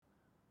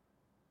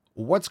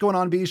What's going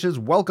on, Beaches?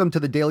 Welcome to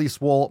the Daily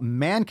Swole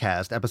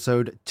Mancast,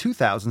 episode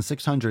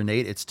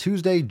 2608. It's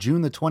Tuesday,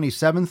 June the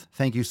 27th.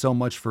 Thank you so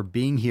much for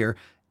being here.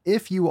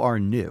 If you are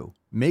new,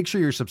 make sure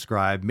you're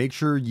subscribed. Make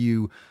sure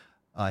you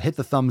hit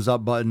the thumbs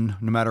up button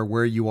no matter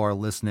where you are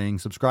listening.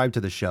 Subscribe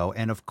to the show.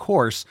 And of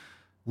course,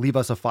 leave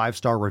us a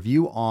 5-star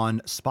review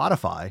on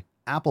Spotify,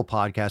 Apple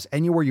Podcasts,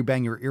 anywhere you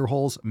bang your ear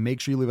holes. Make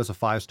sure you leave us a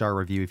 5-star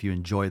review if you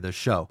enjoy the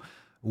show.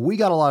 We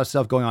got a lot of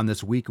stuff going on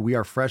this week. We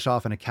are fresh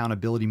off an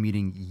accountability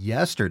meeting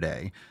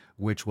yesterday,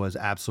 which was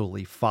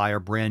absolutely fire,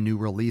 brand new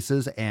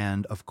releases.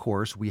 And of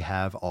course, we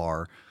have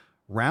our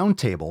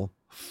Roundtable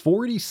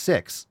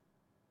 46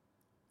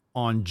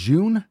 on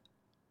June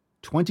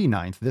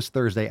 29th, this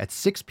Thursday at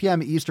 6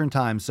 p.m. Eastern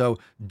Time. So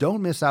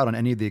don't miss out on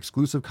any of the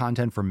exclusive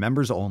content for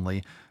members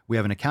only. We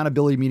have an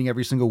accountability meeting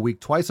every single week,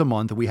 twice a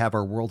month. We have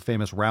our world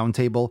famous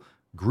Roundtable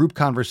group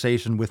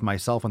conversation with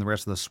myself and the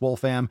rest of the Swole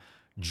fam.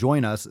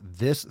 Join us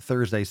this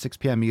Thursday, 6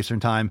 p.m. Eastern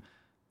Time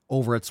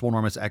over at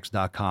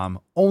swolenormousx.com,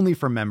 only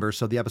for members.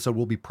 So the episode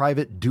will be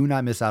private. Do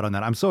not miss out on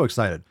that. I'm so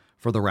excited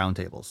for the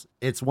roundtables.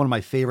 It's one of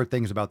my favorite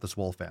things about the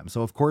Swole fam.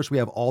 So of course we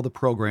have all the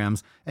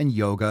programs and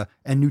yoga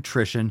and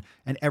nutrition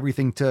and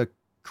everything to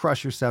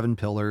crush your 7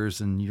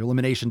 pillars and your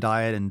elimination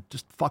diet and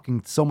just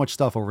fucking so much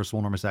stuff over Swole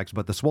Enormous X.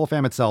 But the Swole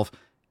fam itself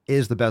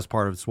is the best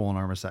part of Swole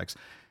Enormous X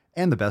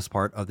and the best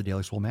part of the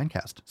Daily Swole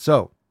Mancast.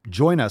 So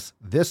join us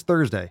this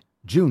Thursday,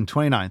 June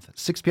 29th,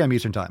 6 p.m.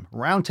 Eastern Time.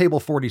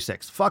 Roundtable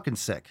 46. Fucking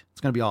sick.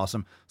 It's going to be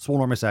awesome.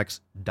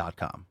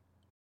 swolenormousx.com.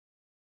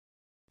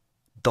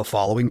 The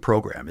following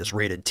program is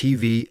rated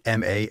TV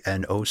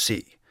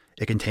MANOC.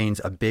 It contains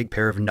a big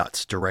pair of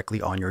nuts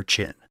directly on your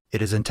chin.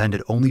 It is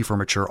intended only for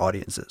mature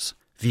audiences.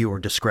 Viewer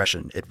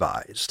discretion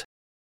advised.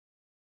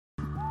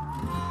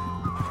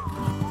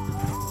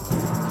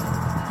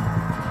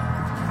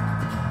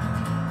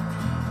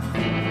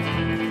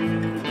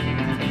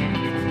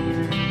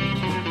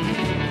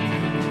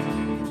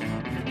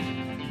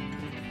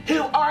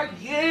 Who are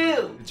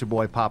you? It's your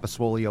boy, Papa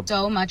Swole.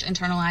 So much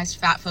internalized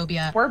fat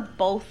phobia. We're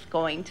both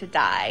going to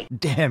die.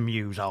 Damn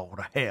yous all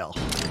to hell.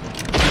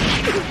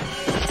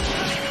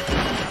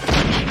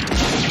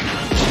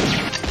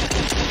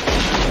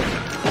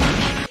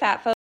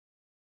 Fat phobia.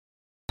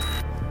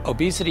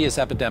 Obesity is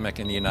epidemic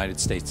in the United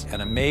States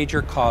and a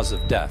major cause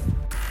of death.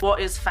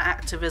 What is fat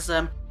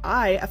activism?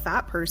 I, a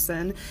fat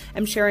person,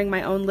 am sharing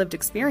my own lived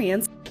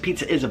experience.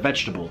 Pizza is a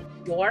vegetable.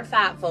 Your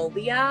fat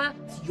phobia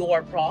is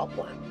your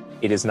problem.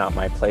 It is not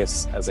my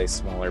place as a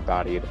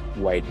smaller-bodied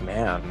white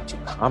man to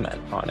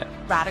comment on it.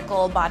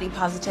 Radical body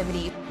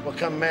positivity. What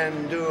can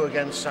men do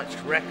against such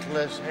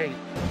reckless hate?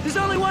 There's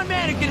only one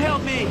man who can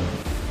help me.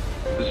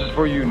 This is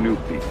for you new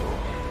people.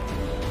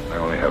 I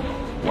only have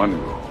one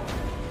rule.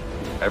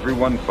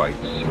 Everyone fights,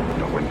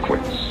 no one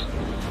quits.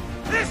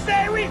 This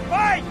day we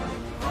fight!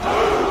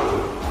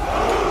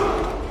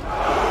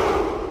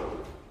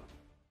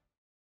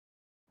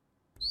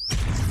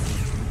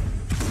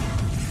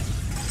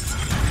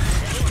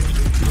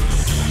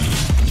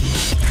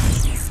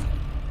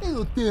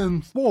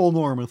 Damn, Swole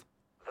Enormous.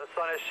 The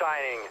sun is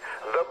shining,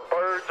 the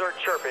birds are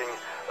chirping,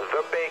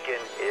 the bacon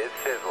is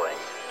sizzling.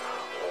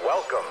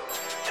 Welcome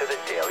to the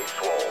Daily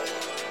Swole.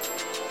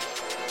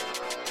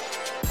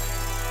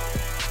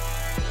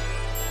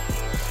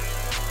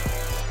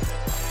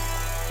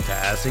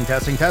 Testing.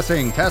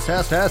 Testing.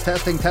 Testicles.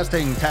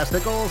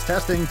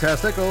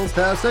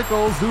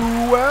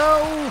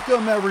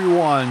 Welcome,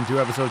 everyone, to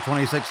episode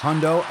 26,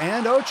 Hundo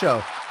and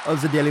Ocho of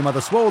the Daily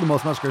Mother Swole, the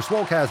most muscular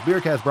Swolecast,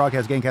 Beercast,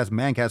 Broadcast, Gamecast,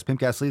 Mancast,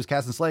 Pimpcast,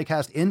 Sleevescast, and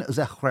Slaycast in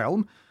the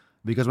realm.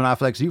 Because when I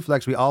flex, you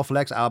flex, we all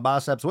flex our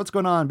biceps. What's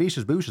going on,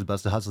 Beaches, Booshes,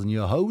 Busted Hustles, and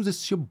your hoes?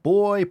 It's your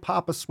boy,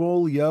 Papa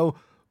Swole,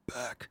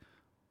 back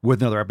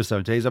with another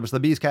episode. Today's episode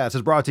of the Beastcast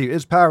is brought to you,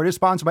 is powered, is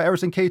sponsored by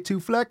Everson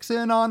K2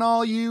 Flexing on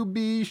all you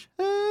Beesh.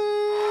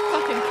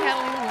 Fucking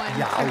Catalina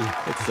wine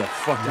mixer. It's the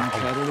fucking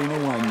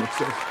Catalina wine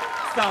mixer.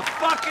 It's the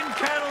fucking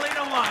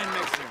Catalina wine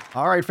mixer.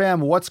 All right,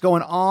 fam, what's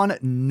going on?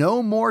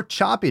 No more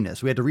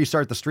choppiness. We had to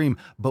restart the stream,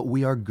 but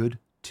we are good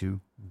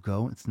to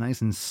go. It's nice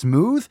and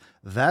smooth.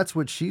 That's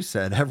what she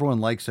said.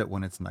 Everyone likes it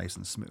when it's nice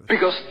and smooth.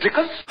 Because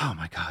Oh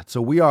my God.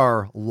 So we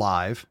are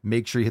live.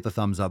 Make sure you hit the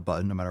thumbs up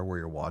button no matter where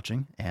you're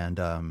watching. And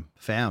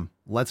fam,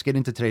 let's get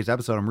into today's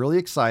episode. I'm really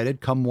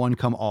excited. Come one,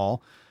 come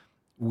all.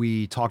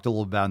 We talked a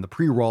little about in the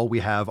pre-roll. We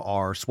have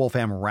our Swole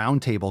Fam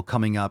Roundtable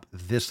coming up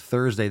this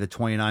Thursday, the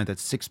 29th at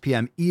 6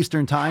 p.m.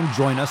 Eastern Time.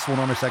 Join us,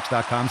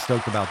 swolenormousx.com.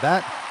 Stoked about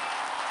that.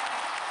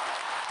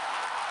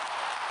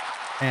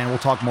 And we'll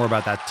talk more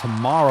about that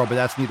tomorrow, but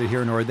that's neither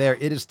here nor there.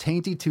 It is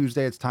Tainty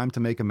Tuesday. It's time to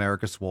make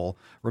America swole.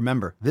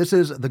 Remember, this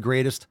is the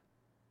greatest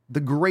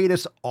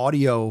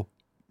audio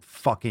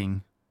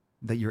fucking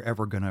that you're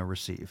ever going to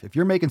receive. If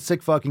you're making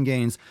sick fucking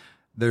gains,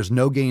 there's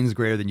no gains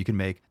greater than you can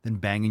make than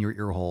banging your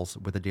ear holes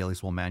with the Daily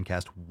Swole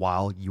Mancast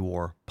while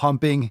you're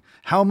pumping.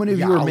 How many of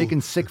you are making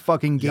sick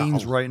fucking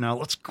gains right now?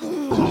 Let's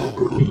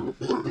go.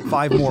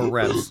 5 more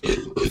reps.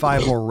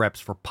 5 more reps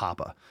for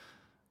Papa.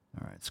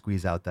 All right,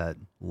 squeeze out that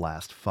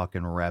last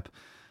fucking rep.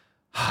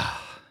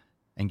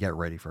 and get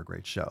ready for a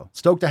great show.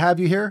 Stoked to have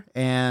you here,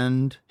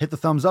 and hit the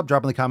thumbs up,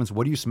 drop in the comments,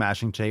 what are you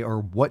smashing today, or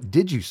what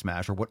did you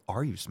smash, or what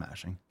are you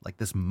smashing, like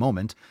this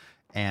moment.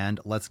 And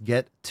let's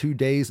get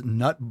today's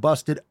Nut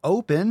Busted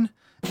open.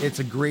 It's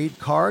a great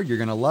card. You're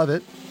going to love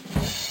it.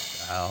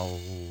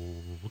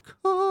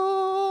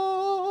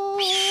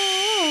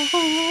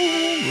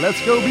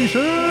 Let's go, Beaches!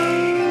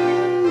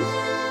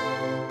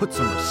 Put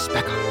some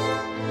respect on it.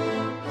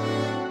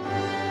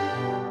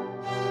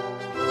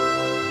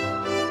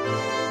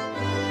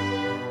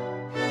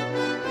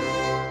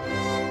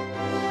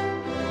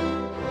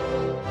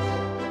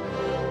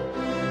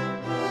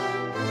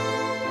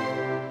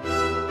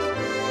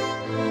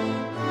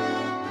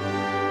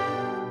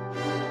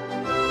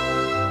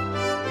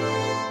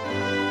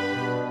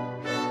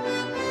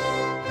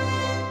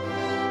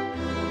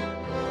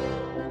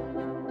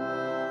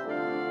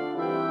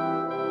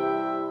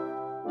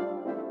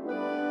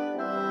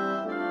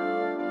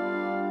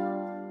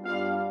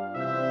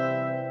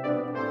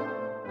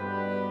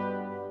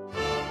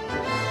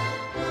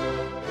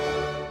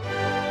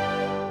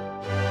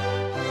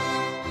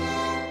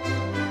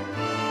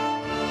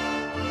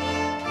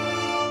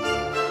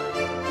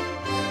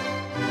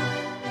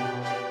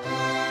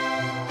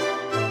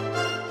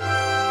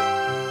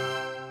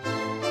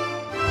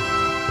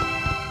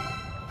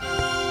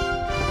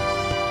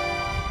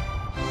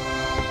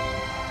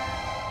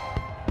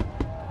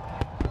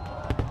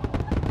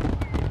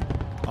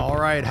 All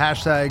right,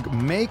 hashtag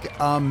Make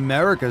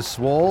America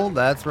Swole.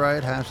 That's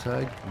right,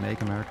 hashtag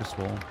Make America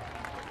Swole.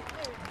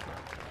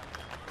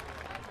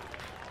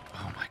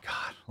 Oh my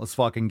God, let's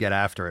fucking get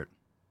after it.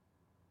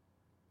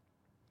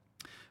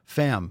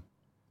 Fam,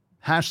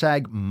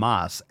 hashtag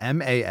MAS,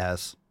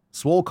 M-A-S,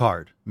 Swole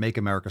card, Make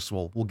America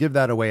Swole. We'll give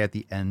that away at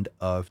the end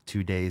of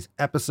today's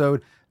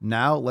episode.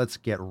 Now let's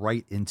get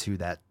right into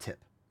that tip.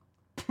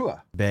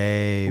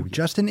 Babe,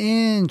 just an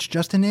inch,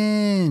 just an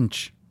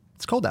inch.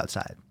 It's cold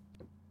outside.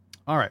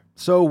 All right,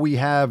 so we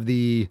have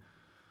the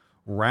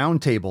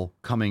roundtable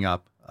coming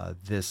up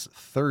this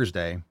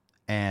Thursday,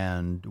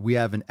 and we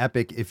have an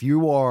epic.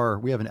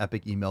 We have an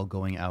epic email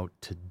going out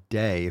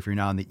today. If you're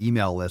not on the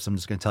email list, I'm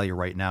just going to tell you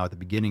right now at the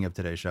beginning of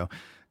today's show.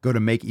 Go to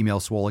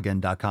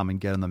makeemailswoleagain.com and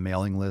get on the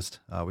mailing list.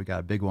 We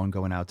got a big one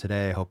going out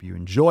today. I hope you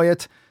enjoy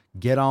it.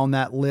 Get on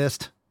that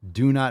list.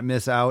 Do not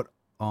miss out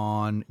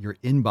on your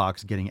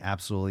inbox getting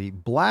absolutely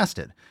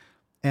blasted.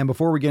 And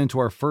before we get into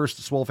our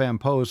first Swole Fam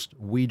post,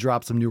 we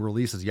dropped some new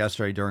releases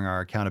yesterday during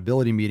our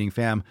accountability meeting,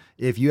 fam.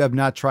 If you have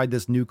not tried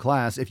this new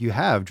class, if you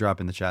have,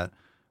 drop in the chat.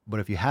 But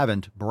if you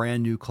haven't,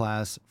 brand new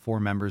class for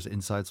members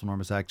inside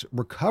Swolenormous X,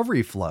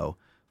 Recovery Flow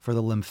for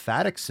the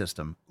lymphatic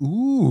system.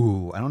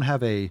 Ooh, I don't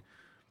have a.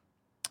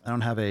 The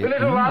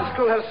little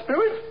rascal has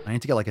spirit. I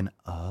need to get like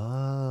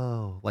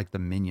like the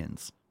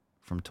Minions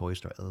from Toy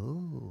Story.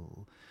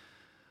 Oh.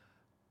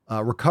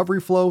 Recovery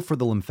Flow for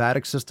the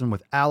lymphatic system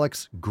with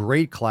Alex.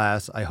 Great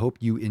class. I hope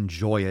you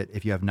enjoy it.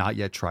 If you have not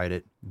yet tried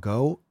it,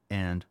 go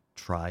and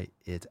try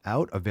it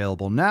out.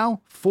 Available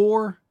now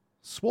for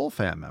Swole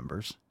Fam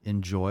members.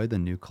 Enjoy the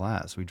new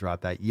class. We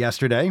dropped that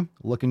yesterday.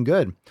 Looking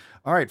good.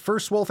 All right,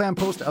 first Swole Fam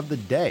post of the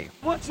day.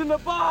 What's in the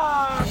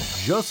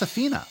box?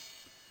 Josefina.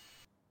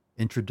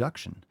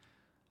 Introduction.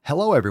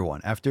 Hello,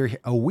 everyone. After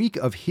a week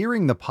of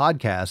hearing the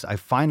podcast, I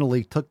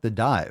finally took the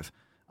dive.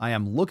 I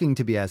am looking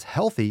to be as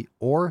healthy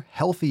or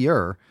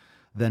healthier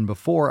than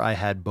before I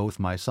had both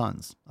my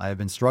sons. I have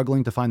been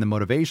struggling to find the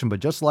motivation, but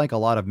just like a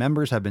lot of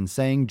members have been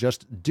saying,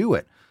 just do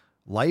it.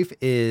 Life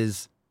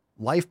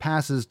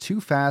passes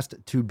too fast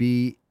to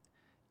be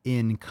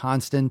in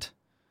constant,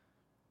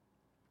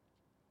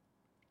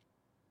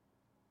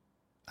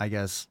 I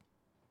guess,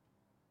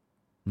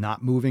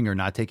 not moving or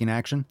not taking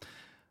action.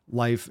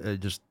 Life,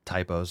 just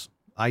typos.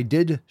 I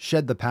did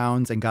shed the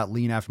pounds and got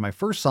lean after my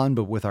first son,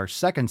 but with our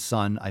second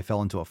son, I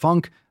fell into a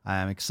funk. I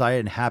am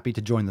excited and happy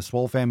to join the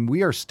Swole Fam.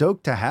 We are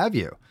stoked to have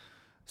you.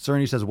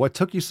 Cerny says, what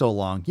took you so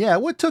long? Yeah,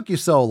 what took you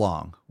so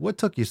long? What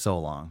took you so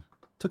long?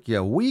 Took you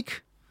a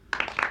week?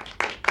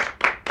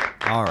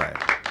 All right.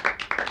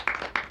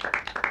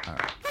 All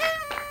right.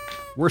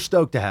 We're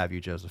stoked to have you,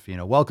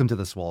 Josefina. Welcome to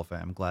the Swole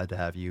Fam. Glad to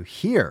have you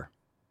here.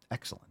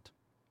 Excellent.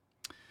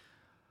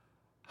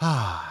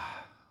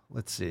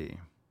 Let's see.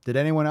 Did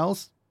anyone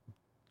else?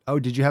 Oh,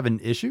 did you have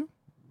an issue?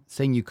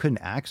 Saying you couldn't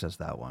access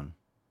that one.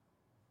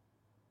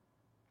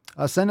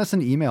 Send us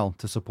an email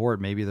to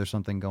support. Maybe there's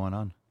something going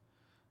on.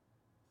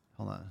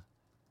 Hold on.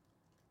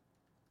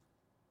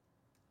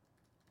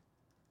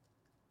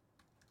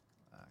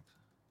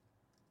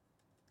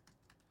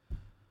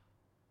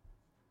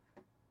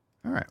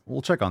 All right.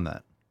 We'll check on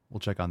that.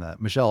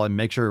 Michelle, and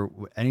make sure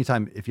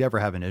anytime, if you ever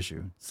have an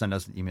issue, send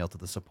us an email to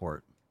the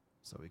support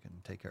so we can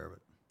take care of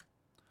it.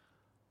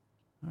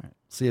 All right.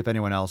 See if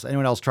anyone else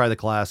tried the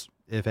class.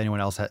 If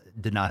anyone else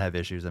did not have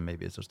issues, then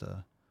maybe it's just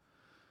a.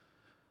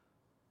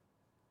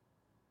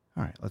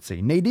 All right. Let's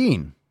see.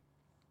 Nadine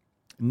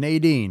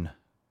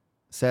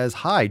says,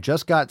 hi,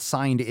 just got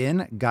signed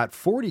in, got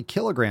 40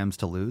 kilograms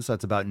to lose.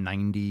 That's about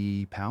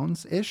 90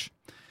 pounds ish.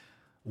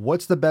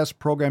 What's the best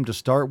program to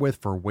start with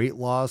for weight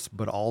loss,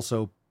 but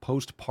also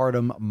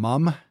Postpartum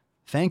Mum,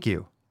 thank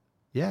you.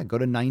 Yeah, go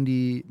to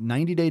 90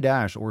 Day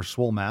Dash or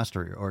Swole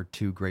Mastery are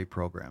two great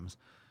programs.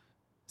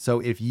 So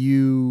if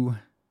you,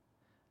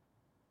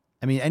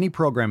 any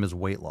program is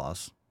weight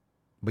loss,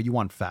 but you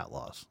want fat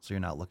loss. So you're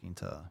not looking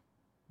to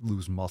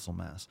lose muscle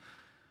mass.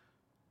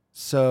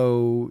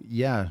 So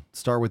yeah,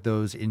 start with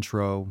those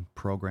intro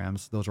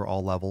programs. Those are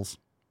all levels.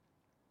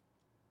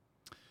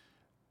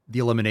 The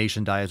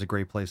elimination diet is a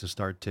great place to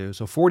start too.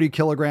 So 40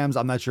 kilograms.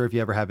 I'm not sure if you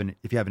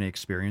have any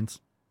experience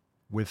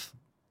with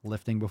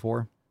lifting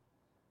before,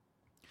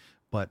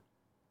 but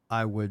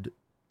I would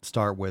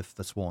start with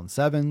the Swollen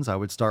Sevens. I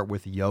would start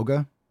with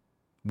yoga.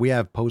 We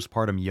have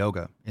postpartum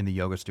yoga in the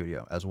yoga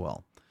studio as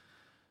well.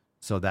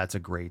 So that's a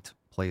great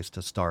place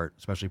to start,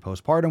 especially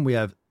postpartum. We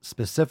have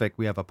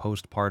a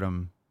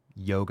postpartum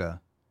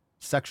yoga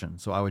section.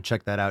 So I would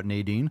check that out,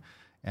 Nadine,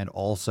 and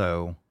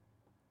also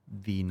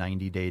the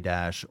 90 Day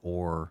Dash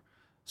or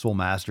Swole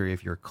Mastery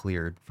if you're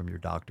cleared from your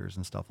doctors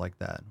and stuff like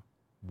that.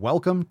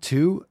 Welcome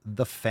to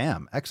the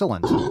fam.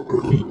 Excellent.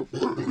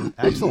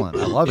 Excellent.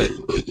 I love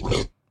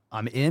it.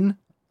 I'm in.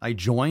 I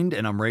joined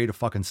and I'm ready to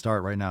fucking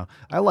start right now.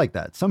 I like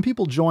that. Some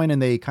people join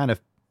and they kind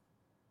of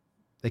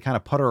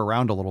putter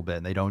around a little bit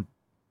and they don't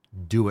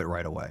do it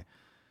right away.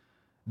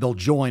 They'll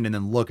join and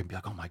then look and be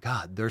like, oh my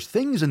God, there's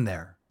things in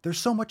there. There's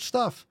so much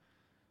stuff.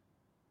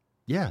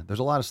 Yeah, there's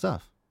a lot of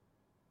stuff.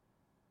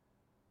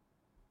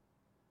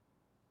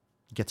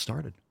 Get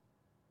started.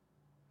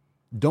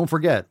 Don't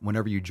forget,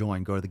 whenever you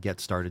join, go to the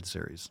Get Started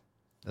series.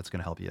 That's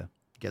going to help you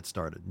get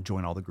started and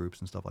join all the groups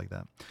and stuff like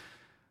that.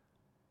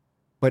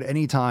 But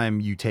anytime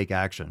you take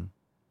action,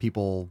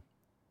 people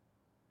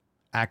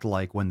act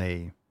like when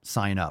they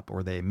sign up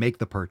or they make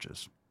the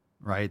purchase,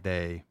 right?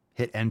 They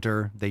hit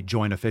enter, they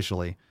join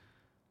officially.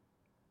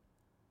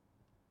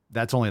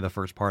 That's only the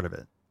first part of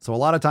it. So a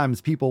lot of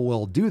times people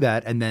will do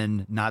that and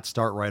then not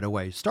start right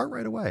away. Start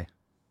right away.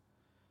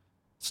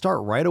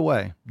 Start right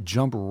away.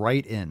 Jump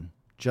right in.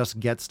 Just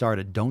get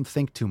started. Don't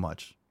think too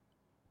much.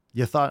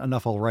 You thought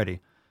enough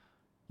already.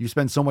 You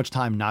spend so much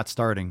time not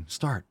starting.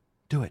 Start.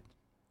 Do it.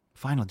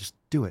 Finally, just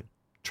do it.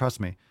 Trust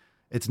me.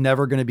 It's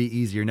never going to be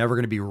easy. You're never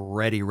going to be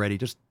ready.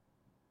 Just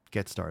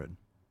get started.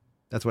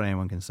 That's what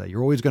anyone can say.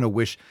 You're always going to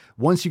wish,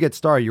 once you get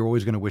started, you're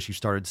always going to wish you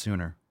started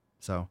sooner.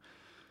 So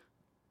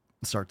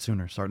start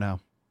sooner. Start now.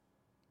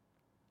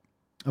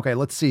 Okay,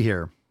 let's see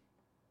here.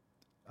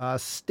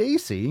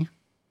 Stacy,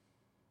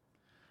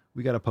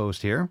 we got a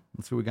post here.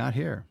 Let's see what we got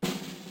here.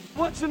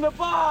 What's in the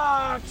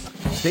box?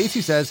 Stacy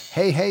says,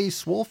 hey,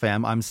 Swole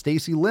fam, I'm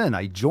Stacy Lynn.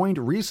 I joined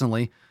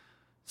recently.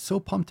 So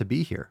pumped to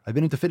be here. I've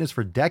been into fitness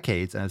for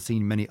decades and I've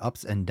seen many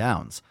ups and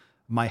downs.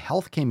 My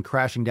health came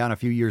crashing down a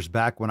few years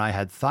back when I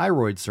had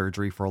thyroid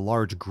surgery for a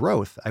large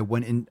growth. I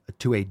went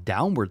into a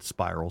downward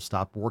spiral,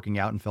 stopped working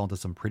out, and fell into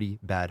some pretty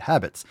bad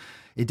habits.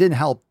 It didn't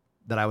help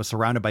that I was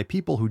surrounded by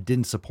people who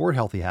didn't support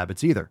healthy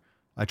habits either.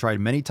 I tried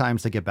many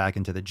times to get back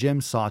into the gym,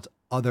 sought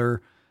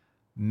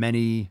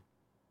many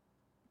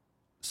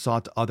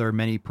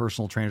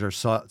personal trainers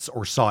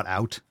sought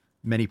out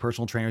many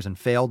personal trainers and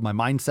failed. My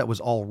mindset was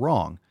all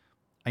wrong.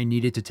 I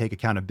needed to take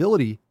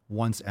accountability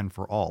once and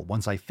for all.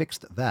 Once I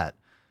fixed that,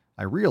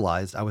 I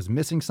realized I was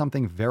missing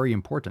something very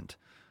important.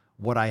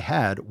 What I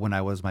had when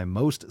I was my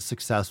most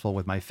successful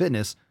with my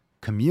fitness,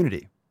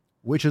 community,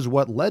 which is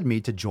what led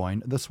me to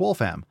join the Swole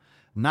fam.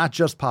 Not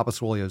just Papa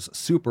Swole's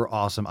super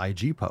awesome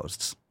IG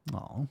posts.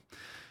 Aww.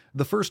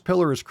 The first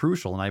pillar is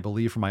crucial, and I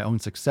believe for my own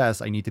success,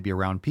 I need to be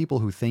around people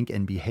who think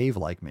and behave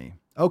like me.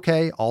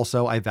 Okay,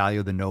 also, I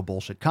value the no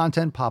bullshit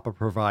content Papa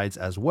provides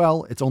as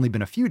well. It's only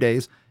been a few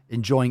days,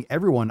 enjoying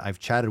everyone I've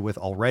chatted with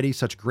already.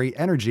 Such great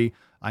energy.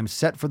 I'm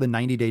set for the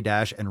 90 Day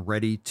Dash and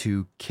ready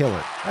to kill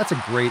it. That's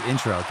a great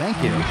intro. Thank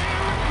you.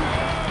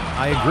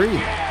 I agree.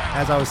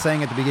 As I was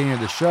saying at the beginning of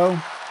the show,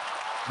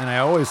 and I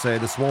always say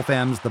the Swole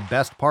fam's the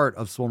best part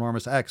of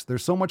Swolenormous X.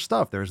 There's so much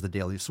stuff. There's the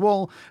Daily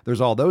Swole. There's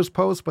all those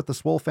posts, but the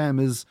Swole fam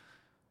is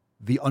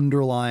the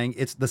underlying.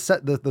 It's the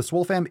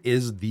Swole fam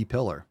is the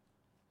pillar.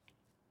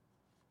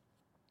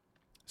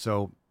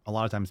 So a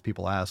lot of times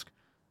people ask,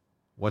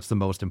 what's the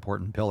most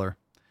important pillar?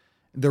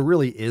 There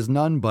really is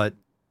none, but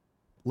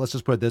let's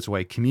just put it this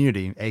way.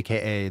 Community,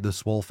 aka the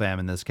Swole fam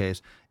in this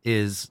case,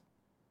 is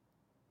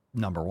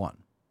number one.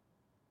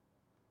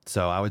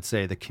 So I would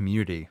say the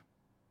community,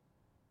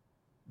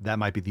 that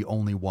might be the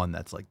only one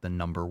that's like the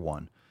number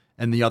one.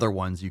 And the other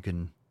ones you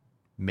can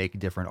make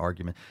different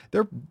arguments.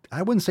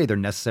 I wouldn't say they're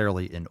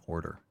necessarily in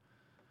order.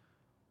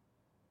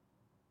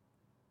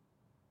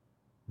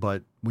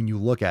 But when you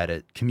look at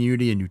it,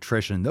 community and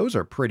nutrition, that's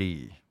a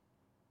pretty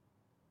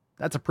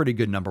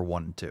good number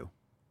 1 and 2.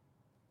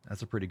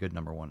 That's a pretty good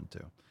number 1 and 2.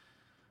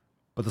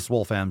 But the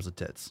Swole fam's the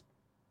tits.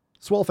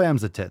 Swole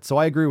fam's the tits. So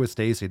I agree with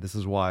Stacy. This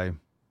is why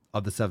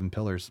of the 7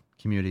 pillars,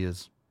 community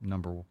is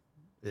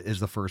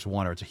the first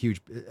one, or it's a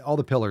huge, all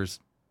the pillars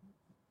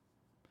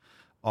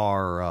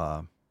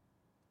are,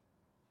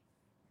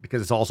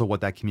 because it's also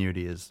what that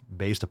community is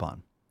based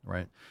upon,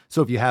 right?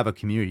 So if you have a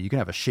community, you can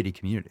have a shitty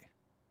community.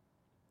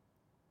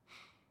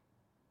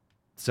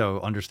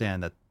 So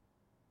understand that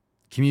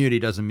Community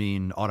doesn't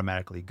mean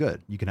automatically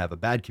good. You can have a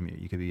bad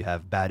community. You could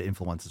have bad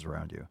influences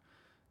around you.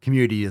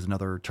 Community is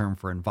another term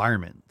for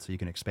environment. So you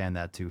can expand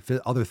that to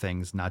fit other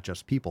things, not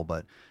just people,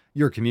 but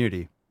your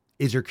community.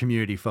 Is your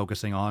community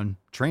focusing on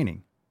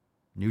training,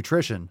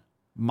 nutrition,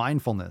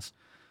 mindfulness?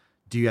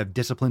 Do you have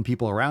disciplined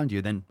people around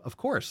you? Then of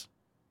course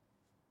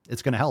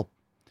it's going to help.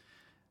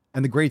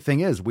 And the great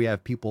thing is we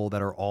have people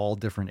that are all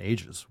different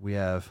ages. We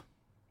have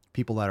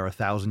people that are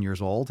 1,000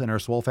 years old in our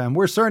Swole fam.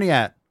 Where's Cerny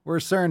at?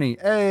 Where's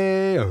Cerny?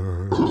 Hey,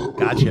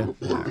 gotcha.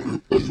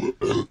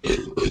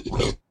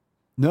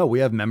 No, we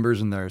have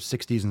members in their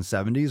 60s and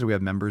 70s. Or we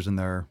have members in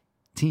their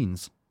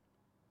teens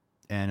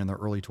and in their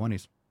early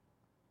 20s.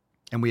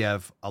 And we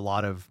have a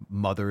lot of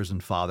mothers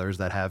and fathers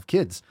that have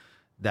kids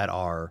that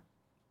are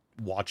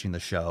watching the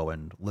show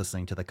and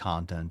listening to the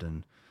content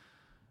and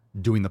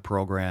doing the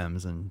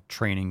programs and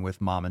training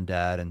with mom and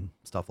dad and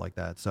stuff like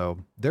that. So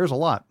there's a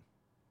lot.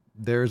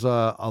 There's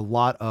a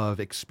lot of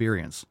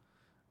experience.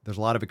 There's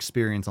a lot of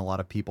experience and a lot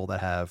of people that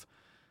have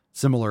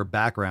similar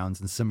backgrounds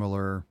and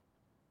similar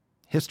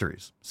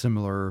histories,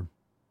 similar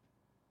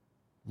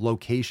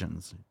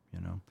locations,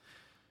 you know.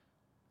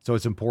 So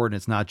it's important.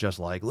 It's not just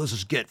like, let's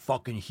just get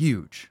fucking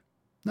huge.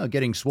 No,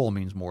 getting swole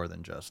means more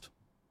than just,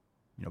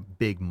 you know,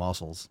 big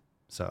muscles.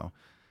 So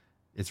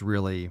it's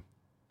really,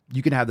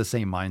 you can have the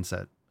same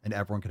mindset and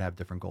everyone can have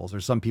different goals.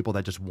 There's some people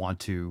that just want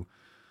to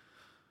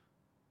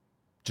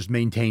just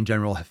maintain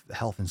general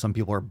health and some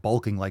people are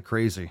bulking like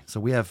crazy. So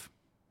we have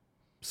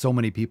so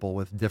many people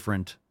with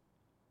different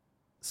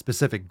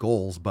specific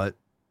goals, but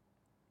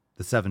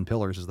the 7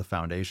 pillars is the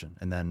foundation.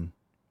 And then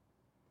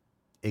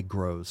it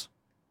grows.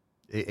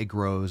 It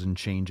grows and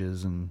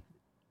changes and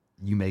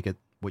you make it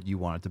what you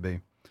want it to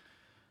be.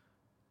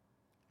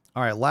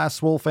 All right, last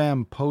Swole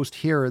fam post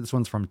here. This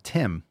one's from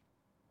Tim.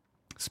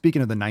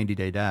 Speaking of the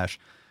 90-day dash,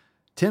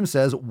 Tim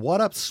says,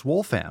 what up,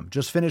 Swole fam?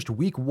 Just finished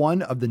week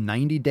 1 of the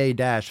 90-day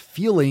dash,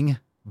 feeling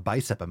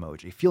bicep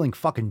emoji, feeling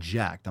fucking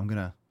jacked. I'm going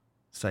to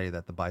say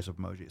that the bicep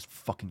emoji is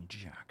fucking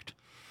jacked.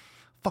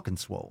 Fucking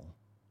swole.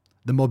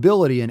 The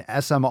mobility in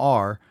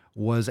SMR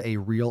was a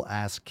real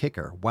ass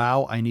kicker.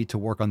 Wow, I need to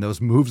work on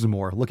those moves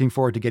more. Looking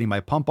forward to getting my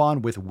pump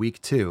on with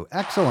week 2.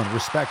 Excellent.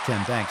 Respect,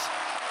 Tim. Thanks.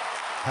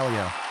 Hell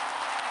yeah.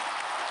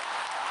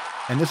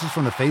 And this is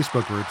from the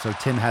Facebook group. So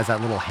Tim has that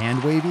little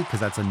hand wavy because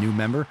that's a new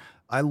member.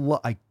 I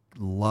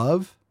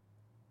love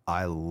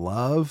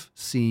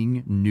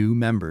seeing new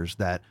members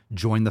that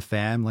join the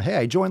fam. Like, hey,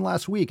 I joined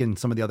last week, and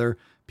some of the other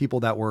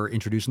people that were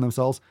introducing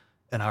themselves,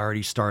 and I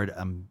already started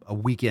a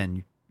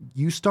weekend.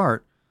 You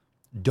start.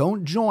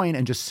 Don't join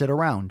and just sit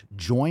around.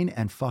 Join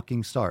and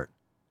fucking start.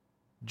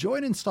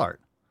 Join and start.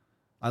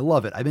 I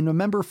love it. I've been a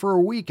member for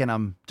a week, and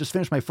I'm just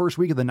finished my first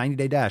week of the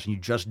 90-day dash, and you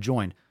just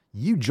joined.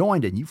 You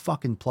joined it, and you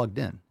fucking plugged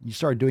in. You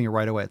started doing it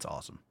right away. It's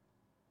awesome.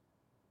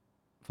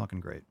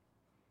 Fucking great.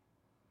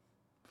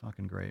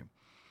 Fucking great.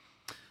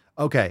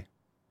 Okay.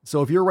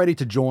 So if you're ready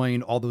to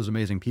join all those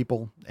amazing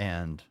people,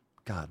 and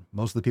God,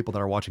 most of the people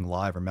that are watching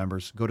live are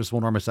members, go to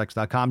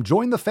swolenormousx.com,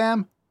 join the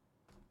fam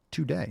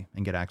today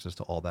and get access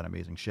to all that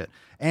amazing shit.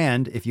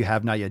 And if you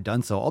have not yet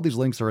done so, all these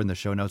links are in the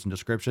show notes and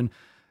description.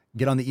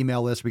 Get on the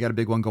email list. We got a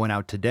big one going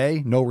out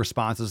today. No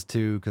responses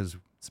to, because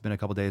it's been a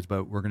couple days,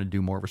 but we're going to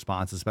do more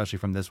responses, especially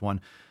from this one.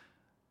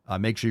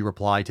 Make sure you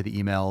reply to the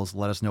emails.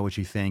 Let us know what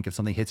you think. If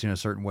something hits you in a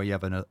certain way, you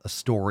have a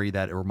story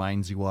that it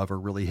reminds you of or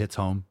really hits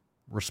home,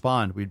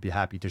 respond. We'd be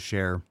happy to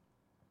share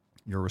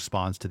your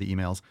response to the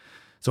emails.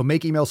 So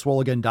make email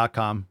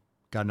swoleagain.com.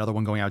 Got another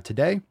one going out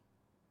today.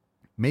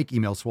 Make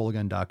email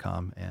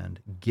swoleagain.com and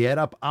get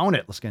up on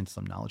it. Let's get into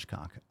some knowledge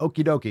cock.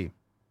 Okie dokie.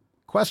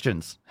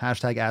 Questions.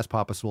 Hashtag Ask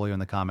Papa Swolio in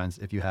the comments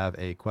if you have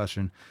a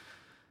question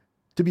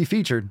to be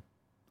featured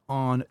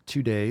on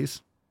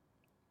today's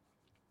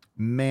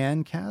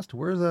Mancast.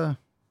 Where's the...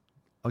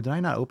 Oh, did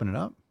I not open it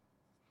up?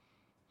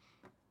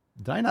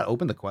 Did I not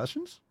open the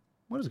questions?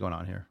 What is going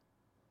on here?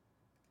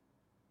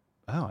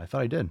 Oh, I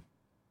thought I did.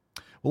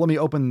 Well, let me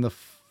open the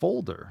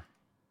folder.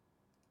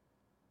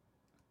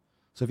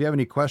 So if you have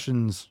any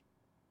questions...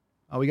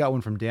 Oh, we got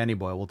one from Danny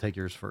Boy. We'll take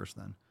yours first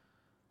then.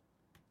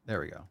 There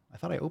we go. I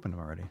thought I opened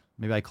them already.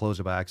 Maybe I closed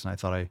it by accident. I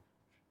thought I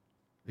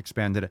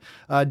expanded it.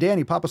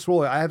 Danny, Papa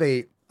Swole, I have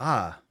a...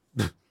 At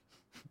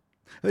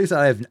least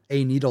I have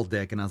a needle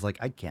dick, and I was like,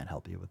 I can't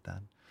help you with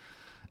that.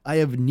 I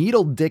have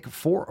needle dick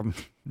forearms.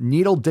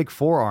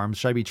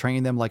 Should I be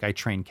training them like I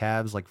train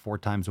calves, like 4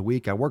 times a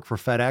week? I work for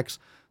FedEx,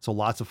 so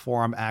lots of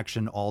forearm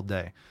action all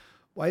day.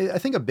 Well, I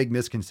think a big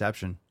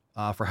misconception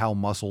for how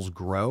muscles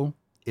grow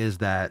is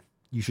that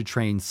you should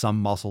train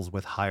some muscles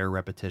with higher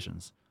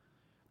repetitions.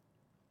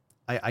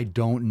 I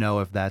don't know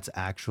if that's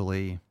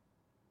actually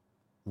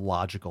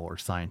logical or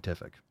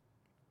scientific.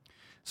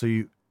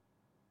 So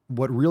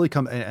what really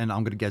and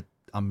I'm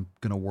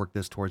going to work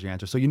this towards your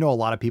answer. So, a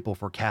lot of people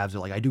for calves are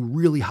like, I do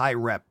really high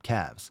rep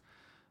calves.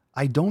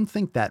 I don't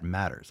think that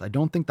matters. I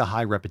don't think the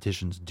high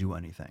repetitions do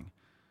anything.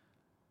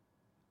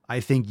 I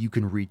think you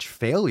can reach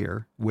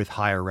failure with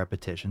higher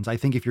repetitions. I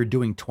think if you're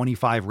doing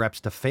 25 reps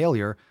to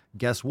failure,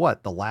 guess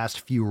what? The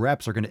last few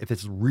reps are if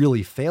it's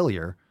really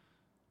failure,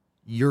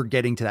 you're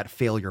getting to that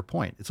failure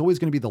point. It's always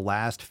going to be the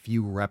last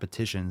few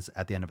repetitions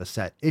at the end of a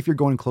set. If you're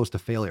going close to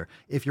failure,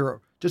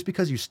 just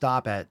because you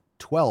stop at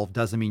 12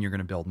 doesn't mean you're going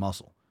to build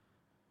muscle.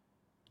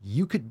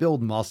 You could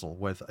build muscle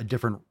with a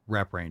different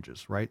rep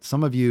ranges, right?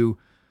 Some of you,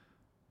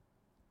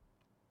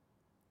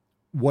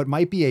 what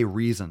might be a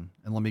reason,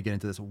 and let me get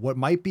into this, what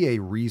might be a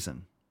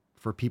reason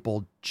for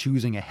people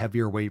choosing a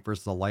heavier weight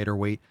versus a lighter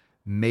weight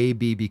may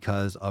be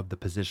because of the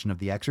position of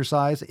the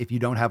exercise. If you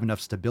don't have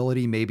enough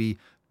stability, maybe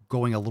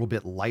going a little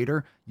bit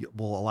lighter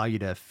will allow you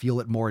to feel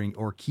it more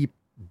or keep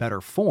better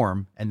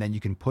form. And then you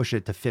can push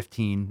it to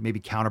 15, maybe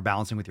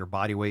counterbalancing with your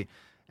body weight,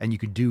 and you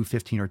could do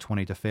 15 or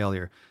 20 to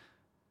failure.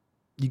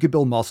 You could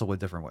build muscle with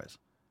different ways,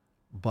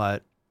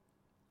 but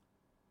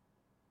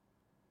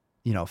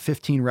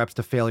 15 reps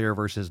to failure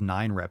versus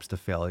 9 reps to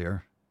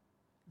failure,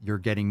 you're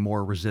getting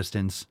more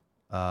resistance,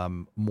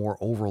 more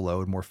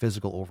overload, more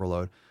physical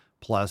overload.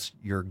 Plus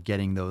you're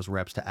getting those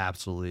reps to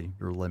absolutely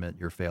your limit,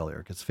 your failure,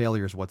 because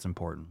failure is what's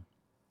important.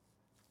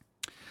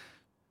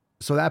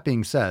 So that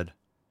being said,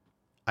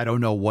 I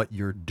don't know what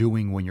you're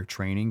doing when you're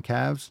training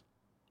calves.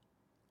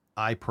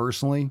 I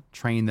personally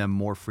train them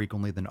more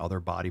frequently than other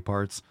body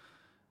parts.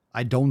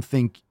 I don't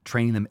think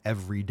training them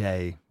every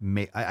day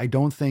I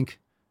don't think,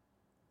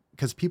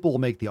 because people will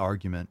make the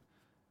argument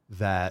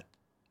that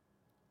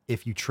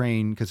if you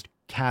train, because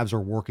calves are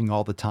working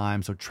all the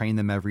time, so train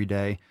them every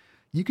day.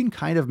 You can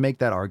kind of make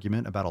that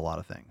argument about a lot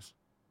of things.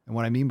 And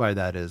what I mean by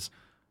that is,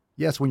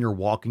 yes, when you're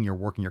walking, you're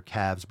working your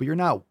calves, but you're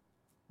not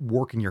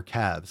working your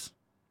calves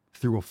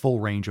through a full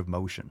range of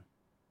motion.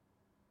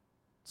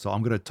 So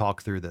I'm going to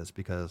talk through this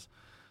because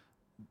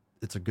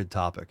it's a good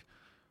topic.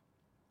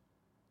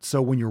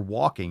 So when you're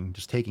walking,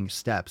 just taking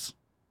steps,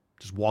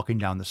 just walking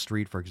down the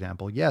street, for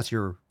example, yes,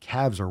 your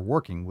calves are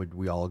working. Would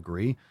we all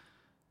agree?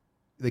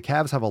 The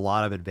calves have a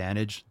lot of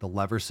advantage. The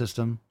lever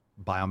system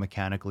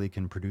biomechanically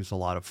can produce a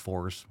lot of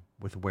force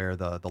with where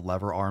the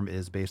lever arm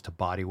is based to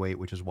body weight,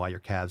 which is why your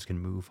calves can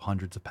move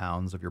hundreds of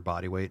pounds of your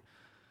body weight.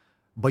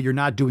 But you're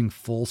not doing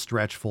full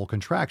stretch, full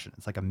contraction.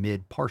 It's like a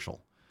mid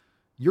partial.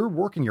 You're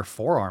working your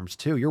forearms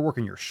too. You're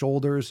working your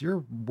shoulders.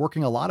 You're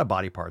working a lot of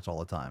body parts all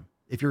the time.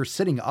 If you're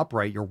sitting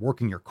upright, you're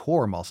working your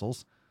core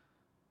muscles,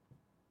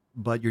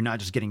 but you're not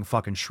just getting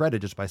fucking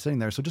shredded just by sitting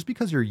there. So just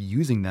because you're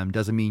using them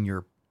doesn't mean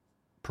you're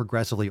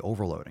progressively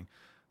overloading.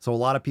 So a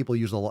lot of people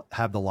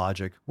have the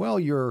logic, well,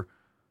 you're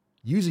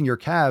using your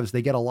calves,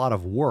 they get a lot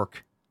of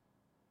work,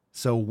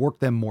 so work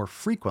them more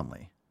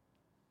frequently.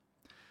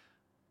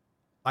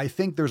 I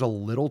think there's a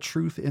little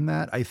truth in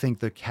that. I think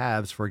the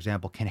calves, for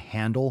example, can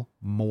handle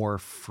more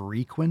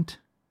frequent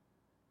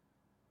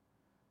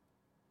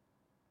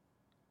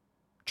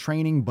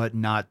training, but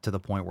not to the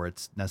point where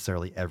it's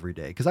necessarily every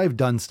day. Because I've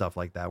done stuff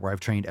like that where I've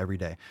trained every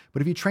day.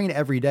 But if you train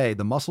every day,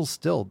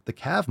 the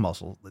calf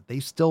muscle, they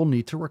still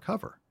need to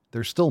recover.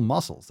 They're still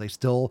muscles.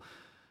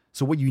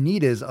 So what you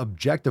need is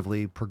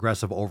objectively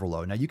progressive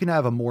overload. Now you can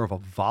have more of a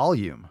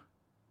volume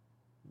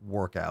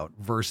workout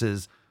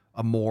versus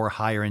a more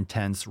higher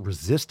intense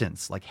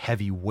resistance, like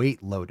heavy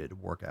weight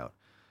loaded workout.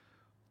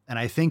 And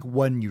I think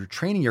when you're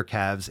training your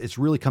calves, it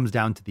really comes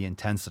down to the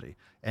intensity.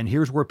 And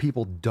here's where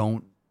people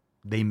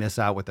they miss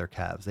out with their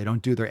calves. They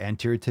don't do their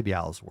anterior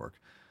tibialis work.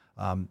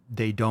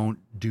 They don't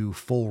do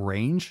full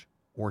range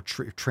or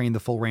train the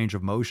full range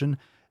of motion.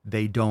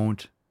 They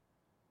don't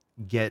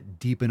get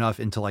deep enough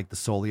into like the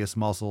soleus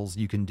muscles.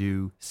 You can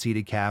do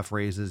seated calf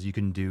raises. You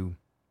can do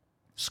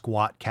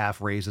squat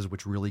calf raises,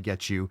 which really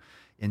gets you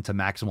into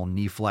maximal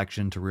knee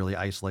flexion to really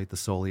isolate the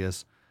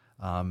soleus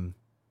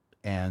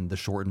and the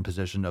shortened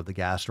position of the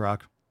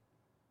gastroc.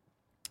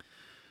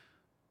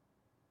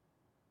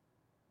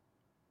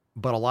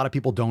 But a lot of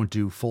people don't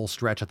do full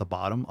stretch at the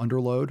bottom under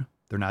load.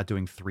 They're not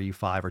doing 3,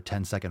 5, or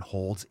 10-second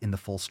holds in the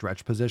full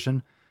stretch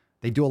position.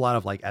 They do a lot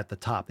of like at the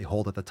top. They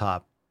hold at the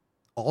top.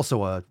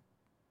 Also,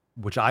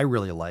 which I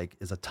really like,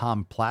 is a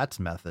Tom Platz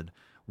method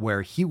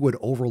where he would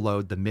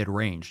overload the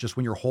mid-range just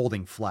when you're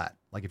holding flat.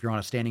 Like if you're on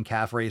a standing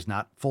calf raise,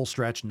 not full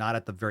stretch, not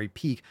at the very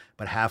peak,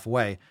 but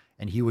halfway.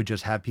 And he would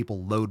just have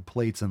people load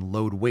plates and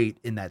load weight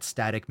in that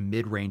static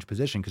mid-range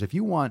position. Because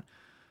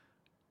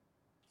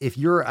if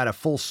you're at a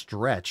full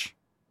stretch,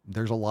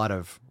 there's a lot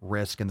of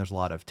risk and there's a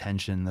lot of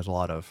tension. There's a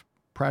lot of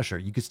pressure.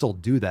 You could still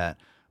do that,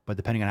 but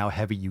depending on how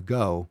heavy you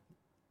go,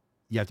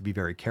 you have to be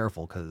very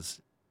careful,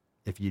 because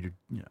if you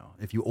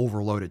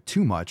overload it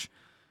too much,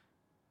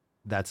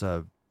 that's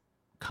a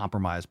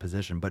compromised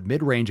position. But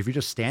mid-range, if you're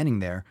just standing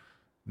there,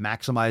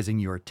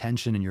 maximizing your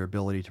tension and your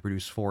ability to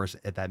produce force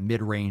at that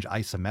mid-range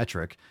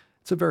isometric,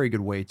 it's a very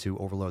good way to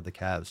overload the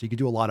calves. So you could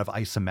do a lot of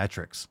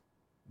isometrics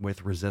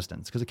with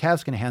resistance, because the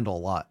calves can handle a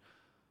lot.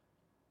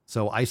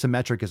 So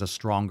isometric is a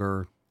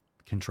stronger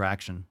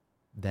contraction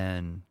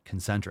than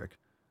concentric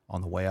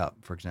on the way up,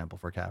 for example,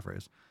 for a calf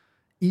raise.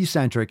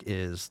 Eccentric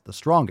is the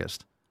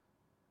strongest.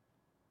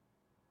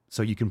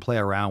 So you can play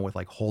around with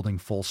like holding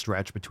full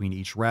stretch between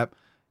each rep.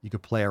 You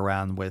could play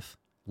around with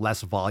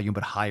less volume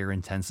but higher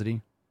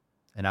intensity.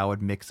 And I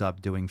would mix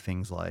up doing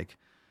things like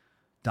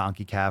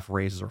donkey calf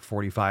raises or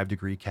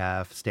 45-degree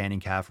calf, standing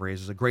calf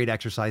raises. A great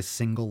exercise,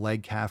 single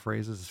leg calf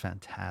raises is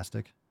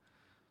fantastic.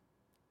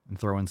 And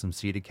throw in some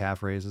seated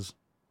calf raises.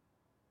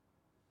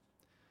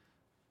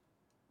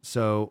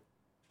 So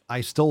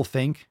I still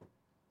think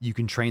you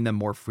can train them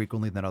more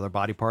frequently than other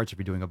body parts if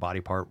you're doing a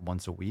body part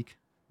once a week,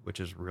 which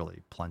is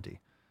really plenty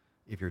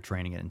if you're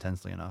training it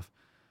intensely enough.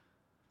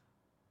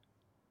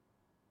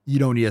 You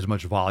don't need as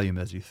much volume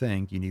as you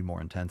think. You need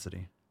more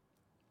intensity.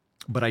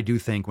 But I do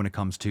think when it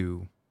comes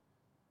to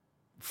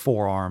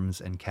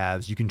forearms and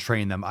calves, you can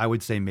train them, I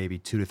would say maybe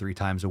 2 to 3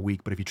 times a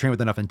week. But if you train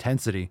with enough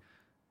intensity,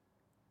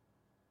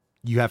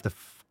 you have to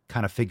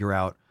kind of figure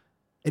out.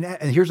 And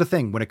here's the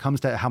thing, when it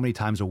comes to how many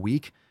times a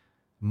week,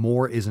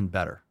 more isn't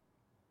better.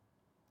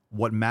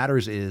 What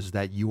matters is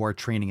that you are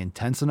training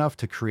intense enough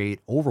to create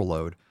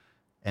overload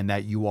and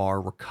that you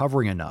are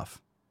recovering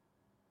enough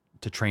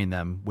to train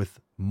them with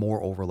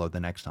more overload the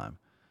next time.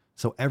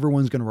 So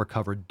everyone's going to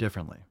recover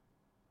differently.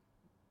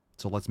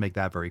 So let's make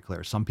that very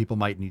clear. Some people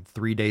might need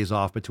 3 days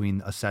off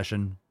between a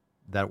session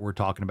that we're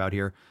talking about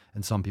here,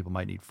 and some people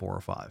might need 4 or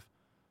 5.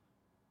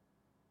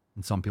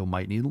 And some people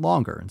might need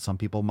longer, and some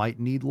people might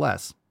need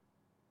less.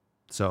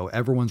 So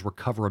everyone's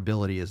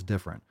recoverability is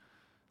different.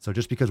 So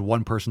just because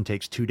one person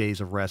takes 2 days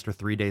of rest or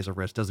 3 days of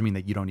rest doesn't mean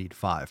that you don't need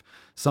 5.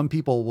 Some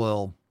people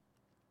will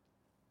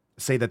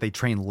say that they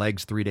train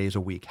legs 3 days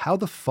a week. How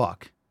the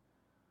fuck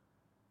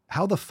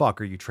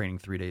are you training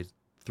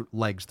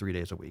legs 3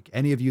 days a week?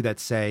 Any of you that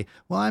say,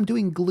 well, I'm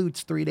doing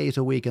glutes 3 days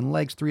a week and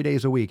legs 3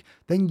 days a week,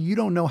 then you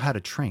don't know how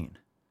to train,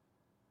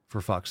 for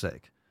fuck's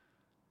sake.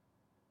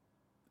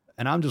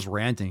 And I'm just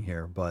ranting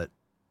here, but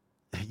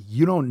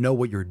you don't know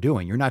what you're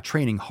doing. You're not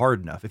training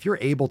hard enough. If you're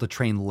able to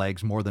train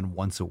legs more than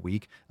once a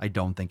week, I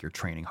don't think you're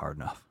training hard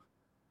enough.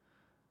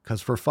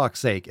 Because for fuck's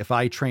sake, if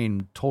I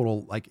train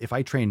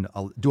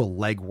do a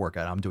leg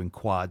workout, I'm doing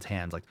quads,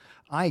 hands, like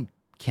I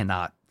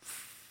cannot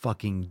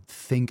fucking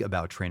think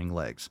about training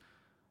legs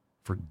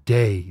for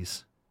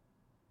days,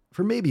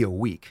 for maybe a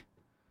week.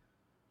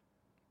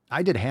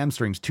 I did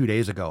hamstrings 2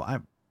 days ago.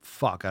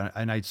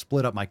 And I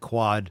split up my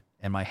quad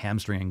and my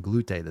hamstring and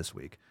glute day this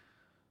week.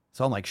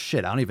 So I'm like,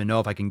 shit, I don't even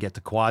know if I can get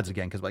to quads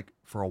again. Cause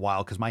for a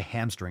while, cause my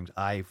hamstrings,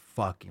 I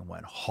fucking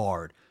went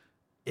hard.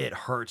 It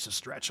hurts to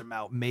stretch them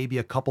out, maybe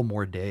a couple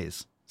more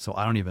days. So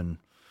I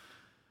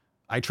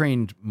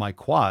trained my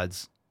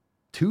quads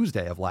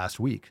Tuesday of last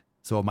week.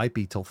 So it might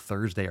be till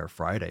Thursday or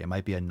Friday. It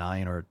might be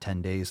 9 or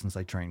 10 days since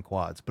I trained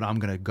quads, but I'm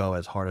going to go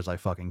as hard as I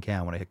fucking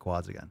can when I hit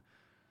quads again.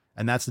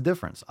 And that's the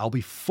difference. I'll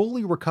be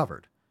fully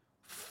recovered,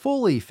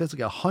 fully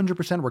physically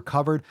 100%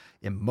 recovered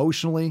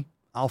emotionally.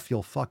 I'll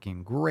feel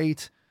fucking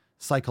great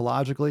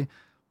psychologically.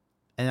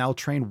 And I'll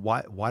train.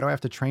 Why do I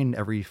have to train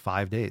every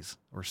 5 days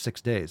or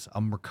 6 days?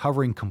 I'm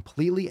recovering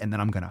completely. And then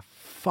I'm going to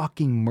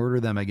fucking murder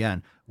them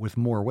again with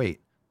more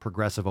weight,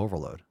 progressive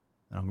overload.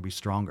 And I'm going to be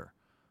stronger.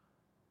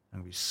 I'm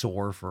going to be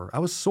sore I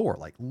was sore,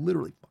 like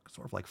literally fucking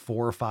sore for like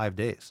 4 or 5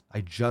 days.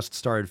 I just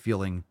started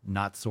feeling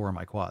not sore in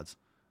my quads.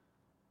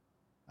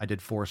 I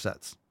did 4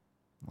 sets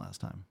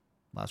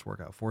last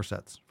workout, 4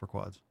 sets for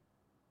quads.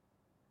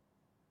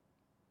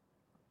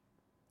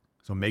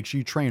 So make sure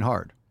you train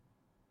hard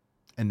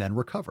and then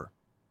recover.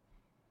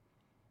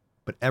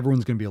 But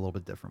everyone's going to be a little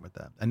bit different with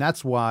that. And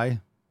that's why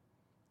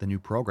the new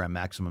program,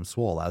 Maximum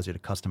Swole, allows you to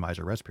customize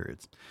your rest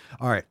periods.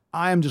 All right.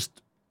 I'm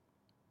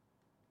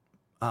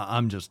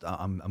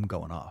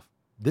going off.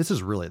 This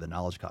is really the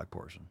knowledge cock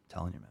portion. I'm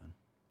telling you, man.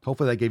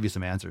 Hopefully that gave you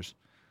some answers.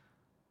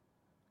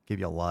 Gave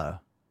you a lot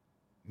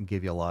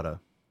of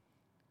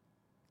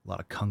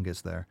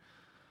kungus there.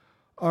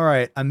 All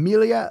right.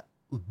 Amelia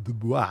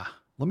Dubois.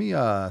 Let me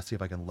see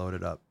if I can load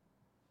it up.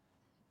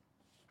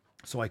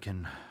 So I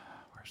can,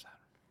 where's that?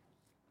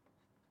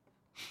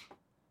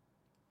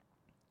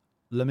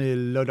 Let me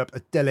load up a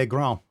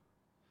Telegram.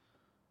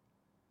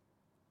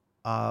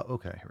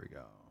 Okay, here we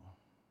go.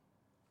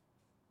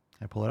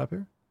 Can I pull it up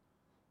here?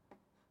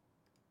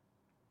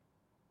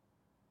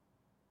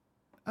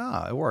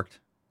 It worked.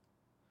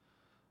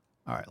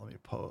 All right, let me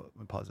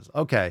pause this.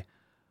 Okay.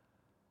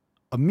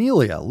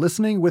 Amelia,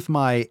 listening with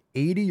my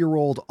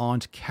 80-year-old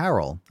Aunt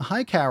Carol.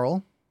 Hi,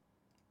 Carol.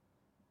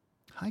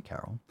 Hi,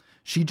 Carol.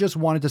 She just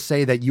wanted to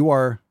say that you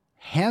are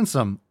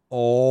handsome.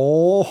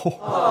 Oh.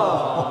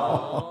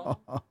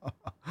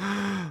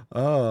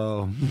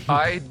 Oh.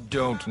 I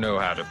don't know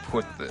how to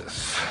put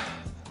this,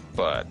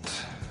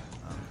 but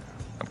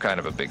I'm kind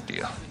of a big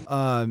deal.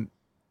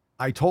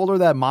 I told her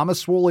that Mama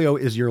Swolio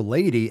is your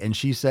lady, and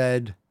she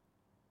said,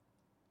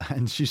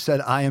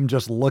 I am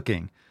just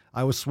looking.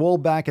 I was swole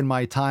back in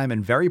my time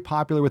and very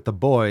popular with the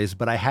boys,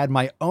 but I had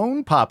my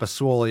own Papa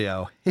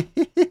Swolio.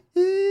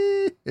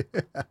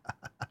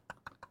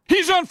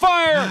 He's on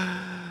fire!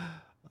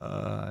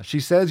 She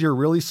says you're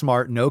really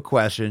smart, no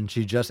question.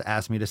 She just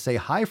asked me to say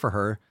hi for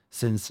her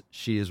since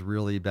she is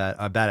really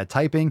bad at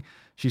typing.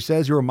 She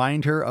says you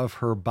remind her of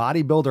her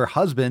bodybuilder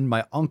husband,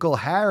 my Uncle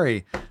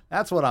Harry.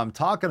 That's what I'm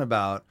talking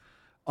about.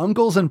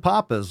 Uncles and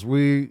papas.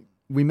 We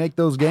make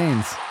those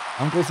gains.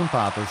 Uncles and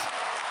papas.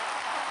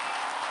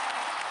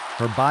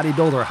 Her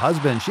bodybuilder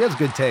husband. She has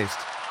good taste.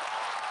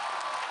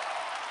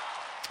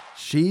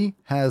 She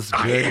has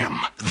I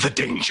am the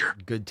danger.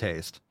 Good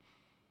taste.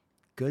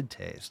 Good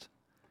taste.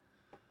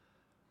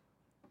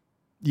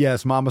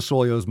 Yes, Mama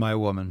Swolio is my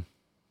woman.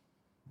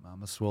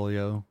 Mama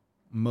Swolio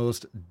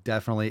most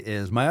definitely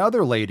is. My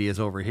other lady is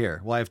over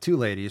here. Well, I have two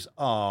ladies.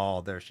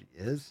 Oh, there she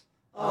is.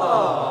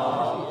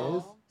 Oh, there she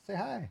is. Say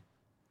hi.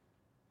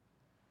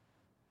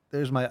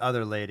 There's my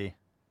other lady.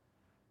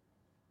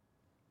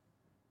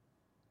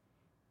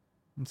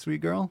 And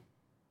sweet girl.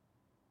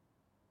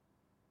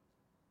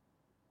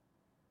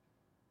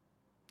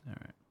 All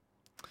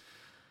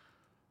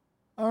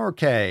right.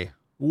 Okay.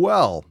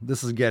 Well,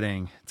 it's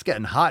getting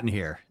hot in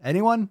here.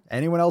 Anyone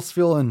else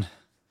feeling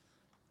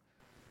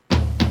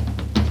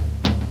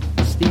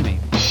steamy?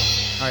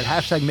 All right.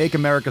 Hashtag Make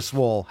America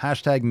Swole.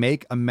 Hashtag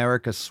Make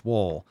America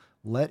Swole.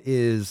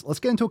 Let's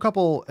get into a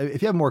couple.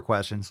 If you have more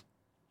questions,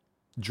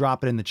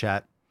 drop it in the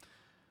chat.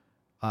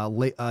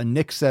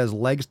 Nick says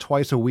legs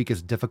twice a week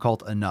is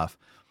difficult enough.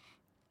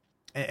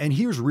 And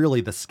here's really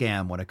the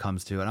scam when it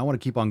comes to, and I want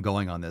to keep on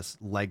going on this,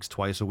 legs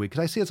twice a week,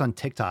 because I see this on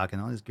TikTok and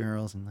all these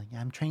girls, and like,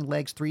 yeah, I'm training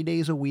legs 3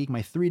 days a week,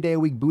 my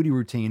 3-day-a-week booty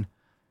routine.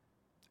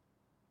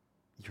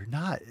 You're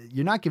not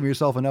giving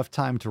yourself enough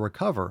time to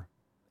recover,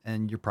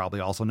 and you're probably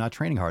also not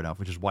training hard enough,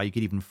 which is why you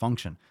could even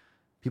function.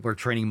 People are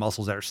training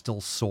muscles that are still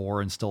sore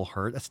and still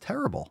hurt. That's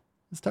terrible.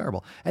 It's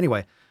terrible.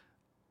 Anyway,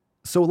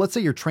 so let's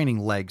say you're training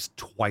legs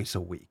twice a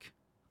week,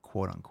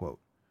 quote unquote.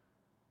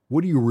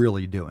 What are you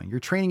really doing?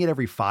 You're training it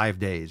every 5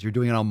 days. You're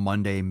doing it on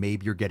Monday.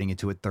 Maybe you're getting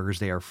into it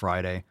Thursday or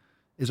Friday.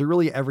 Is it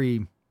really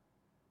every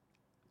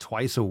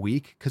twice a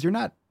week? Because you're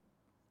not.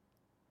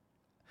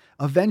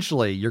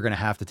 Eventually, you're going to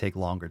have to take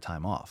longer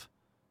time off,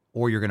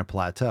 or you're going to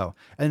plateau.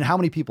 And how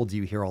many people do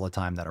you hear all the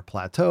time that are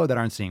plateaued, that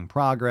aren't seeing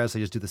progress? They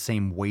just do the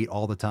same weight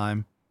all the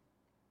time.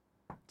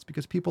 It's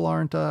because people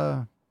aren't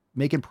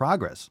making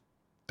progress.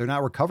 They're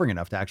not recovering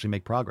enough to actually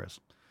make progress.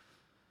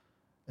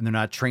 And they're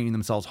not training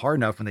themselves hard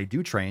enough when they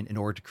do train in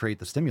order to create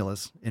the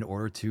stimulus, in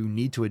order to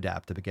need to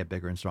adapt to get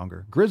bigger and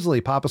stronger.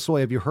 Grizzly, Papa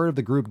Soy, have you heard of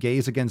the group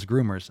Gays Against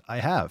Groomers? I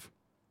have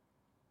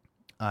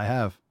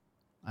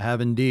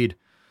indeed.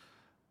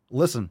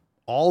 Listen,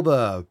 all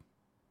the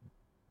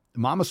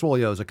Mama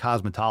Swolio is a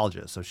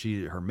cosmetologist. So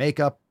her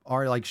makeup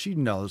art, like she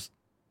knows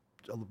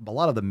a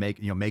lot of the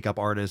makeup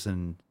artists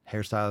and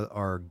hairstyle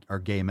are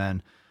gay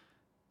men.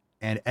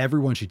 And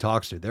everyone she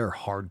talks to, they're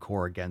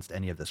hardcore against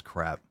any of this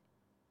crap.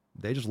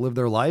 They just live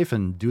their life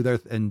and do their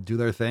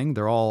thing.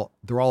 They're all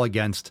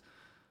against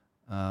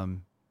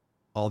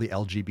all the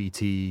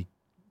LGBT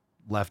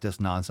leftist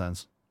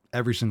nonsense.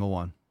 Every single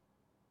one.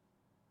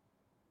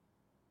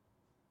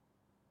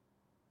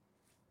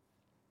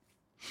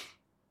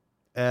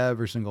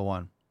 Every single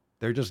one.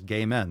 They're just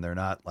gay men. They're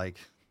not like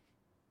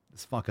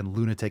this fucking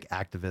lunatic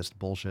activist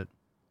bullshit.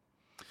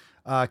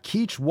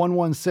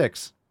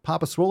 Keach116,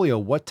 Papa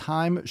Swolio, what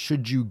time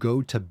should you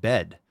go to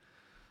bed?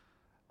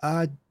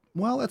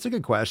 Well, that's a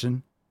good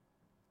question.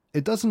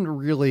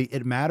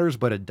 It matters,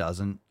 but it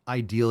doesn't.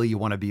 Ideally, you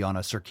want to be on a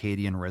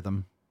circadian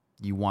rhythm.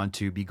 You want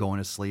to be going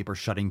to sleep or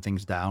shutting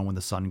things down when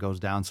the sun goes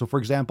down. So for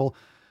example,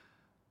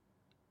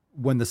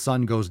 when the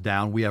sun goes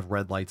down, we have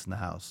red lights in the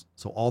house.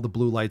 So all the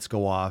blue lights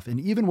go off. And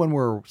even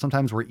when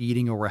sometimes we're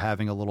eating or we're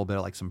having a little bit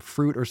of like some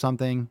fruit or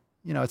something,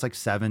 it's like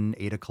 7,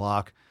 8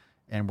 o'clock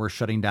and we're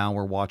shutting down.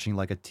 We're watching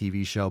like a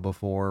TV show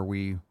before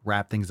we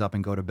wrap things up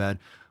and go to bed.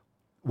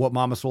 What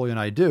Mama Swolio and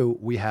I do,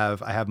 I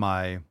have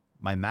my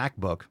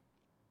MacBook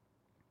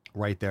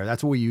right there.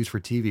 That's what we use for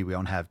TV. We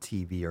don't have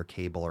TV or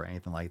cable or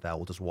anything like that.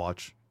 We'll just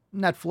watch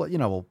Netflix,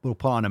 we'll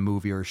put on a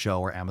movie or a show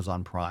or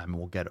Amazon Prime and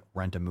we'll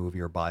rent a movie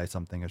or buy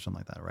something or something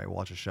like that, right? We'll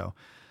watch a show.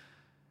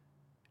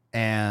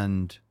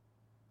 And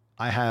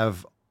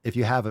if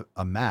you have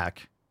a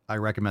Mac, I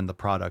recommend the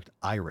product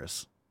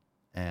Iris.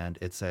 And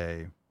it's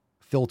a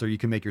filter. You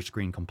can make your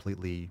screen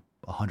completely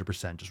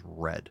 100% just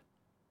red.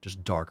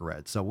 Just dark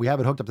red. So we have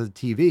it hooked up to the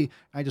TV.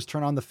 I just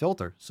turn on the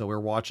filter. So we're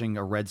watching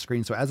a red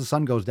screen. So as the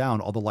sun goes down,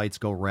 all the lights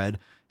go red.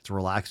 It's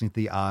relaxing to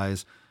the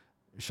eyes,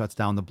 shuts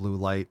down the blue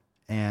light,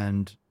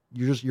 and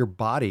your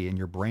body and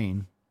your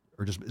brain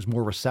is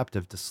more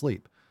receptive to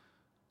sleep.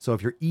 So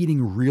if you're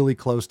eating really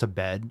close to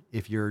bed,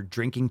 if you're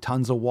drinking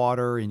tons of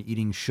water and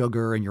eating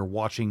sugar and you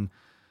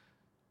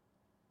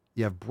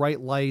have bright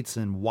lights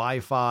and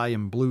Wi-Fi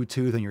and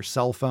Bluetooth and your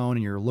cell phone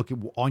and you're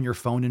looking on your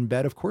phone in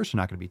bed, of course you're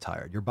not going to be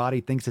tired. Your body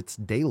thinks it's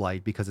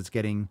daylight because it's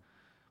getting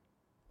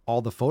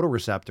all the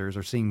photoreceptors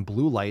are seeing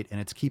blue light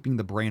and it's keeping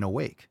the brain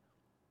awake.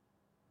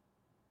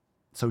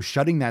 So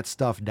shutting that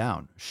stuff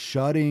down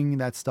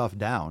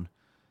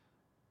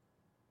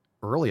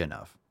early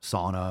enough,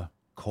 sauna,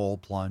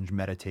 cold plunge,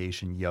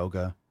 meditation,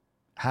 yoga,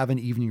 have an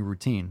evening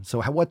routine.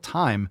 So what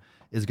time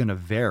is going to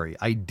vary.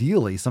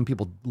 Ideally, some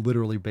people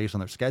literally based on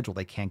their schedule,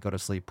 they can't go to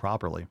sleep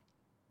properly.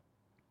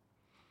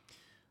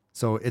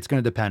 So it's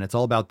going to depend. It's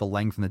all about the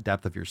length and the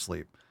depth of your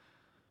sleep.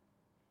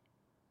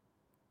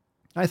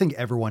 I think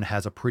everyone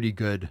has a pretty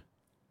good,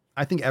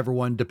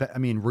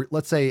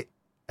 let's say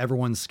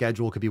everyone's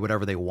schedule could be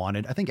whatever they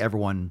wanted. I think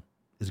everyone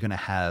is going to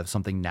have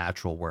something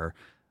natural where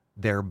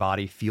their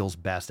body feels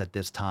best at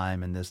this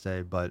time and this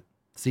day, but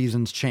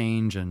seasons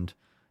change and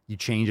you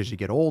change as you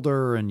get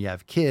older and you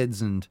have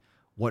kids and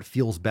what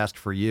feels best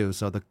for you.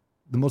 So the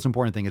most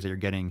important thing is that you're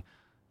getting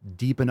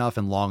deep enough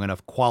and long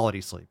enough quality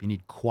sleep. You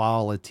need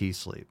quality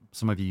sleep.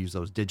 Some of you use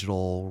those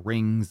digital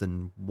rings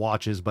and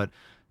watches, but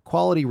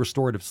quality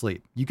restorative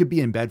sleep. You could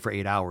be in bed for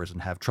 8 hours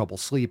and have trouble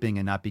sleeping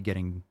and not be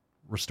getting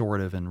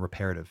restorative and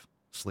reparative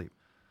sleep.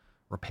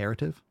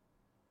 Reparative?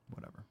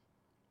 Whatever.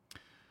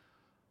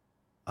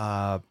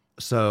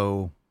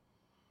 So,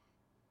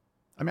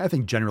 I mean, I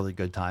think generally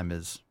good time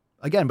is,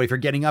 again, but if you're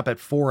getting up at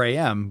 4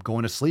 a.m.,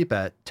 going to sleep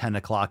at 10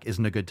 o'clock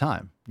isn't a good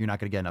time. You're not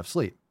going to get enough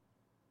sleep.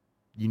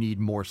 You need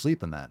more sleep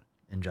than that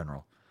in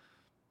general.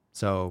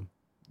 So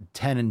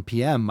 10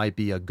 p.m. might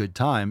be a good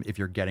time if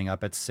you're getting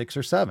up at 6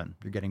 or 7.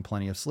 You're getting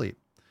plenty of sleep.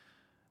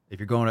 If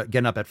you're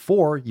getting up at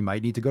 4, you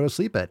might need to go to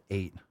sleep at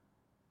 8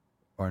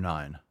 or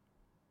 9.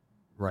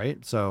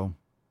 Right? So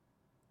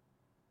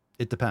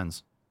it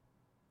depends.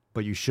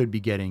 But you should be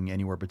getting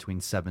anywhere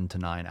between 7 to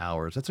 9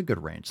 hours. That's a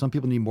good range. Some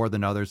people need more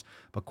than others,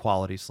 but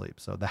quality sleep.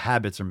 So the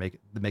habits make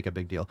a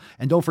big deal.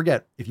 And don't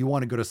forget, if you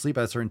want to go to sleep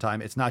at a certain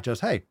time, it's not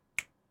just, hey,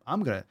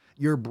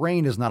 your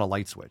brain is not a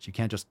light switch. You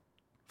can't just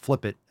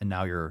flip it and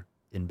now you're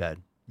in bed.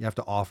 You have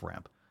to off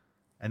ramp.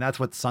 And that's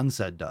what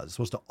sunset does. It's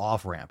supposed to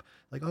off ramp.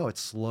 Like, oh, it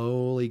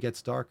slowly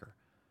gets darker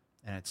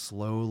and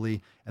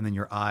then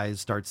your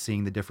eyes start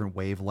seeing the different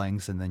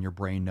wavelengths and then your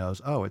brain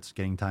knows, oh, it's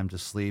getting time to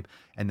sleep.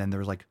 And then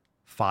there's like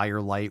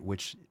firelight,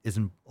 which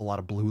isn't a lot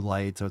of blue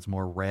light. So it's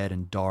more red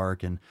and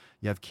dark and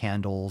you have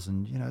candles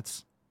and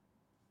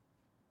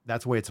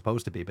that's the way it's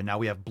supposed to be. But now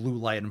we have blue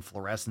light and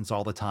fluorescence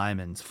all the time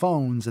and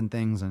phones and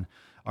things, and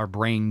our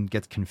brain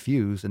gets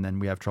confused and then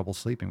we have trouble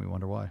sleeping. We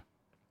wonder why.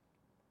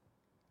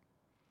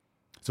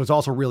 So it's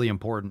also really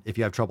important if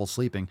you have trouble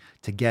sleeping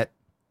to get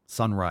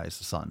sunrise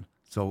sun.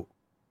 So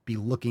be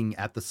looking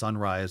at the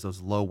sunrise,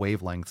 those low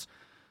wavelengths,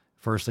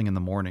 first thing in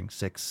the morning,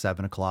 6,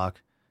 7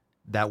 o'clock.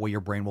 That way your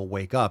brain will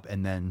wake up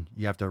and then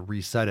you have to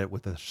reset it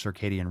with the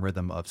circadian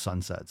rhythm of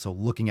sunset. So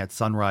looking at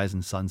sunrise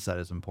and sunset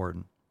is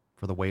important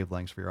for the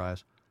wavelengths for your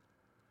eyes.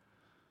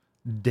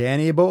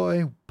 Danny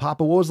boy,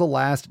 Papa, what was the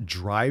last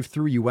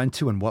drive-through you went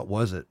to and what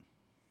was it?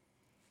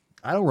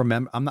 I don't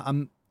remember.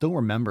 Don't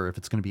remember if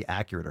it's going to be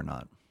accurate or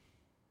not.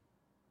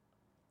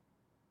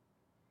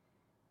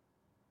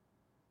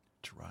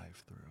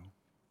 Drive-through.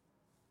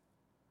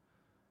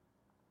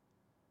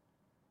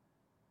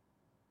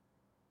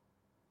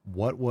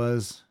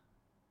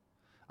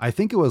 I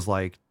think it was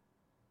like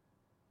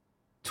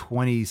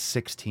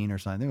 2016 or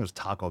something. I think it was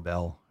Taco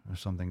Bell or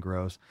something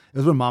gross. It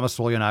was when Mama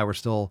Swole and I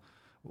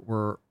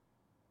were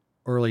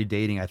early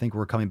dating. I think we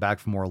were coming back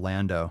from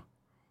Orlando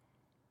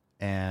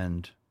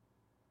and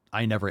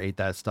I never ate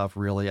that stuff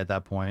really at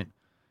that point,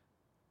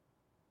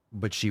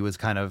 but she was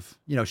kind of,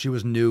 she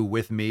was new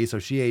with me. So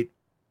she ate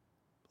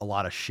a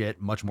lot of shit,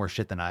 much more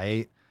shit than I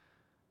ate,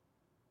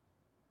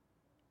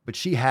 but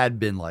she had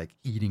been like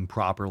eating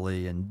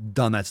properly and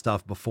done that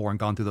stuff before and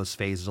gone through those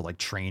phases of like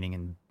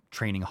training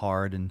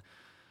hard.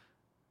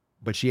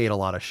 But she ate a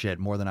lot of shit,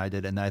 more than I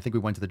did. And then I think we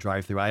went to the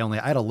drive-thru. I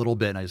had a little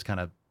bit and I just kind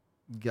of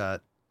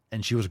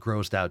and she was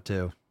grossed out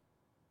too.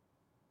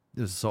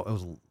 It was a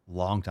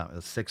long time. It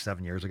was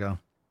 6-7 years ago.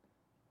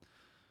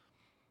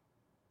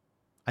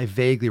 I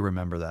vaguely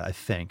remember that, I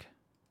think.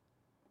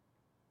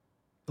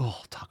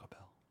 Oh, Taco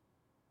Bell.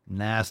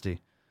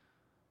 Nasty.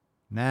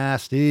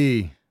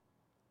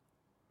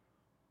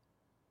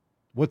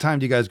 What time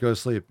do you guys go to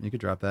sleep? You could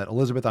drop that.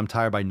 Elizabeth, I'm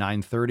tired by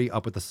 9:30,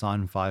 up with the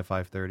sun,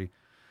 5:30.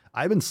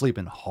 I've been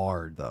sleeping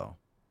hard though.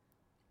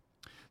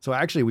 So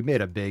actually we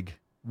made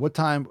what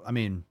time? I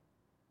mean,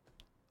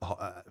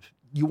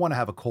 you want to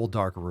have a cold,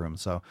 dark room.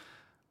 So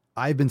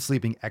I've been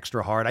sleeping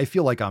extra hard. I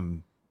feel like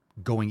I'm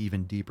going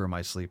even deeper in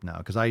my sleep now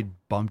because I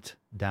bumped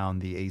down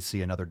the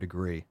AC another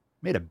degree.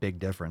 Made a big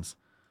difference.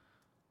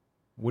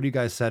 What do you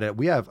guys set it?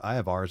 I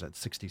have ours at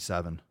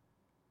 67.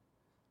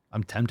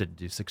 I'm tempted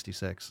to do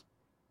 66.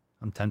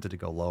 I'm tempted to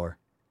go lower.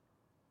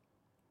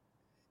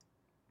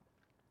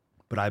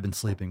 But I've been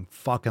sleeping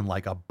fucking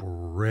like a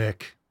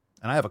brick.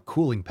 And I have a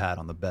cooling pad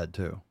on the bed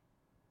too.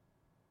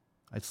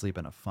 I'd sleep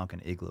in a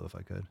fucking igloo if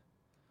I could.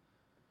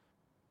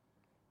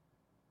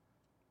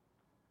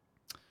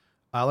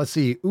 Let's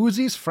see.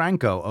 Uzis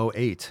Franco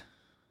 08.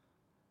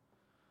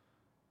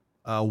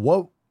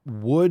 What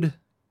would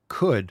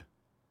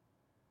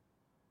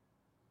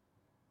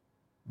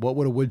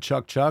a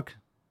woodchuck chuck?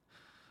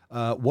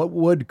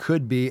 What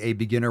could be a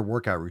beginner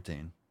workout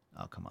routine?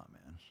 Oh, come on,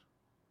 man.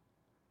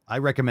 I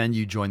recommend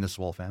you join the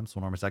Swole fam,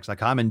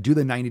 swolenormousx.com, and do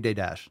the 90-day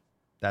dash.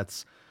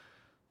 That's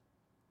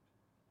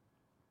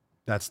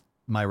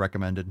my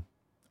recommended,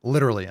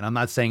 literally. And I'm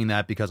not saying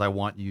that because I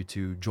want you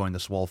to join the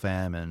Swole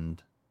fam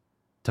and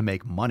to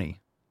make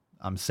money.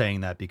 I'm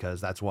saying that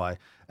because that's why.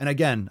 And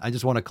again, I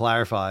just want to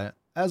clarify,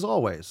 as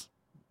always,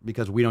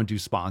 because we don't do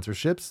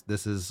sponsorships.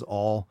 This is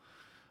all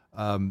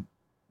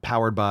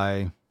powered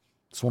by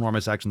Swole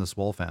Enormous X and the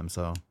Swole fam.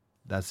 So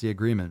that's the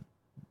agreement.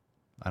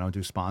 I don't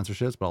do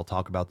sponsorships, but I'll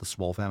talk about the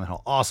Swole fam and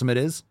how awesome it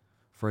is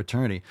for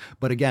eternity.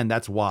 But again,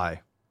 that's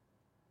why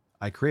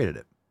I created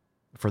it,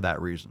 for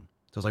that reason.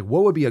 So it's like,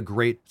 what would be a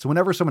great, so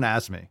whenever someone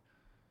asks me,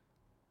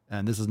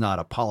 and this is not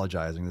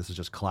apologizing, this is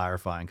just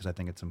clarifying because I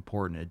think it's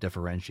important. It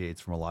differentiates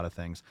from a lot of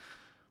things.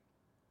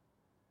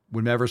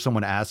 Whenever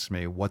someone asks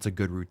me what's a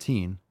good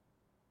routine,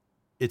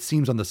 it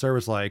seems on the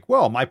surface like,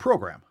 well, my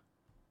program.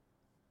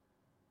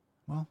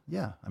 Well,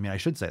 yeah, I mean, I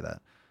should say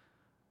that.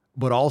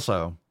 But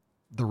also,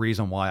 the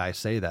reason why I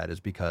say that is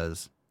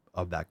because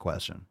of that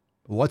question.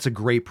 What's a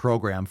great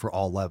program for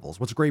all levels?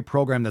 What's a great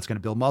program that's going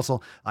to build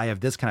muscle? I have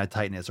this kind of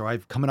tightness, or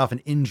I've coming off an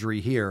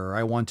injury here, or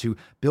I want to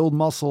build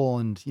muscle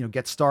and,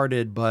 get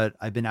started, but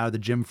I've been out of the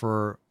gym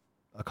for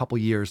a couple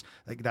years.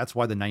 Like, that's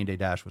why the 90-day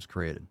dash was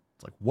created.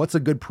 It's like, what's a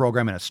good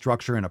program and a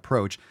structure and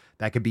approach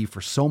that could be for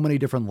so many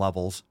different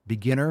levels,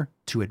 beginner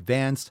to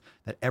advanced,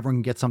 that everyone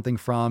can get something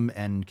from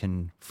and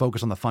can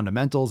focus on the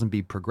fundamentals and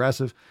be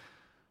progressive.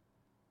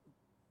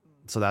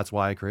 So that's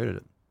why I created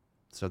it.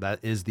 So that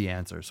is the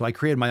answer. So I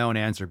created my own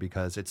answer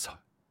because it's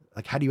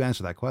like, how do you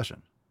answer that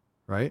question?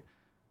 Right?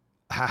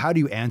 How do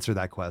you answer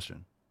that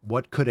question?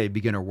 What could a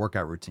beginner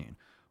workout routine?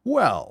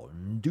 Well,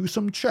 do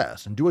some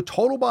chest and do a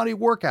total body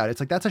workout. It's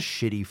like, that's a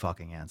shitty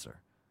fucking answer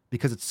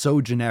because it's so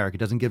generic. It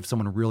doesn't give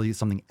someone really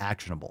something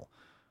actionable.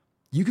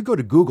 You could go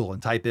to Google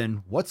and type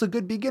in, what's a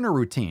good beginner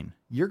routine?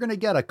 You're going to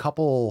get a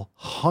couple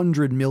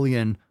 100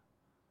 million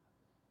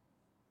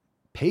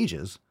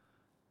pages.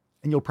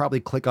 And you'll probably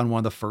click on one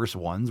of the first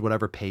ones,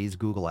 whatever pays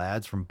Google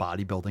ads from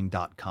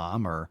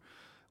bodybuilding.com or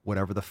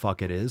whatever the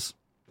fuck it is.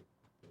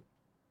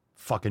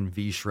 Fucking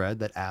V-Shred,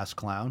 that ass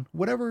clown.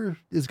 Whatever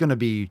is going to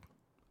be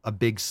a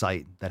big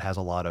site that has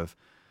a lot of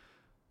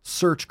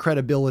search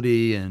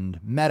credibility and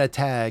meta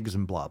tags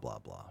and blah, blah,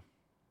 blah.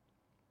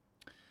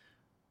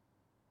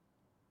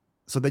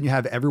 So then you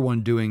have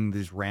everyone doing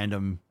these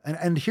random,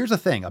 and here's the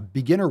thing, a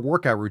beginner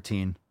workout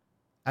routine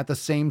at the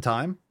same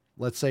time.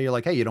 Let's say you're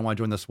like, hey, you don't want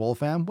to join the Swole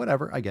fam?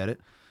 Whatever, I get it.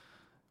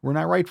 We're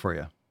not right for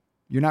you.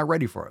 You're not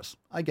ready for us.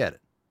 I get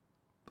it.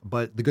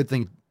 But the good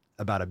thing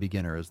about a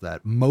beginner is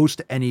that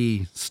most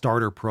any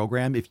starter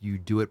program, if you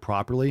do it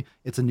properly,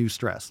 it's a new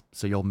stress.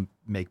 So you'll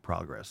make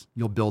progress.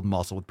 You'll build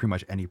muscle with pretty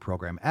much any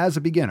program. As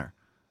a beginner,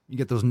 you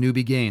get those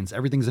newbie gains.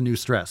 Everything's a new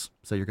stress.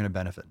 So you're going to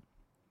benefit.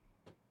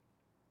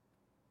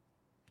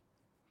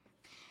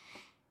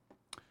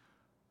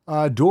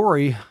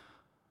 Dory,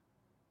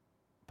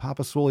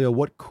 Papa Swolio,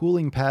 what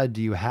cooling pad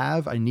do you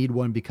have? I need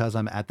one because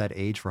I'm at that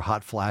age for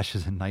hot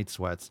flashes and night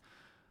sweats.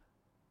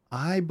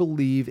 I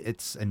believe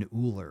it's an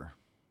Uller.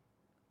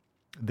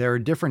 There are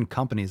different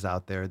companies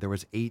out there. There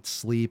was 8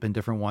 Sleep and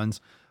different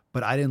ones,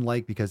 but I didn't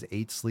like because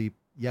 8 Sleep,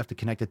 you have to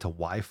connect it to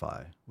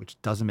Wi-Fi,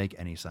 which doesn't make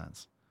any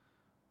sense.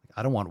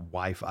 I don't want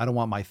Wi-Fi. I don't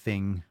want my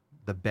thing,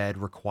 the bed,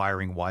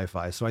 requiring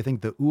Wi-Fi. So I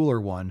think the Uller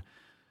one,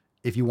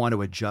 if you want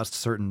to adjust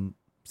certain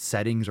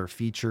settings or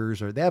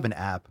features, or they have an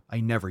app,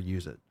 I never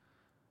use it.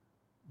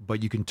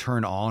 But you can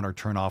turn on or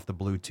turn off the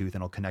Bluetooth and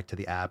it'll connect to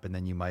the app. And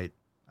then you might,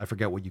 I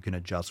forget what you can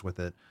adjust with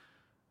it.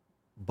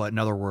 But in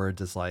other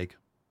words, it's like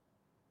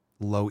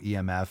low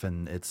EMF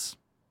and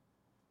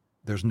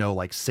there's no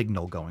like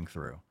signal going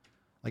through.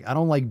 Like, I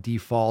don't like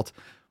default.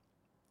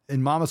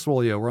 In Mama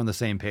Swolio, we're on the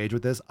same page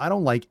with this. I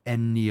don't like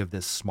any of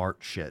this smart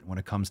shit when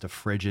it comes to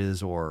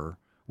fridges, or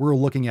we're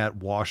looking at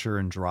washer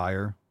and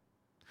dryer.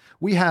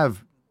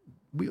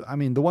 I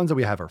mean, the ones that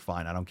we have are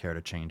fine. I don't care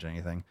to change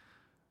anything.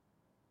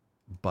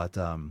 But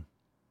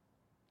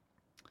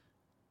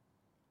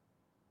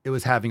it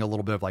was having a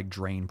little bit of like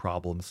drain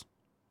problems,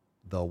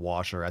 the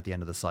washer at the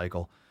end of the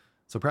cycle.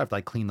 So perhaps I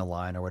clean the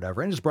line or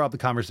whatever, and just brought up the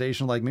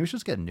conversation like, maybe we should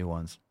just get new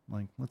ones.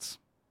 Like, let's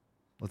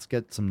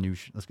get some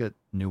let's get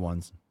new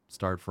ones,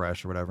 start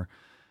fresh or whatever.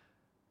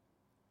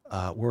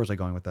 Where was I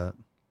going with that?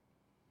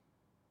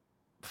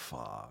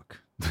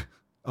 Fuck.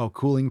 Oh,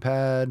 cooling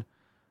pad.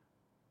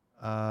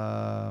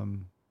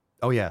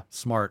 Oh yeah,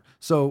 smart.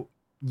 So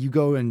you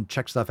go and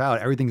check stuff out.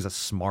 Everything's a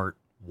smart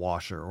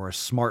washer or a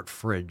smart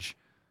fridge.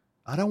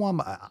 I don't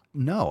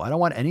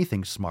want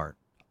anything smart.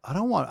 I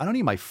don't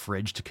need my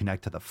fridge to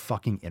connect to the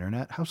fucking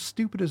internet. How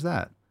stupid is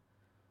that?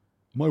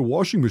 My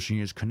washing machine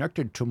is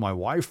connected to my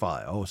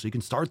Wi-Fi. Oh, so you can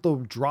start the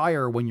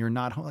dryer when you're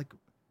not home. Like,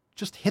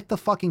 just hit the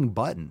fucking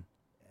button.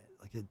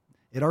 Like,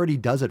 it already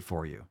does it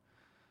for you.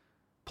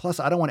 Plus,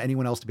 I don't want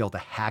anyone else to be able to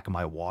hack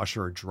my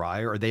washer or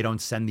dryer, or they don't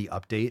send the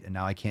update and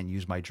now I can't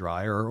use my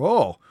dryer. Or,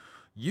 oh,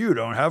 you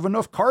don't have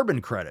enough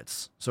carbon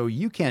credits, so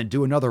you can't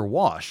do another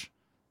wash.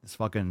 This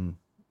fucking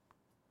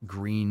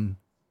green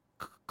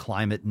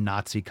climate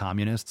Nazi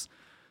communists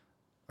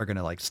are going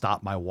to like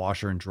stop my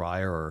washer and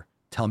dryer or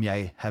tell me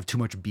I have too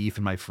much beef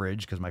in my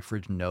fridge because my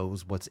fridge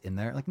knows what's in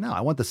there. Like, no,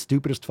 I want the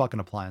stupidest fucking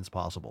appliance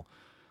possible.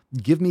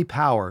 Give me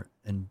power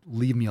and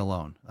leave me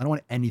alone. I don't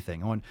want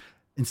anything.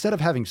 Instead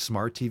of having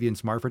smart TV and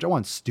smart fridge, I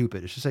want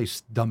stupid. It should say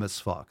dumb as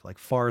fuck, like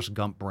Forrest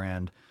Gump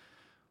brand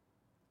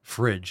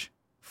fridge.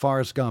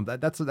 Forrest Gump.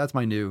 That's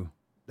my new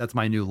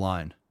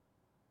line.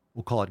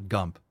 We'll call it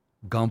Gump.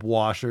 Gump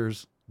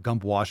washers,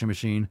 Gump washing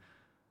machine,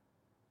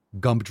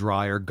 Gump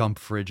dryer, Gump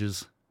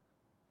fridges,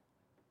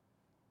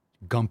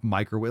 Gump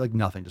microwave, like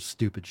nothing, just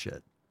stupid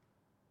shit.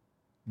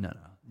 No.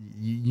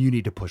 You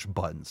need to push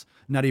buttons.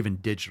 Not even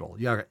digital.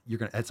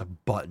 It's a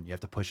button. You have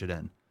to push it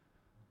in.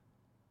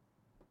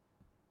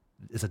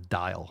 It's a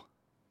dial.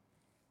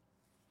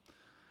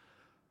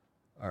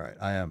 All right,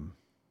 I am.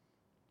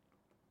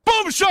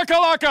 Boom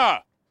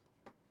shakalaka!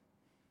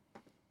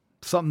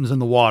 Something's in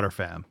the water,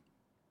 fam.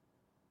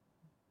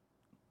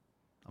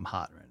 I'm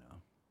hot right now.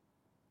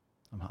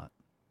 I'm hot.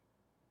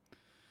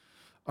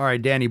 All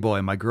right, Danny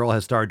boy, my girl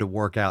has started to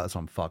work out. That's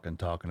what I'm fucking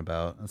talking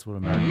about. That's what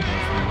America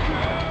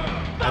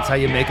does. That's how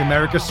you make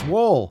America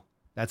swole.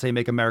 That's how you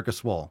make America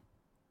swole.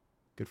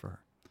 Good for her.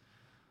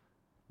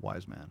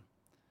 Wise man.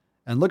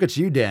 And look at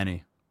you,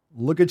 Danny.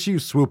 Look at you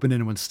swooping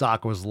in when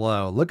stock was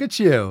low. Look at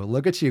you.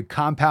 Look at you.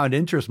 Compound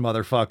interest,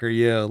 motherfucker,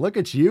 you. Look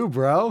at you,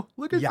 bro.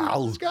 Look at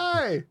this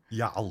guy.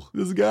 Yow.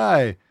 This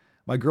guy.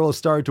 My girl has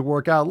started to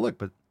work out. Look,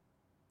 but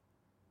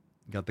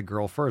got the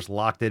girl first.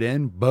 Locked it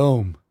in.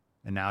 Boom.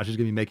 And now she's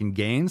going to be making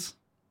gains.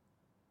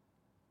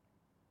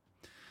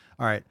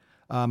 All right.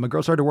 My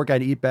girl started to work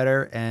out and eat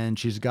better, and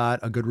she's got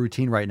a good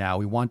routine right now.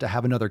 We want to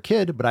have another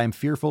kid, but I am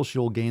fearful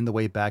she'll gain the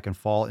weight back and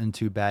fall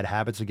into bad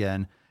habits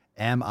again.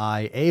 Am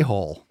I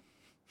a-hole?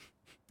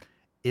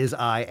 Is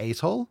I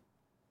ace-hole?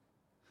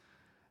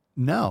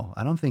 No,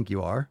 I don't think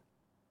you are.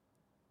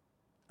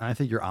 I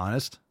think you're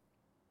honest.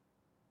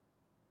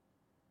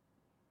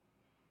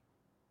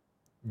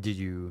 Did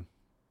you...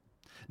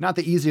 Not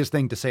the easiest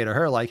thing to say to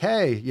her, like,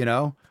 hey, I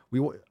know we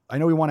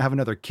want to have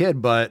another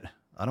kid, but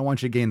I don't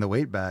want you to gain the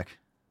weight back.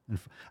 And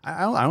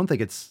I don't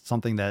think it's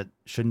something that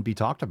shouldn't be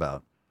talked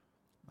about.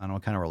 I don't know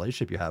what kind of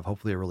relationship you have.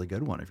 Hopefully a really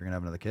good one if you're going to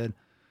have another kid.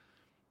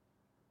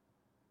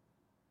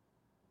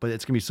 But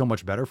it's going to be so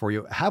much better for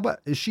you. How about,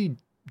 does she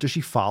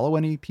follow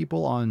any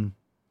people on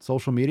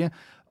social media?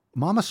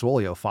 Mama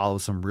Swole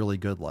follows some really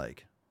good,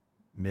 like,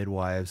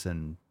 midwives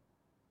and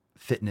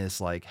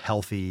fitness, like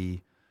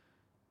healthy,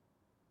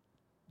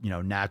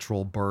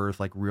 natural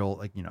birth, like real,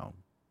 like,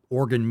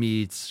 organ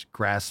meats,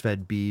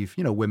 grass-fed beef,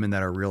 women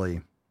that are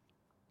really,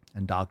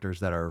 and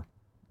doctors that are,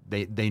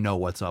 they know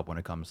what's up when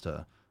it comes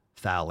to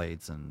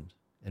phthalates and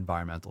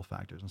environmental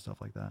factors and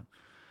stuff like that.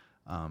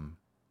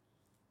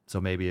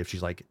 So maybe if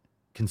she's like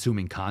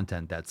consuming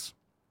content that's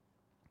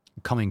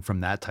coming from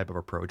that type of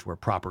approach where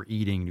proper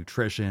eating,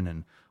 nutrition,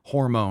 and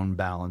hormone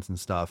balance and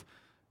stuff,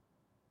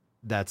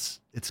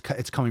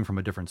 it's coming from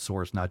a different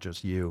source, not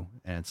just you,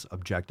 and it's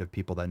objective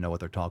people that know what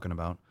they're talking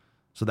about.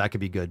 So that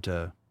could be good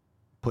to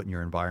put in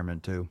your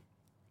environment too,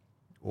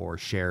 or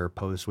share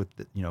posts with,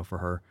 for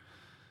her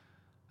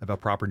about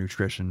proper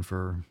nutrition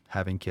for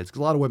having kids. Because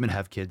a lot of women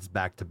have kids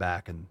back to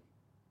back and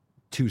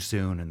too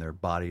soon, and their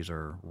bodies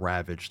are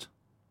ravaged,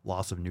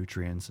 loss of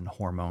nutrients and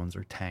hormones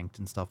are tanked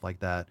and stuff like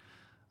that.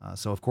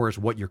 So of course,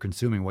 what you're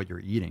consuming, what you're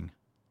eating.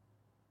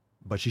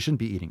 But she shouldn't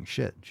be eating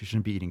shit. She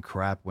shouldn't be eating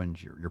crap when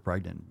you're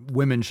pregnant.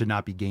 Women should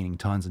not be gaining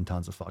tons and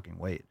tons of fucking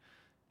weight. It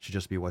should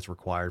just be what's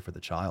required for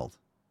the child.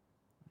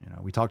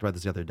 We talked about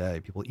this the other day.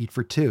 People eat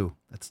for two.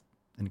 That's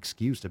an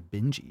excuse to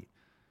binge eat.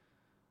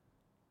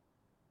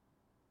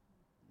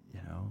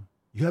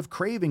 You have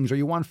cravings or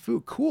you want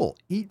food. Cool.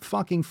 Eat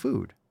fucking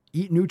food.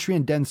 Eat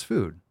nutrient-dense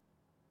food.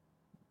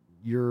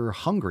 You're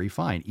hungry,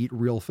 fine. Eat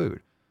real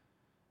food.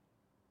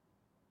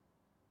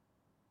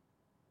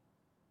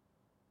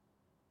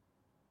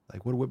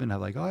 Like, what do women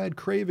have? Like, I had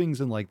cravings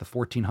in like the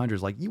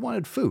 1400s. Like, you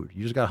wanted food.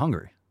 You just got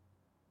hungry.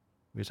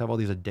 We just have all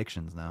these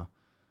addictions now.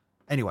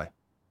 Anyway,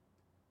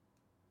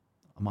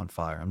 I'm on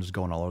fire. I'm just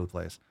going all over the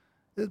place.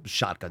 It's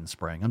shotgun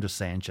spraying. I'm just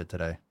saying shit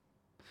today.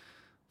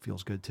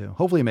 Feels good too.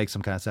 Hopefully it makes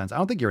some kind of sense. I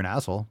don't think you're an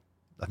asshole.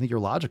 I think you're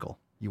logical.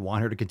 You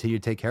want her to continue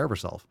to take care of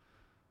herself.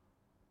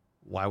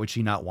 Why would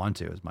she not want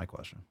to, is my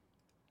question.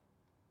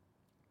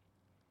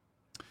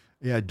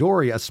 Yeah,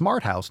 Dory, a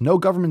smart house. No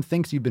government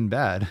thinks you've been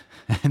bad,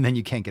 and then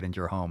you can't get into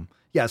your home.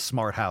 Yeah,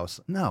 smart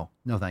house. No,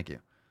 thank you.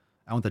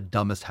 I want the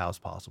dumbest house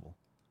possible.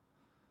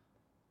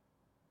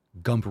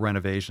 Gump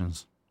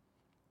renovations.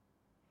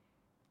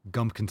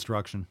 Gump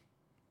construction.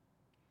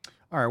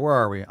 All right, where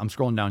are we? I'm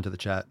scrolling down to the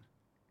chat.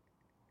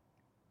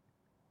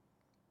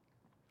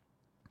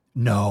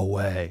 No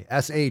way.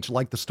 SH,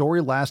 like the story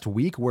last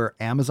week where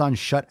Amazon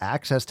shut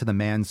access to the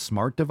man's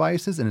smart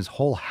devices in his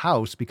whole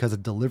house because a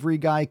delivery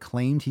guy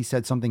claimed he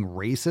said something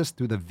racist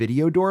through the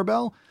video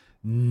doorbell?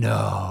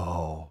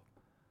 No.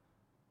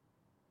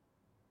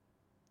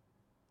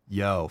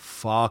 Yo,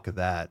 fuck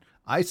that.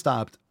 I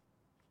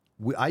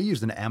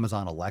used an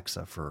Amazon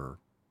Alexa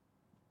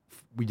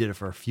we did it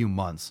for a few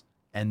months.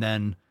 And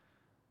then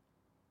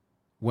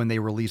when they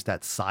released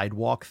that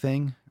sidewalk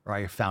thing, or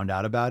I found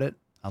out about it,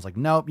 I was like,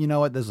 nope, you know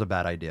what? This is a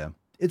bad idea.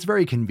 It's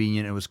very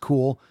convenient. It was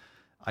cool.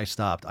 I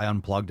stopped. I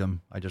unplugged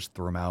them. I just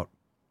threw them out.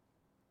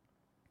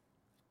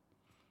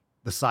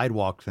 The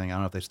sidewalk thing, I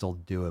don't know if they still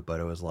do it, but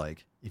it was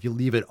like, if you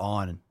leave it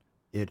on,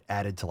 it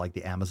added to like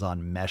the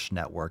Amazon mesh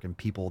network, and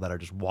people that are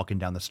just walking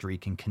down the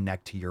street can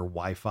connect to your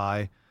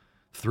Wi-Fi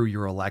through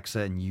your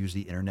Alexa and use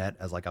the internet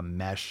as like a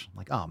mesh.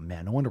 Like, oh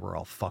man, no wonder we're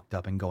all fucked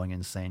up and going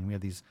insane. We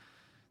have these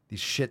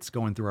shits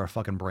going through our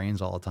fucking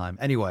brains all the time.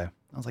 Anyway,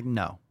 I was like,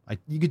 no,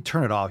 you could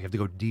turn it off. You have to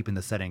go deep in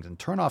the settings and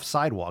turn off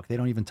sidewalk. They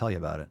don't even tell you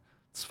about it.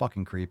 It's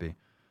fucking creepy.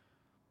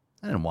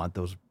 I didn't want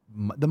those.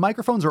 The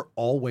microphones are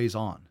always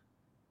on.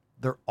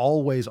 They're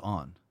always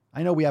on.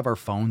 I know we have our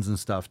phones and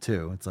stuff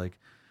too. It's like,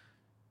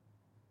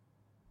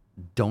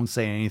 don't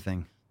say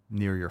anything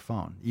near your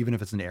phone. Even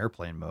if it's in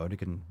airplane mode, it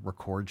can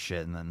record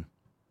shit. And then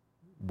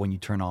when you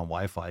turn on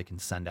Wi-Fi, it can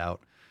send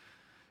out.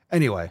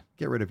 Anyway,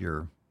 get rid of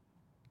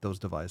those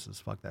devices.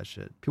 Fuck that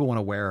shit. People want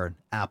to wear an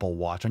Apple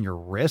Watch on your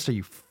wrist. Are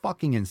you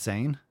fucking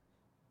insane?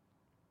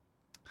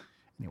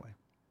 Anyway,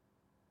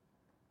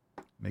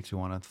 makes me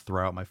want to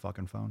throw out my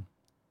fucking phone.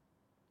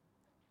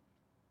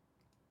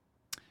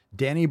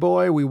 Danny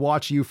boy, we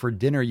watch you for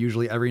dinner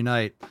usually every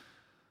night.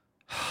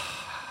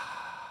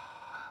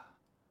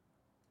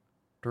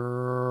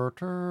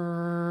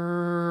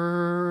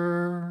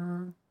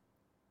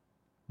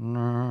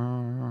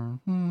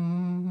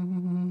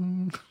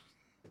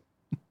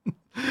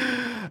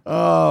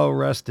 Oh,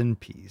 rest in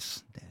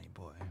peace, Danny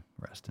boy.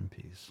 Rest in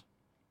peace.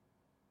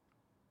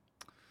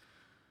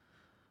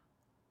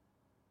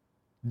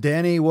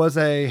 Danny was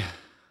he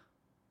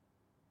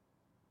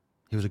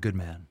was a good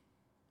man.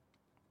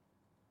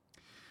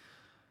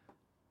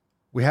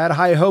 We had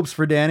high hopes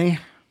for Danny.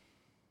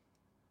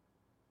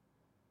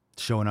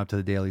 Showing up to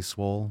the Daily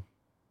Swole.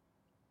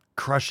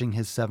 Crushing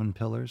his 7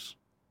 pillars.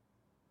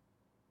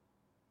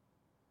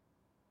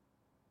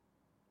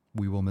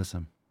 We will miss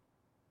him.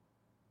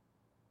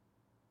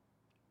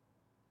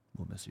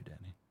 We'll miss you,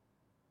 Danny.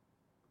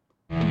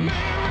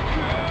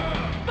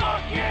 America!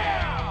 Fuck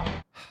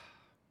yeah!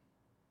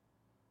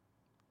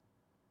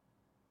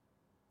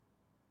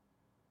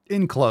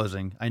 In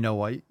closing, I know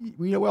why.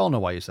 We all know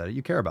why you said it.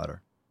 You care about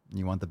her.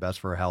 You want the best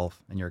for her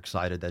health, and you're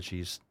excited that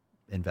she's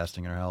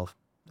investing in her health,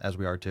 as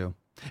we are too.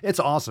 It's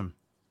awesome.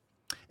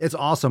 It's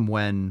awesome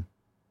when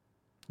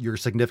your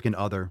significant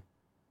other,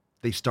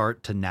 they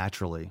start to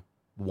naturally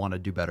want to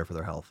do better for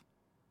their health.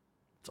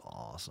 It's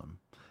awesome.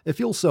 It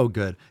feels so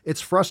good. It's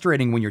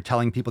frustrating when you're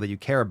telling people that you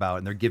care about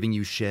and they're giving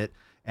you shit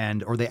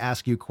or they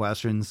ask you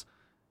questions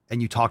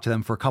and you talk to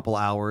them for a couple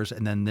hours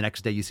and then the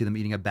next day you see them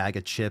eating a bag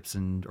of chips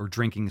or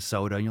drinking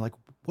soda and you're like,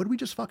 what did we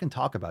just fucking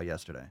talk about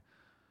yesterday?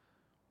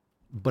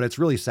 But it's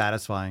really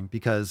satisfying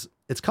because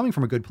it's coming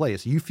from a good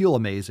place. You feel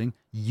amazing.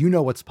 You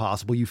know what's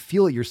possible. You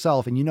feel it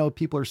yourself and you know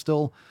people are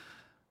still,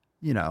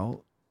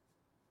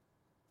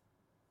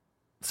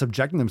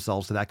 subjecting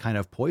themselves to that kind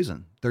of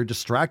poison. They're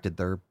distracted.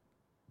 They're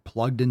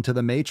plugged into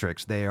the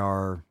matrix.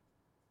 They're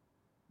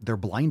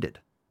blinded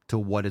to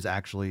what is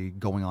actually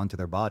going on to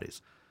their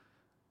bodies.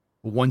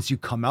 Once you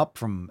come up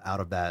from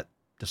out of that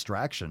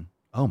distraction,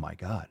 oh my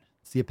God,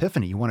 it's the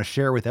epiphany. You want to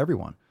share with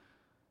everyone.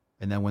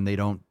 And then when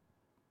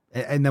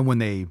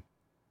they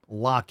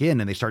lock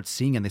in and they start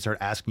seeing and they start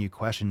asking you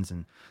questions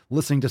and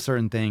listening to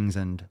certain things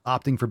and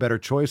opting for better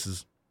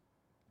choices,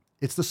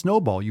 it's the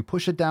snowball. You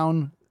push it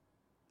down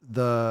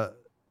the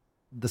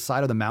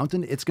side of the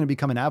mountain, it's going to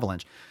become an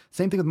avalanche.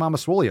 Same thing with Mama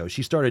Swolio.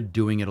 She started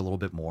doing it a little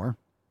bit more.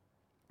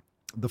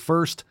 The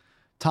first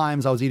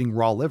times I was eating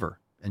raw liver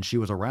and she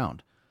was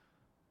around,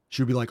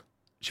 she would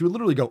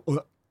literally go,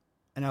 ugh,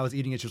 and I was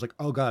eating it. She was like,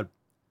 oh God,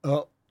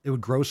 it would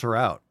gross her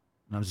out.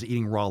 And I was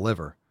eating raw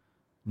liver.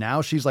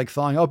 Now she's like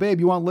thawing, oh babe,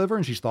 you want liver?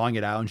 And she's thawing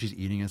it out and she's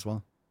eating it as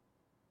well.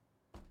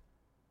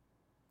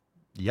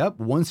 Yep.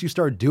 Once you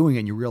start doing it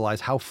and you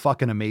realize how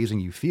fucking amazing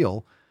you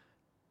feel,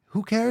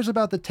 who cares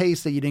about the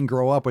taste that you didn't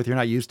grow up with? You're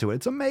not used to it.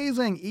 It's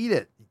amazing. Eat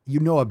it. You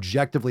know,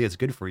 objectively it's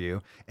good for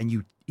you and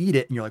you eat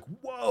it and you're like,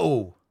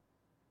 whoa.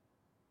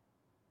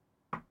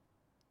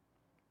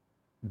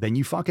 Then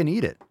you fucking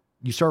eat it.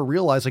 You start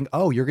realizing,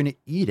 oh, you're going to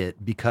eat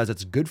it because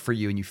it's good for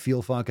you and you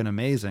feel fucking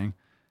amazing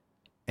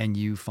and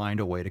you find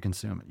a way to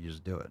consume it. You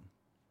just do it.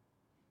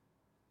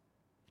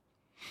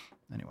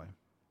 Anyway.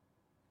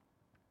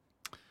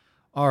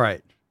 All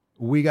right.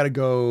 We got to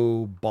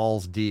go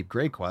balls deep.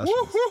 Great questions.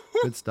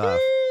 Good stuff.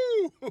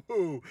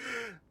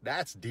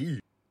 That's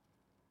deep.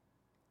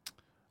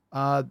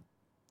 Let's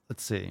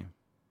see.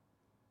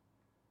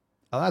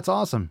 Oh, that's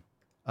awesome.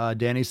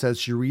 Danny says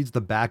she reads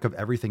the back of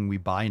everything we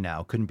buy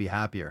now. Couldn't be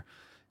happier.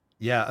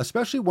 Yeah,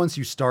 especially once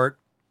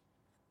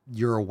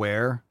you're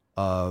aware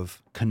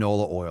of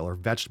canola oil or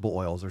vegetable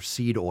oils or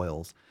seed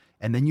oils.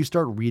 And then you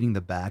start reading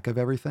the back of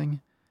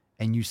everything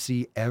and you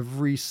see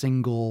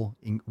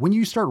when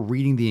you start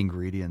reading the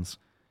ingredients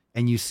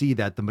and you see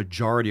that the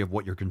majority of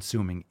what you're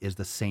consuming is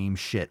the same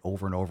shit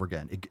over and over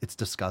again, it's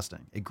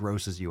disgusting. It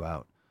grosses you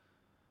out.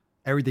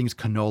 Everything's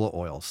canola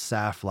oil,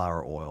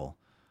 safflower oil,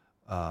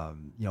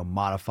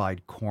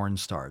 modified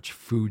cornstarch,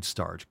 food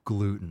starch,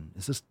 gluten.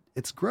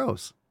 It's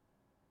gross.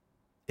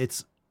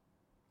 It's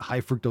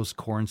high fructose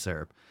corn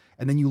syrup.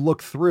 And then you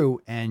look through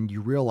and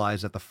you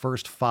realize that the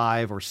first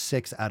 5 or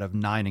 6 out of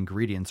 9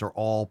 ingredients are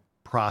all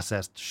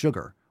processed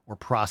sugar or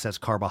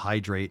processed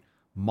carbohydrate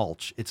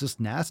mulch. It's just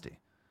nasty.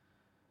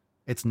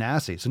 It's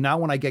nasty. So now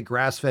when I get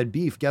grass-fed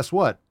beef, guess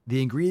what?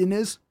 The ingredient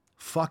is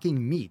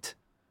fucking meat.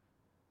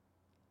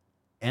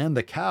 And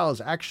the cows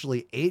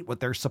actually ate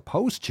what they're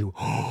supposed to.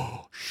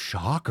 Oh,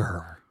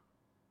 shocker.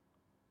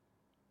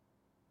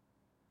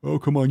 Oh,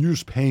 come on. You're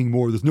just paying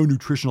more. There's no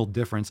nutritional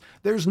difference.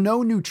 There's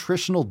no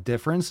nutritional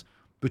difference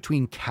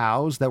between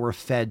cows that were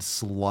fed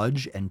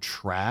sludge and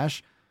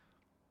trash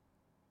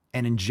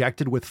and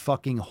injected with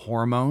fucking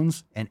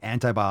hormones and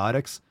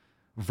antibiotics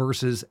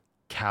versus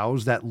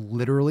cows that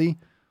literally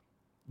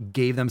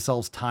gave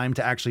themselves time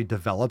to actually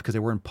develop because they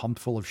weren't pumped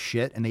full of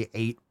shit and they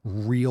ate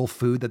real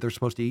food that they're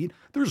supposed to eat,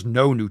 there's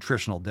no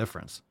nutritional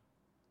difference.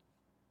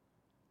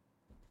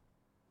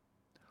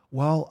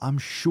 Well, I'm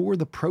sure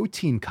the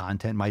protein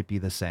content might be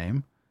the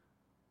same,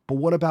 but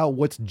what about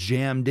what's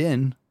jammed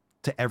in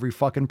to every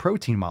fucking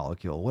protein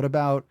molecule? What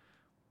about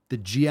the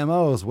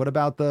GMOs? What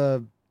about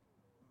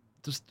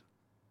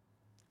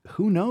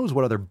who knows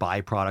what other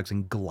byproducts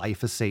and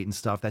glyphosate and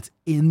stuff that's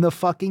in the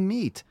fucking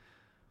meat?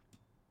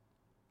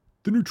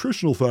 The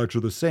nutritional facts are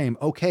the same.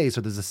 Okay,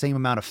 so there's the same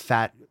amount of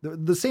fat,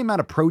 the same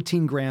amount of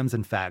protein grams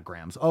and fat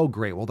grams. Oh,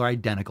 great. Well, they're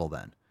identical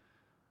then.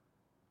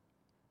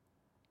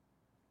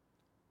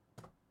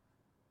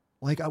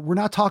 Like, we're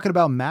not talking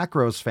about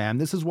macros, fam.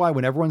 This is why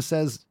when everyone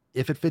says,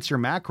 if it fits your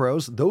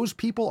macros, those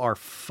people are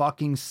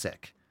fucking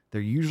sick.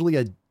 They're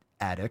usually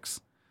addicts.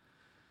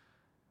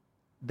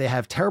 They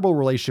have terrible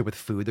relationship with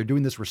food. They're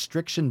doing this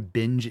restriction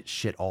binge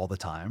shit all the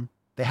time.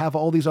 They have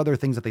all these other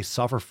things that they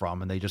suffer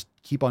from, and they just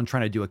keep on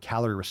trying to do a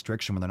calorie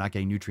restriction when they're not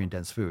getting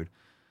nutrient-dense food.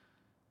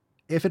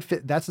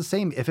 That's the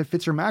same. If it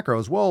fits your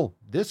macros, well,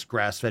 this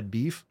grass-fed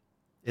beef,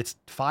 it's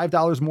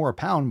 $5 more a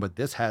pound, but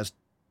this has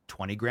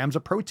 20 grams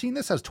of protein.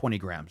 This has 20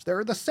 grams.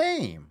 They're the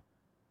same.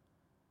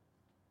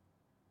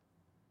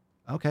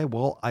 Okay,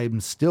 well,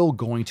 I'm still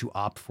going to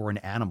opt for an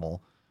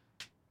animal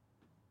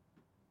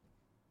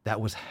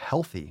that was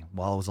healthy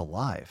while it was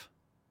alive.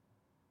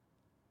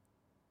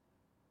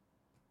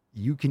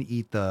 You can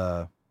eat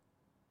the,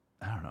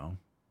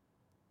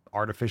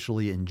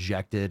 artificially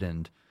injected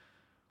and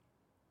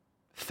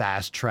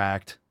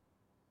fast-tracked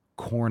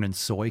corn and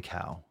soy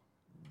cow.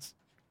 It's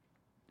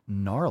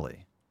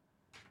gnarly.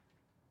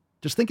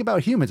 Just think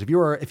about humans. If you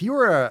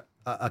were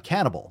a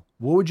cannibal,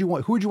 what would you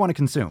want? Who would you want to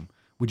consume?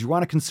 Would you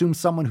want to consume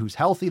someone who's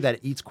healthy, that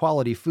eats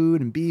quality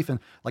food and beef and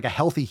like a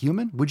healthy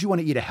human? Would you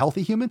want to eat a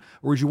healthy human,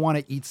 or would you want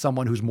to eat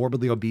someone who's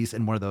morbidly obese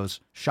in one of those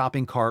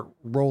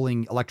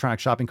rolling electronic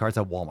shopping carts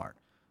at Walmart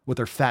with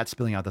their fat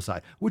spilling out the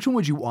side? Which one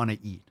would you want to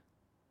eat?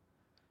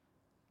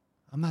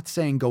 I'm not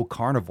saying go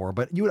carnivore,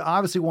 but you would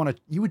obviously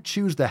you would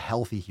choose the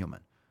healthy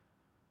human.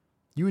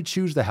 You would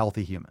choose the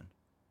healthy human.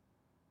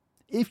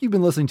 If you've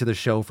been listening to the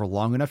show for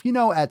long enough,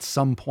 at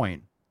some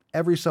point,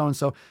 every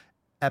so-and-so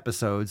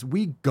episodes,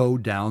 we go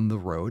down the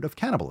road of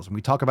cannibalism.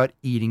 We talk about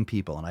eating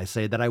people. And I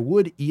say that I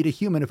would eat a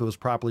human if it was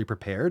properly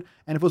prepared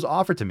and if it was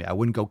offered to me. I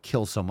wouldn't go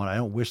kill someone. I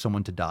don't wish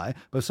someone to die.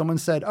 But if someone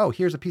said, oh,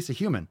 here's a piece of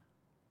human.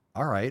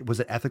 All right. Was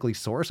it ethically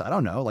sourced? I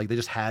don't know. Like they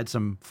just had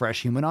some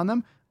fresh human on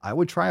them. I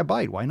would try a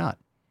bite. Why not?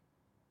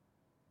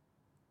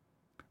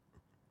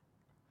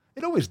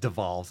 It always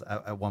devolves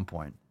at one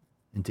point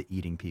into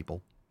eating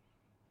people.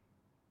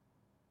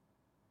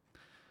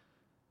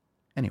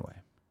 Anyway.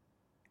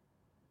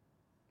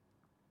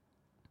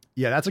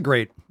 Yeah, that's a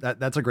great,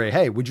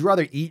 hey, would you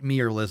rather eat me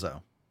or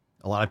Lizzo?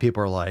 A lot of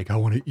people are like, I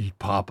want to eat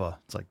Papa.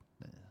 It's like,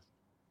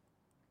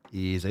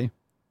 easy.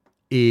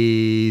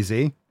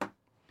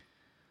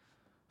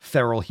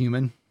 Feral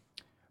human.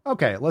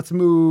 Okay, let's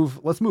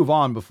move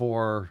on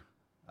before,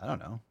 I don't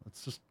know,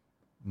 let's just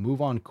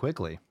move on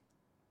quickly.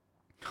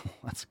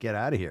 Let's get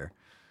out of here.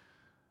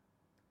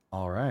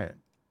 All right.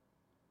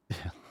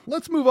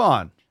 Let's move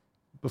on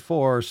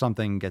before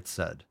something gets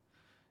said.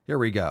 Here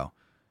we go.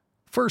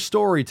 First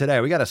story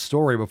today. We got a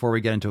story before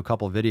we get into a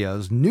couple of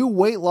videos. New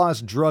weight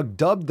loss drug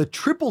dubbed the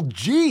Triple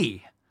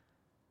G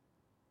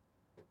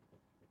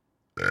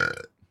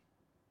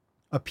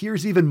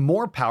appears even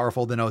more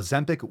powerful than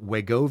Ozempic,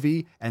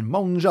 Wegovy, and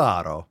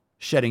Mounjaro,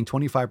 shedding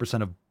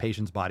 25% of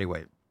patients' body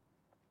weight.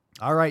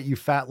 All right, you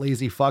fat,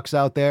 lazy fucks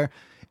out there.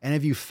 And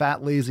if you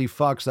fat, lazy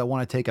fucks that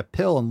want to take a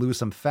pill and lose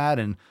some fat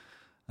and,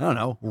 I don't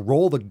know,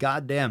 roll the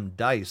goddamn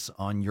dice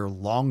on your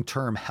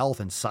long-term health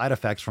and side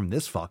effects from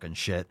this fucking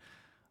shit,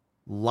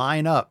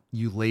 line up,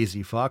 you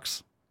lazy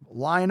fucks.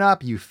 Line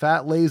up, you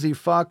fat, lazy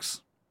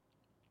fucks.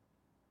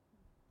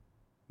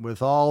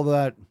 With all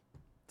that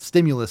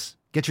stimulus.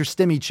 Get your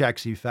stimmy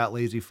checks, you fat,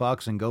 lazy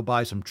fucks, and go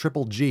buy some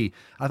Triple G.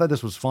 I thought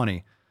this was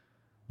funny.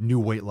 New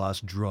weight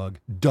loss drug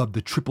dubbed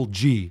the Triple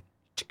G.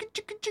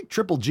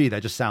 Triple G,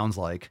 that sounds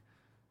like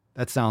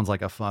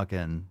a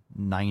fucking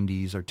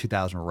 90s or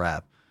 2000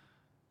 rap.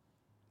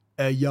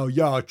 Hey,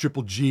 yo,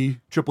 Triple G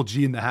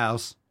in the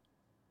house.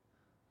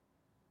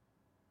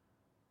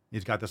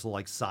 He's got this little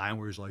like sign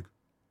where he's like,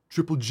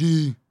 Triple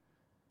G.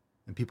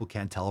 And people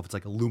can't tell if it's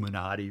like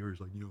Illuminati or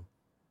he's like,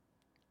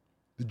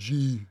 the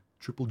G,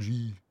 Triple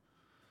G.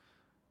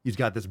 He's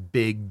got this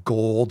big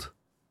gold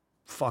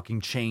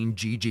fucking chain,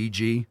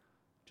 GGG.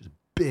 Just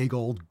big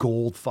old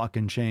gold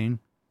fucking chain.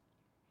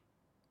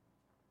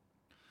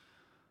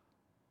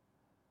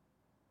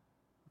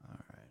 All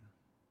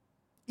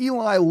right.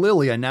 Eli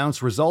Lilly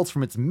announced results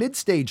from its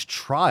mid-stage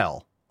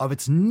trial of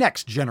its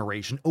next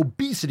generation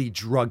obesity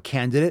drug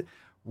candidate,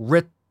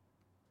 Retot.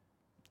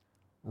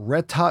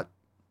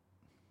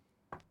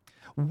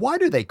 Why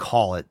do they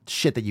call it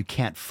shit that you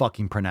can't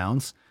fucking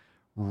pronounce?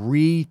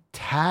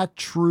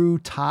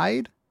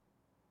 Retatrutide?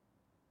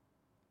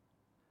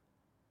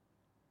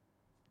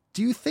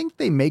 Do you think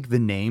they make the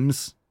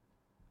names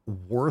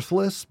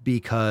worthless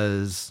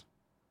because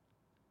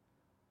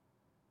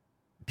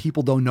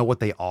people don't know what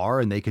they are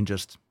and they can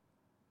just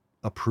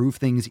approve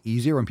things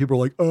easier? And people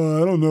are like,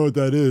 oh, I don't know what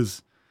that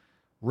is.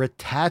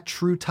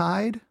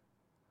 Retatrutide?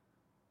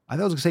 I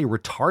thought I was going to say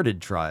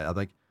retarded try. I'm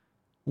like,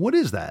 what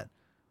is that?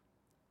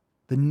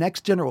 The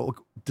next general,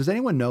 does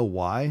anyone know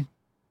why?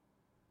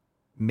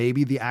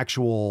 Maybe the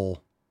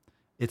actual,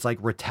 it's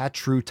like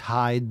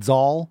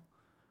retatrutidazole.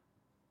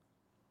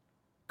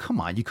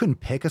 Come on, you couldn't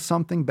pick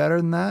something better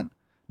than that?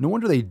 No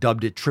wonder they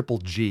dubbed it Triple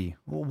G.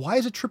 Well, why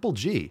is it Triple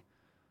G?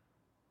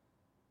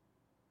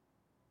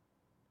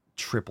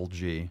 Triple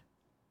G.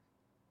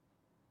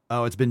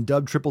 Oh, it's been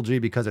dubbed Triple G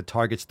because it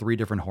targets 3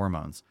 different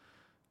hormones,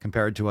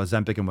 compared to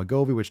Ozempic and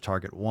Wegovy, which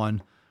target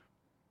 1.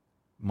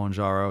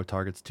 Mounjaro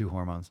targets 2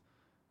 hormones.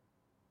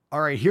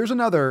 All right, here's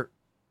another.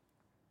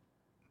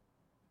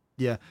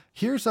 Yeah,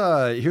 here's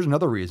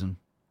another reason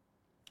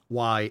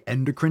why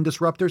endocrine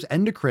disruptors.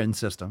 Endocrine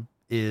system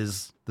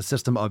is the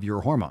system of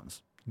your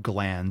hormones,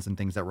 glands and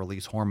things that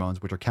release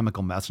hormones, which are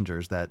chemical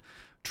messengers that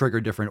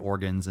trigger different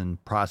organs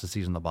and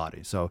processes in the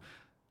body. So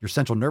your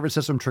central nervous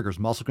system triggers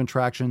muscle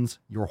contractions.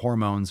 Your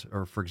hormones,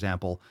 or for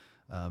example,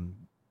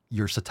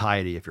 your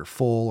satiety, if you're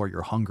full or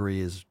you're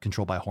hungry, is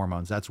controlled by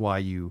hormones. That's why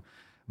you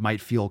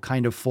might feel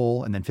kind of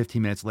full, and then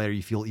 15 minutes later,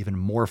 you feel even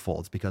more full.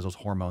 It's because those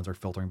hormones are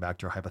filtering back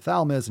to your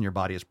hypothalamus, and your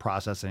body is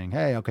processing,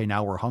 hey, okay,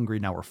 now we're hungry,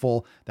 now we're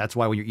full. That's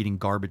why when you're eating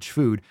garbage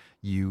food,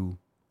 you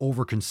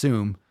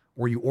overconsume,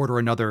 or you order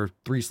another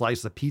 3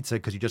 slices of pizza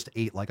because you just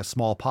ate like a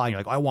small pie. You're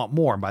like, I want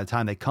more. And by the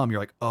time they come, you're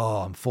like, oh,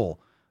 I'm full.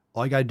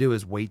 All you got to do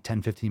is wait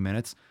 10, 15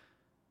 minutes.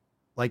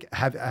 Like,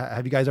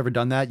 have you guys ever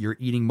done that? You're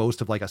eating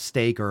most of like a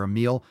steak or a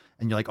meal,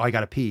 and you're like, oh, I got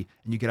to pee.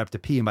 And you get up to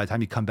pee, and by the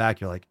time you come back,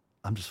 you're like,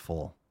 I'm just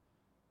full.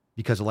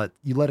 Because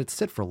you let it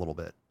sit for a little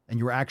bit, and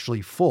you were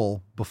actually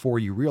full before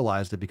you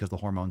realized it, because the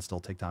hormones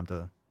still take time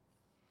to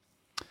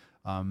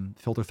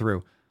filter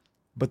through.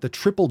 But the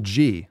Triple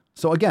G.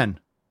 So again,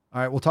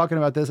 all right, we're talking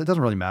about this. It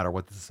doesn't really matter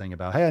what this is saying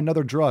about, hey,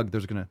 another drug,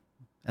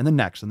 and the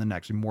next,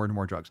 and more and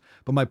more drugs.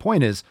 But my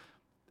point is,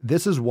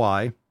 this is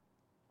why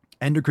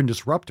endocrine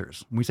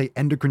disruptors, when we say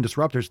endocrine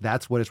disruptors,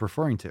 that's what it's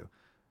referring to.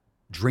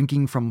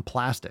 Drinking from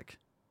plastic,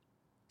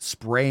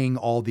 spraying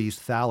all these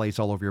phthalates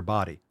all over your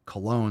body,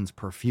 colognes,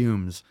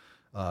 perfumes,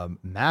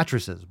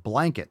 mattresses,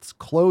 blankets,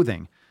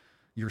 clothing.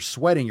 You're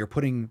sweating, you're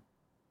putting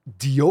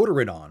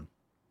deodorant on,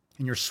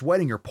 and you're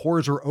sweating, your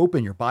pores are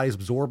open, your body's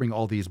absorbing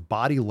all these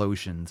body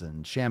lotions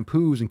and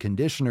shampoos and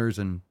conditioners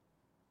and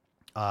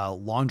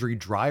laundry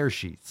dryer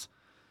sheets.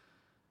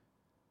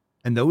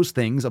 And those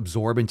things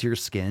absorb into your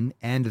skin,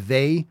 and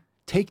they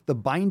take the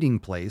binding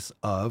place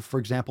of, for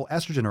example,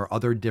 estrogen or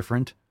other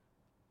different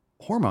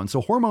hormones.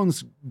 So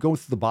hormones go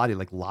through the body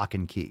like lock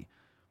and key.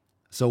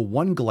 So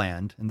one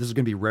gland, and this is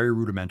going to be very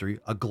rudimentary,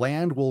 a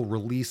gland will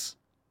release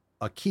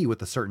a key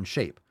with a certain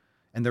shape.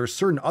 And there are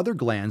certain other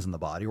glands in the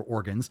body or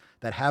organs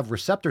that have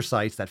receptor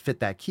sites that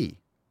fit that key.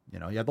 You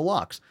know, you have the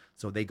locks.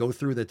 So they go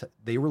through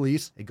they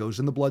release, it goes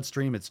in the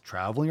bloodstream, it's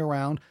traveling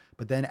around.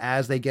 But then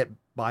as they get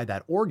by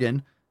that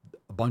organ,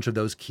 a bunch of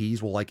those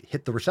keys will like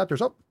hit the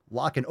receptors up,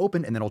 lock and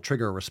open, and then it'll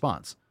trigger a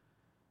response.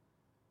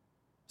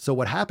 So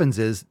what happens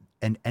is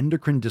an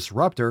endocrine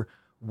disruptor,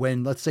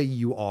 when let's say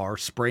you are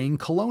spraying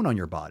cologne on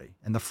your body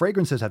and the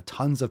fragrances have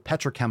tons of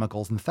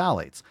petrochemicals and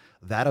phthalates,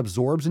 that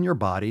absorbs in your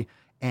body,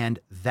 and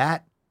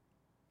that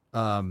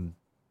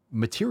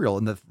material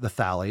and the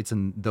phthalates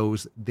and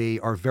those, they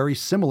are very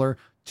similar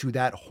to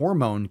that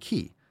hormone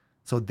key.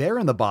 So they're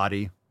in the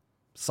body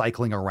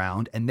cycling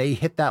around, and they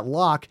hit that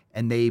lock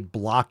and they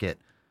block it,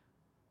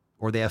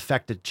 or they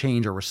affect a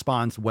change or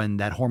response when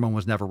that hormone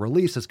was never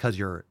released. Is because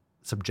you're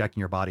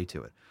subjecting your body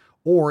to it,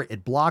 or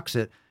it blocks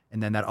it,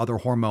 and then that other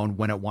hormone,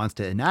 when it wants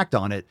to enact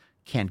on it,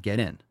 can't get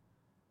in.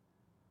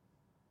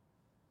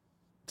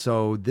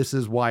 So this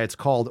is why it's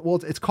called,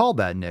 well, it's called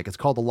that, Nick. It's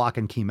called the lock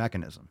and key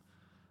mechanism,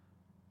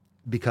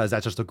 because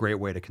that's just a great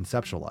way to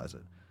conceptualize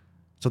it.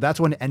 So that's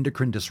when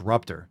endocrine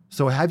disruptor.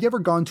 So have you ever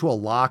gone to a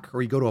lock,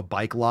 or you go to a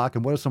bike lock,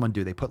 and what does someone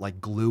do? They put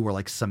like glue or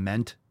like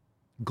cement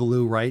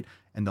glue, right?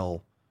 And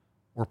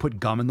or put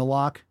gum in the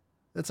lock.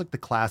 That's like the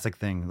classic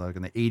thing, like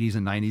in the 80s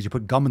and 90s, you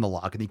put gum in the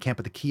lock and you can't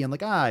put the key in.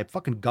 Like, I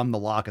fucking gum the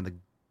lock, and the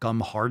gum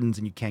hardens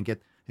and you can't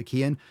get the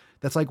key in.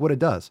 That's like what it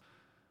does.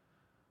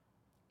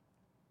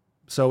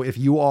 So if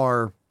you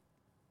are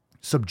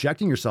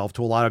subjecting yourself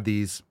to a lot of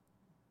these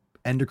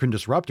endocrine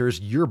disruptors,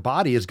 your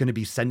body is going to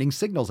be sending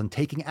signals and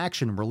taking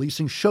action,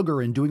 releasing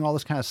sugar and doing all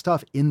this kind of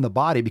stuff in the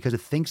body because it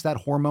thinks that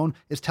hormone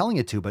is telling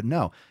it to. But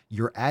no,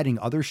 you're adding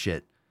other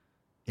shit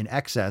in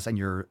excess, and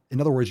in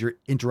other words, you're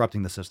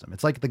interrupting the system.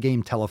 It's like the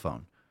game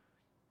Telephone.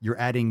 You're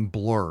adding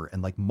blur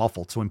and like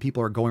muffled. So when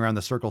people are going around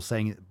the circle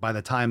saying, by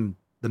the time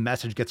the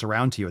message gets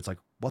around to you, it's like,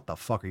 what the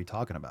fuck are you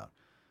talking about?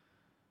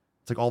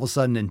 It's like all of a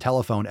sudden in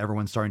Telephone,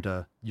 everyone's starting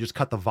to, you just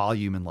cut the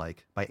volume in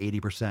like by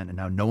 80%, and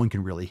now no one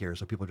can really hear.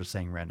 So people are just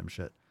saying random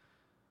shit.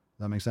 Does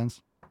that make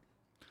sense?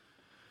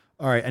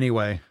 All right.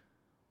 Anyway,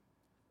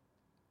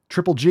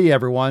 Triple G,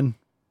 everyone.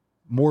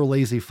 More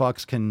lazy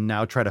fucks can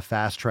now try to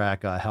fast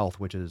track health,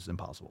 which is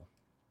impossible.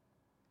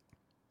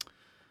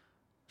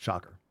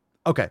 Shocker.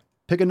 Okay.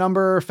 Pick a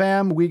number,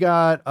 fam. We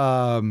got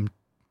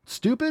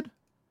stupid,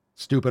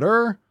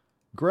 stupider,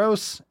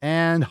 gross,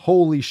 and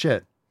holy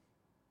shit.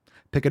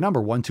 Pick a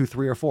number, 1, 2,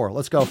 3, or 4.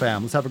 Let's go,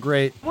 fam. Let's have a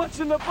great... What's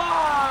in the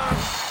box?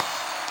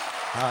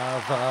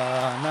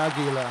 Hava,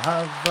 Nagila,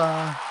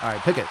 Hava. All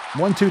right, pick it.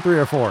 1, 2, 3,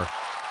 or 4. Let's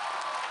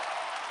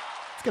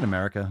get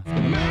America.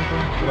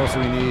 What else do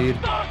we need?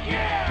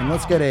 And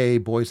let's get a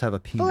boys have a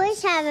penis.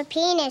 Boys have a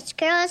penis.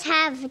 Girls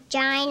have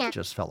vagina.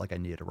 Just felt like I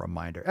needed a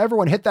reminder.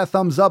 Everyone hit that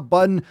thumbs up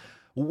button.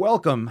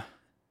 Welcome,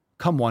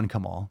 come one,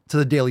 come all, to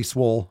the Daily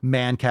Swole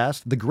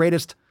Mancast, the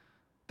greatest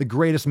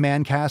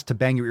mancast to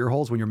bang your ear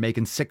holes when you're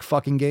making sick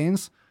fucking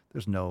gains.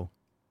 There's no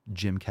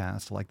gym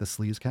cast like the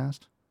sleaze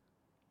cast.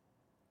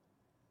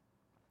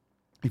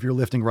 If you're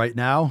lifting right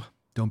now,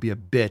 don't be a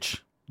bitch.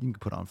 You can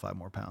put on 5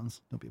 more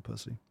pounds. Don't be a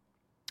pussy.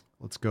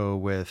 Let's go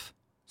with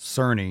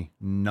Cerny,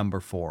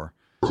 number 4.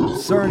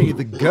 Cerny,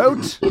 the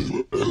goat.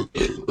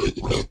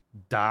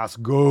 Das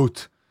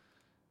Goat.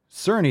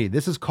 Cerny,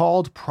 this is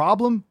called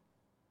Problem.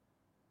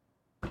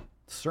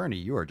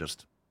 Cerny, you are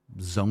just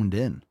zoned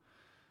in.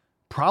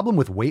 Problem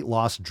with weight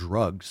loss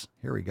drugs.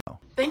 Here we go.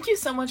 Thank you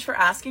so much for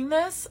asking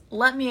this.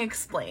 Let me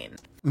explain.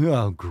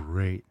 Oh,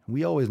 great.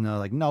 We always know,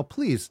 like, no,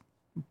 please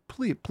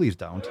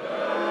don't.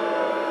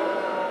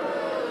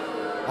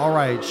 All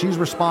right, she's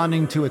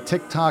responding to a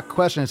TikTok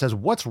question. It says,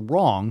 what's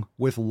wrong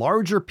with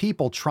larger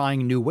people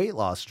trying new weight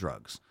loss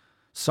drugs?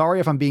 Sorry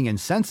if I'm being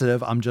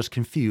insensitive. I'm just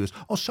confused.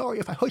 Oh, sorry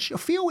if I hurt your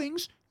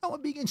feelings. Oh,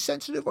 I'm being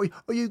insensitive. Or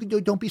you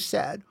don't be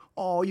sad.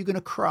 Oh, you're going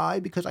to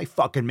cry because I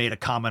fucking made a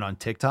comment on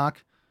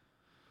TikTok.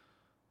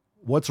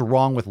 What's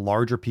wrong with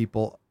larger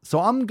people? So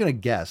I'm going to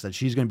guess that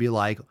she's going to be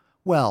like,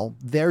 well,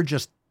 they're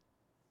just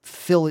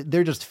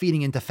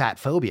feeding into fat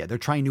phobia. They're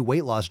trying new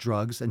weight loss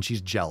drugs and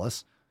she's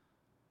jealous.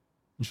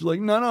 And she's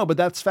like, no, but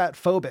that's fat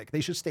phobic.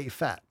 They should stay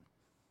fat.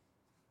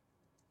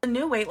 The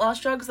new weight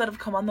loss drugs that have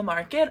come on the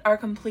market are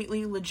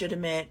completely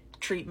legitimate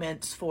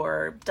treatments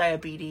for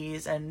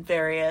diabetes and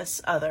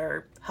various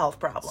other health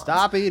problems.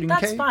 Stop eating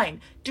That's cake. fine.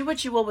 Do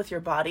what you will with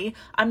your body.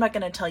 I'm not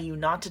going to tell you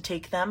not to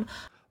take them.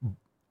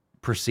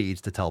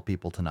 Proceeds to tell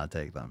people to not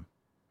take them.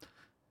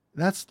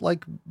 That's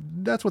what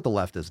the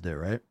leftists do,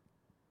 right?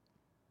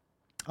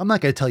 I'm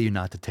not going to tell you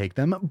not to take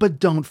them, but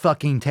don't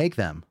fucking take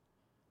them.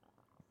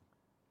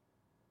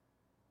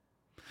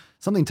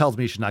 Something tells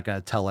me she's not going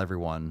to tell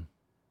everyone.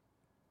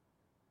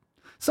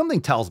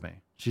 Something tells me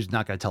she's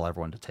not going to tell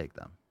everyone to take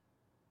them.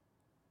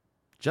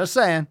 Just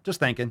saying, just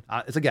thinking.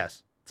 It's a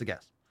guess. It's a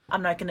guess.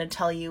 I'm not going to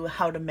tell you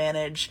how to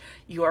manage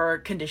your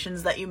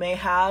conditions that you may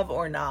have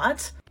or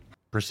not.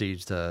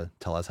 Proceeds to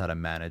tell us how to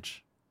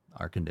manage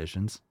our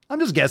conditions. I'm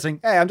just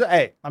guessing.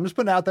 Hey, I'm just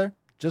putting it out there.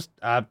 Just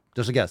a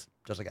guess.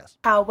 Just a guess.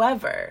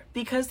 However,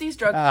 because these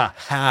drugs...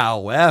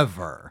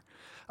 However,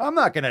 I'm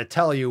not going to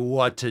tell you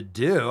what to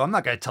do. I'm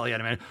not going to tell you how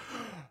to manage...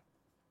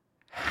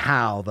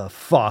 How the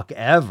fuck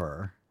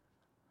ever.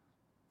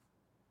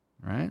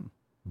 Right?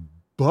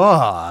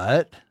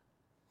 But...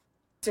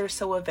 they're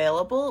so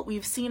available,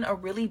 we've seen a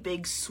really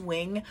big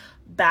swing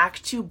back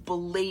to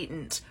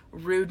blatant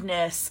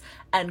rudeness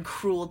and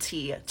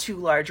cruelty to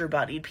larger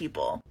bodied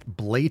people.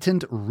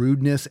 Blatant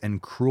rudeness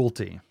and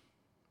cruelty.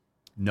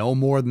 No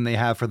more than they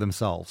have for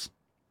themselves.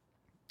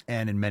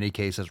 And in many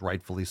cases,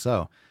 rightfully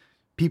so.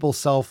 People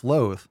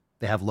self-loathe.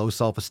 They have low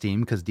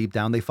self-esteem because deep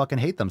down they fucking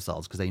hate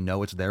themselves because they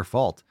know it's their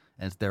fault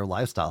and it's their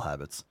lifestyle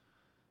habits.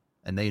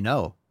 And they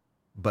know.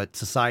 But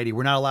society,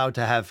 we're not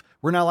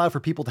allowed for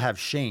people to have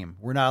shame.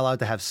 We're not allowed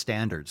to have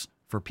standards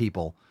for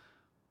people.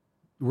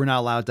 We're not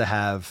allowed to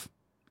have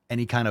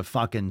any kind of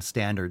fucking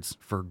standards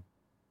for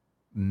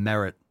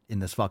merit in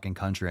this fucking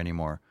country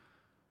anymore.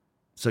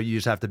 So you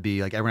just have to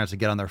be like, everyone has to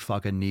get on their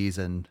fucking knees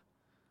and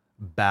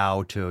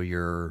bow to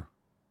your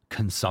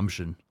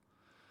consumption.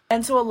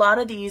 And so a lot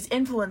of these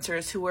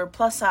influencers who are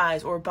plus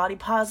size or body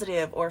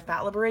positive or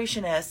fat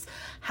liberationists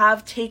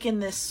have taken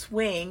this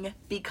swing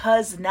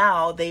because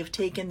now they've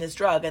taken this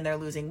drug and they're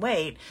losing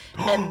weight.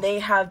 And they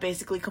have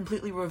basically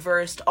completely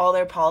reversed all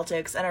their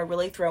politics and are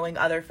really throwing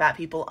other fat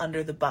people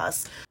under the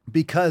bus.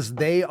 Because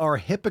they are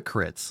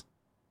hypocrites.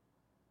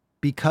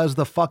 Because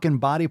the fucking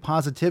body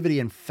positivity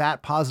and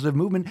fat positive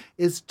movement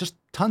is just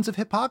tons of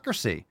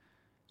hypocrisy.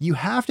 You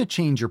have to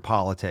change your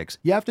politics.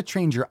 You have to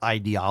change your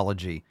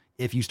ideology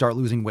if you start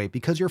losing weight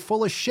because you're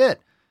full of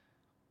shit.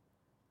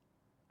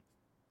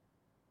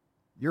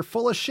 You're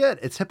full of shit.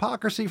 It's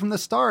hypocrisy from the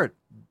start.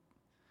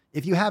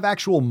 If you have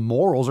actual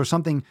morals or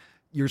something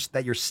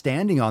that you're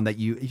standing on, if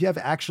you have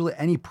actually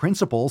any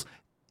principles,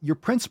 your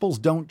principles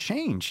don't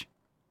change.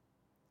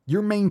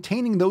 You're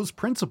maintaining those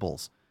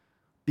principles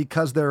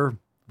because they're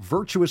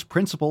virtuous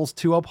principles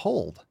to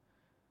uphold.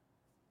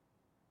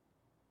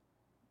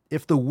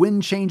 If the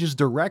wind changes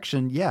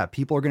direction, yeah,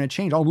 people are going to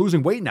change. Oh, I'm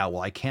losing weight now.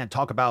 Well, I can't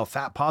talk about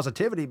fat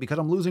positivity because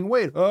I'm losing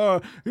weight.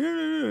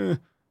 Because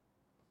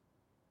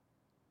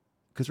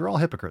you're all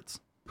hypocrites.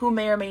 who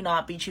may or may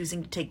not be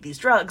choosing to take these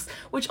drugs,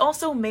 which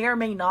also may or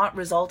may not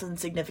result in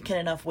significant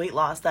enough weight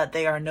loss that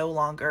they are no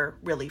longer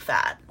really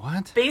fat.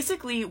 What?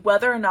 Basically,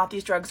 whether or not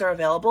these drugs are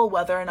available,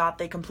 whether or not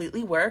they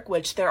completely work,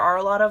 which there are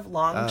a lot of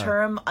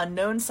long-term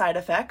unknown side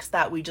effects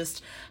that we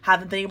just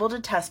haven't been able to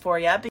test for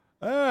yet.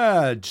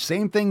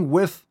 Same thing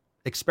with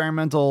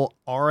experimental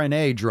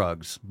RNA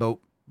drugs, but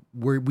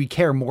we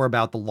care more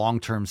about the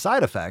long-term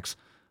side effects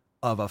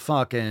of a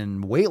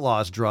fucking weight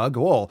loss drug.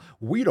 Well,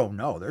 we don't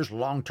know. There's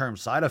long-term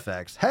side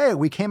effects. Hey,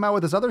 we came out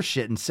with this other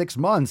shit in 6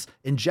 months,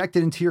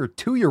 injected into your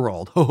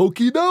 2-year-old.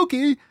 Okie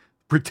dokie.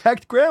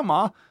 Protect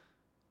grandma.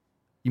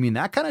 You mean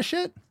that kind of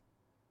shit?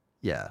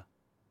 Yeah.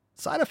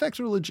 Side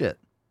effects are legit.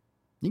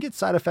 You get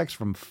side effects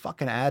from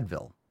fucking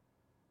Advil.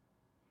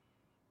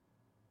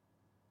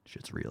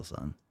 Shit's real,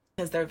 son.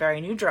 Because they're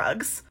very new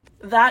drugs.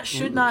 That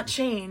should not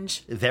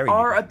change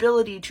our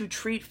ability to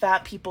treat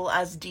fat people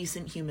as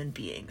decent human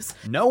beings.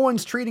 No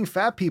one's treating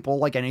fat people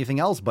like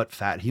anything else but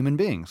fat human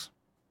beings.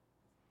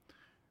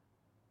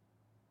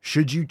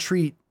 Should you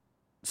treat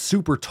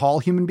super tall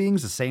human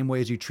beings the same way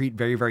as you treat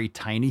very, very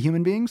tiny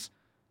human beings?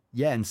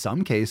 Yeah, in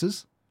some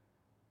cases.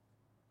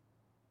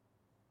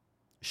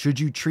 Should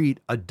you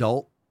treat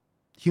adult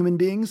human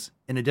beings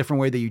in a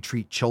different way that you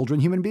treat children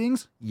human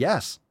beings?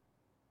 Yes.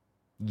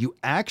 You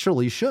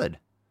actually should.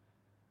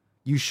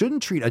 You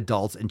shouldn't treat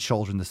adults and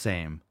children the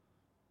same.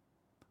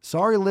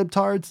 Sorry,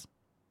 libtards.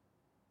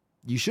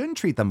 You shouldn't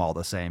treat them all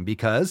the same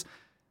because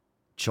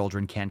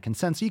children can't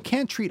consent. So you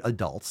can't treat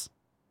adults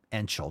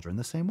and children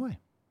the same way.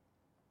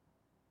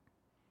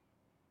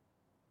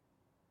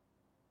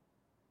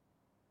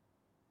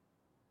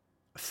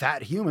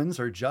 Fat humans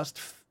are just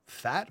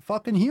fat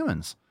fucking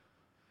humans.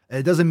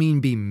 It doesn't mean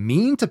be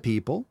mean to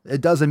people.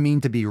 It doesn't mean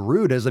to be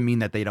rude. It doesn't mean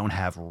that they don't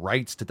have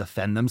rights to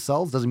defend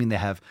themselves. It doesn't mean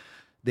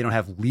they don't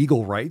have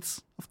legal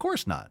rights. Of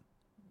course not.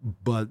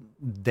 But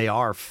they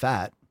are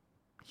fat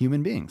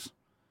human beings.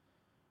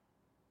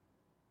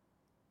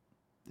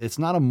 It's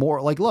not a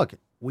look,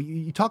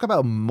 you talk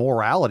about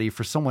morality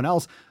for someone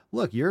else.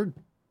 Look, you're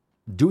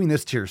doing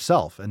this to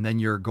yourself, and then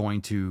you're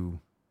going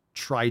to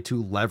try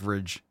to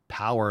leverage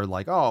power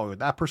like, oh,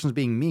 that person's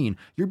being mean.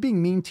 You're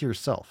being mean to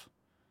yourself.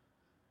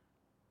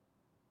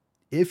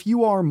 If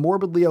you are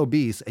morbidly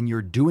obese and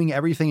you're doing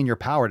everything in your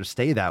power to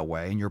stay that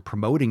way and you're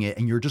promoting it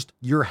and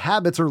your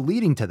habits are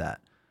leading to that,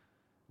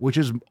 which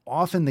is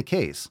often the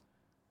case,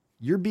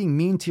 you're being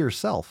mean to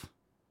yourself.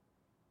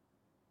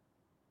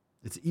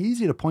 It's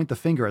easy to point the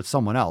finger at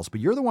someone else, but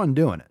you're the one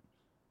doing it.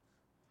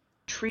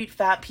 Treat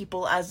fat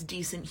people as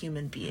decent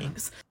human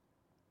beings.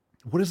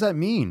 What does that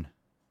mean?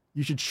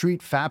 You should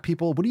treat fat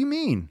people? What do you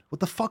mean? What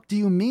the fuck do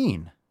you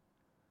mean?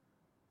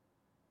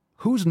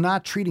 Who's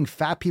not treating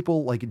fat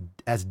people like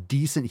as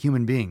decent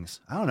human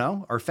beings? I don't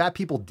know. Are fat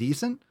people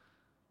decent?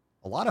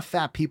 A lot of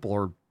fat people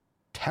are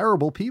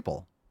terrible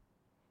people.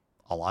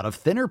 A lot of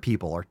thinner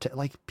people are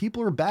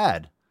people are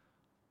bad.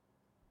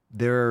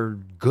 They're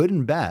good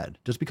and bad.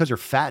 Just because you're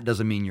fat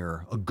doesn't mean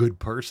you're a good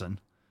person.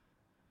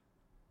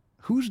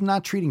 Who's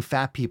not treating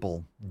fat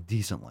people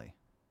decently?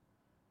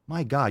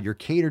 My God, you're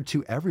catered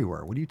to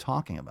everywhere. What are you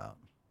talking about?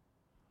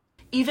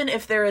 Even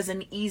if there is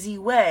an easy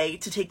way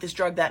to take this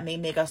drug that may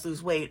make us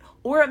lose weight,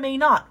 or it may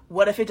not.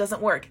 What if it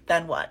doesn't work?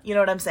 Then what? You know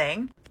what I'm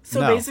saying?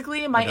 So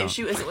basically, my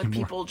issue isn't with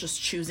people just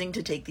choosing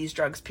to take these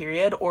drugs,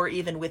 period, or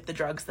even with the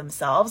drugs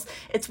themselves.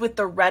 It's with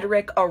the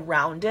rhetoric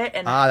around it.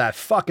 And that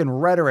fucking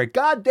rhetoric.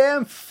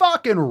 Goddamn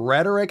fucking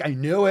rhetoric. I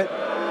knew it.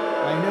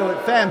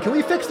 Fam, can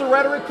we fix the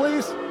rhetoric,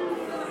 please?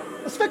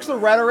 Let's fix the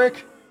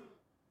rhetoric.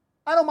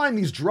 I don't mind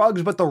these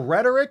drugs, but the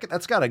rhetoric,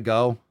 that's gotta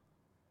go.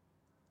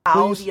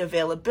 How the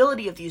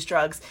availability of these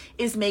drugs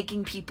is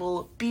making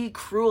people be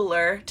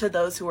crueler to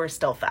those who are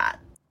still fat.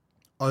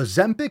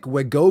 Ozempic,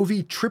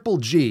 Wegovy, Triple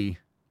G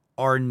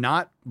are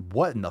not...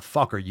 What in the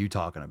fuck are you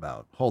talking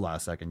about? Hold on a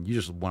second. You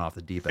just went off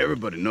the deep end.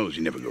 Everybody knows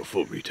you never go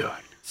full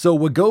retard. So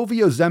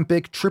Wegovy,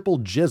 Ozempic, Triple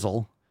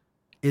Jizzle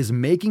is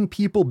making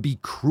people be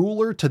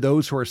crueler to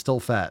those who are still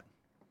fat.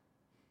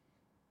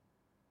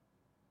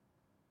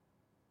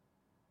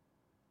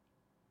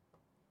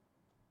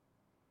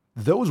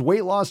 Those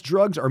weight loss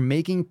drugs are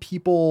making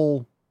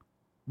people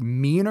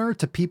meaner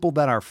to people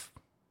that are...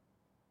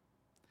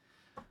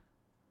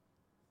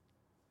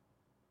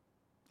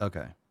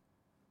 Okay.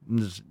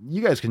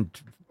 You guys can...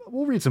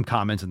 We'll read some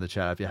comments in the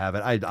chat if you have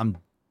it.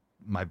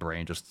 My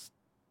brain just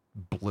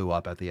blew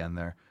up at the end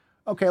there.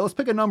 Okay, let's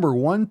pick a number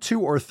 1,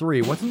 2, or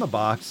 3. What's in the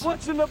box?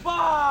 What's in the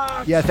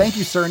box? Yeah, thank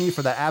you, Cerny,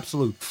 for the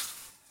absolute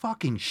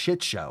fucking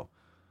shit show.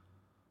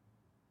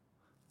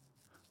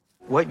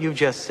 What you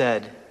just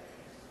said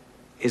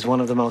is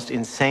one of the most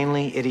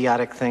insanely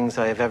idiotic things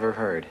I have ever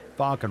heard.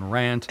 Fucking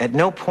rant. At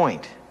no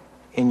point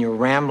in your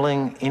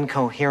rambling,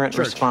 incoherent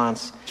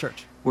response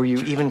were you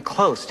even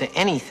close to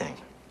anything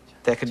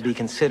that could be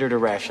considered a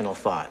rational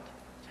thought.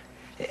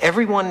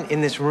 Everyone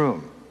in this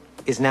room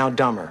is now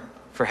dumber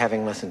for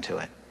having listened to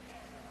it.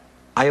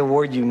 I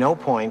award you no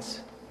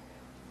points,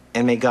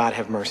 and may God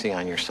have mercy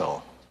on your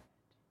soul.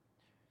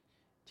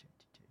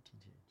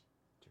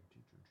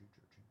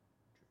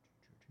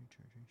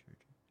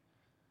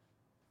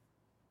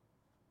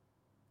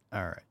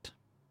 All right.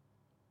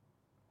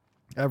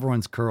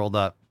 Everyone's curled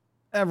up.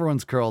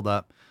 Everyone's curled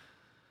up.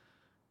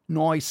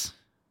 Nice.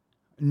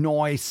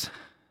 Nice.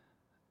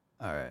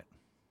 All right.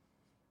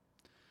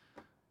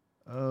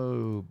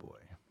 Oh, boy.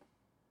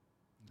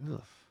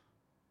 Ugh.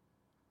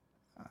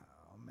 Oh,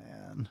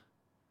 man.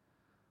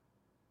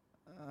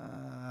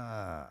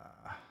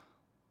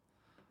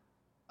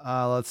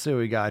 Let's see what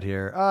we got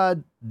here.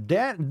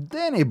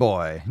 Danny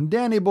Boy.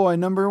 Danny Boy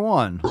number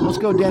 1. Let's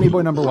go Danny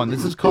Boy number 1.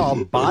 This is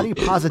called Body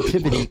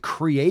Positivity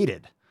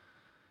Created.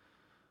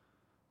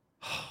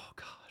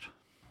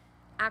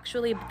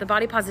 Actually, the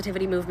body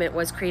positivity movement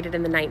was created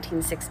in the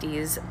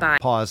 1960s by...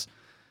 Pause.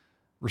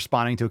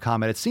 Responding to a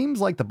comment. It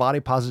seems like the body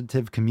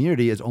positive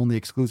community is only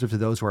exclusive to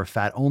those who are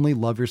fat only.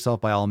 Love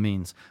yourself by all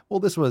means. Well,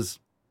 this was...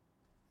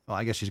 Well,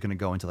 I guess she's going to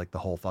go into like the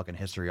whole fucking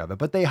history of it,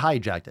 but they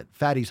hijacked it.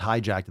 Fatties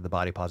hijacked it. The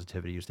body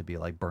positivity used to be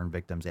like burn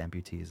victims,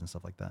 amputees, and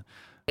stuff like that.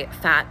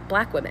 Fat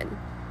black women.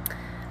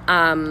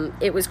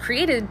 It was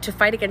created to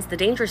fight against the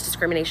dangerous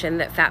discrimination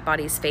that fat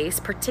bodies face,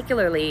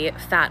 particularly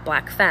fat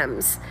black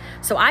femmes.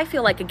 So I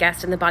feel like a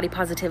guest in the body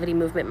positivity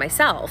movement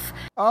myself.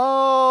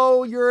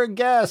 Oh, you're a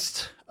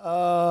guest.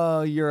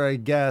 Oh, you're a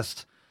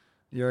guest.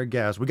 You're a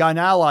guest. We got an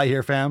ally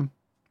here, fam.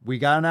 We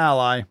got an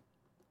ally.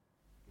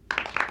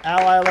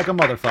 Ally like a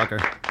motherfucker.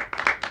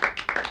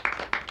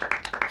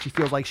 She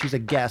feels like she's a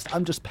guest.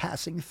 I'm just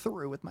passing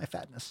through with my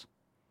fatness.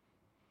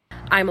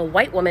 I'm a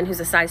white woman who's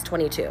a size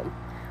 22.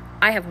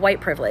 I have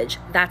white privilege.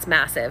 That's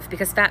massive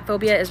because fat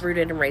phobia is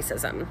rooted in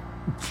racism.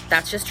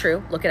 That's just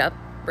true. Look it up.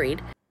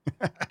 Read.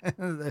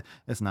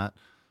 It's not.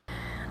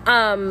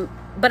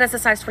 But as a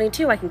size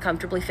 22, I can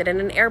comfortably fit in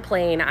an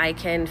airplane. I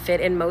can fit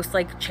in most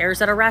like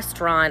chairs at a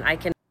restaurant.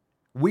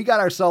 We got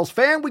ourselves,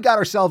 fam. We got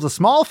ourselves a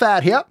small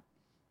fat hip.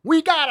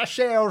 We got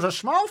ourselves a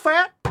small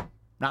fat.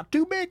 Not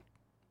too big.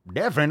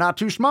 Definitely not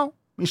too small.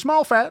 A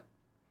small fat.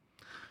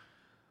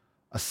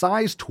 A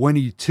size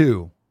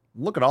 22.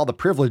 Look at all the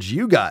privilege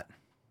you got.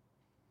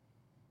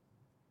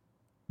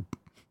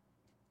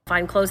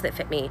 Find clothes that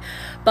fit me.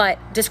 But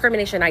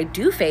discrimination I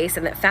do face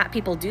and that fat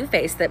people do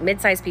face that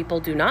mid-sized people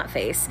do not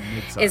face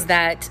is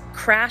that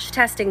crash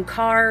testing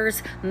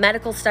cars,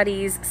 medical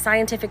studies,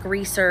 scientific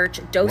research,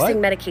 dosing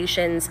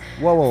medications.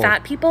 Whoa.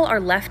 Fat people are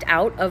left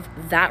out of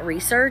that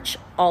research.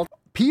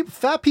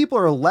 Fat people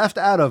are left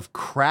out of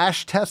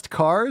crash test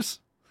cars?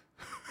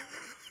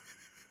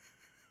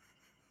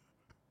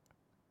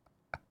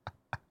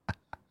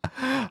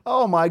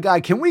 Oh my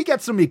God. Can we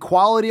get some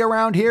equality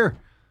around here?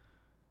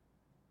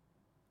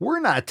 We're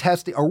not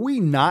testing. Are we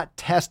not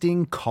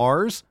testing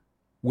cars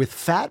with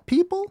fat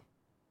people?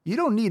 You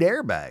don't need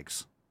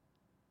airbags.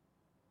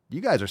 You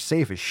guys are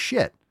safe as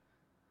shit.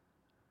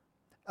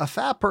 A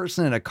fat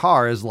person in a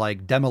car is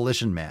like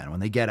Demolition Man. When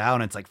they get out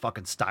and it's like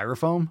fucking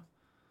styrofoam.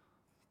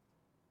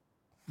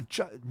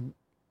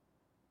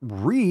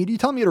 Read? You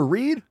telling me to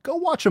read? Go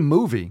watch a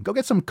movie. Go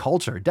get some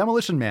culture.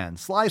 Demolition Man,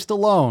 Sly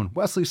Stallone,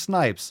 Wesley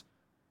Snipes.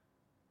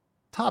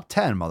 Top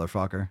 10,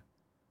 motherfucker.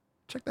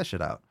 Check that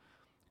shit out.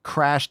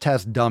 Crash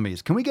test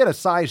dummies. Can we get a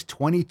size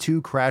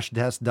 22 crash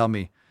test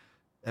dummy?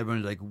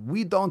 Everyone's like,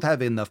 we don't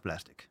have enough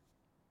plastic.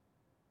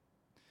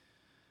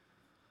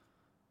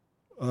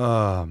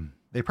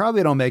 They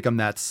probably don't make them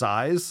that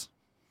size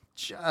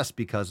just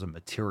because of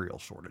material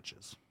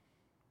shortages.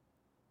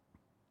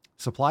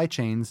 Supply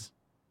chains,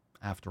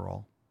 after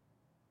all.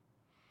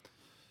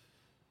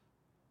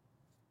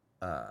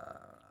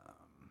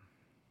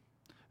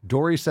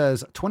 Dory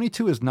says,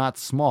 22 is not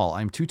small.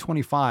 I'm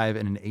 225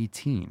 and an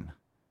 18.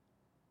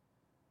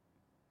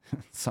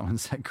 Someone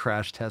said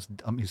crash test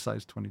dummy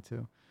size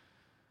 22.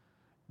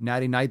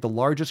 Natty Knight, the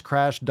largest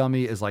crash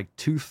dummy is like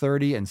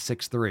 230 and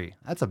 6'3".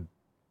 That's a...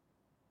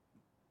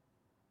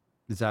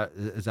 Is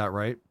that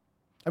right?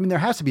 I mean, there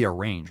has to be a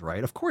range,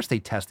 right? Of course they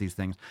test these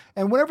things.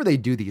 And whenever they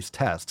do these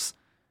tests,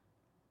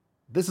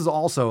 this is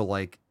also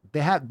like,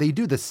 they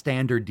do the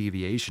standard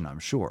deviation, I'm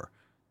sure.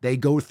 They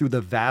go through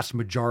the vast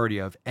majority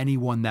of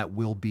anyone that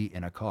will be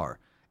in a car.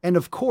 And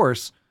of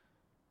course,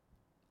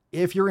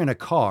 if you're in a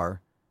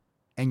car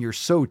and you're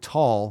so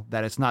tall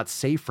that it's not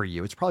safe for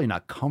you, it's probably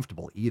not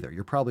comfortable either.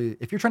 You're probably,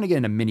 if you're trying to get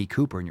in a Mini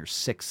Cooper and you're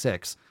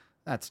 6'6",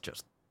 that's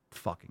just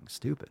fucking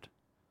stupid.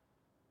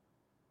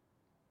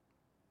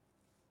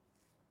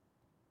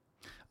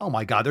 Oh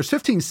my God, there's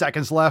 15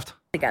 seconds left.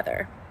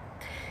 Together.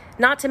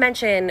 Not to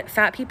mention,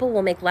 fat people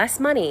will make less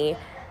money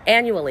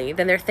annually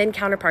than their thin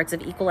counterparts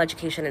of equal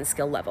education and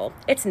skill level.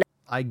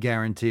 I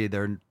guarantee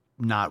they're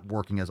not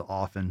working as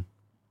often.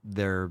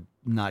 They're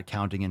not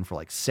counting in for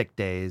like sick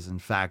days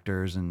and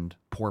factors and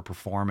poor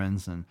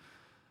performance and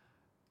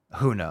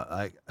who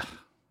knows.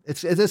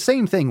 It's the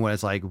same thing when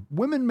it's like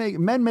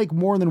men make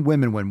more than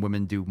women when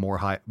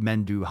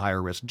men do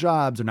higher risk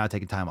jobs. They're not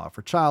taking time off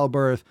for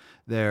childbirth.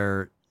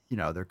 Their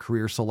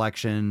career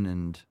selection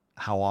and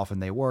how often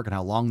they work and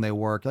how long they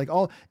work.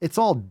 It's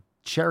all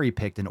cherry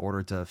picked in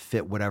order to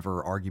fit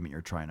whatever argument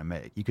you're trying to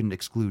make. You can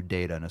exclude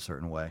data in a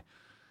certain way.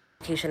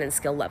 Education and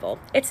skill level.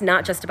 It's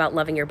not just about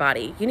loving your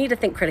body. You need to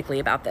think critically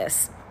about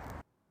this.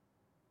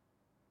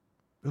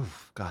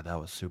 Oof, God, that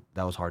was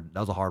hard.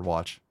 That was a hard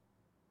watch.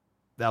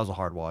 That was a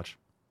hard watch.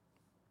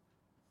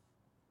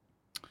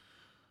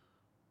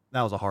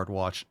 That was a hard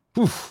watch.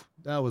 Oof,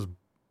 that was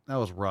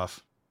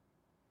rough.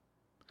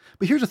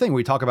 But here's the thing: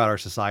 we talk about our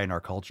society and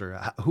our culture.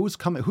 Who's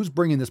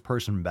bringing this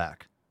person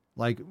back?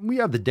 Like, we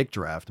have the dick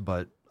draft,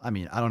 but I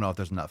mean, I don't know if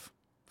there's enough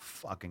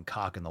fucking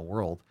cock in the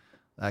world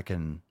that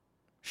can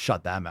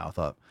shut that mouth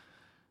up.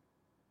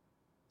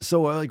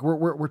 So, like,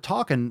 we're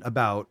talking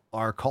about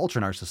our culture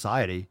and our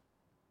society.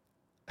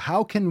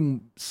 How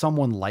can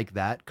someone like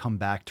that come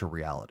back to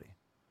reality?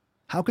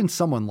 How can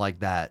someone like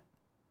that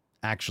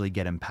actually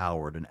get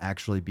empowered and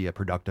actually be a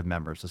productive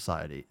member of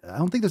society? I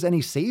don't think there's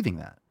any saving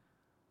that.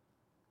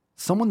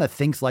 Someone that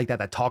thinks like that,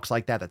 that talks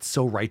like that, that's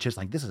so righteous,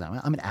 like,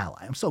 I'm an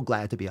ally. I'm so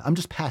glad to be, I'm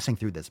just passing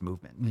through this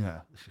movement.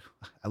 Yeah.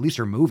 At least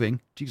you're moving.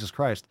 Jesus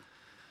Christ.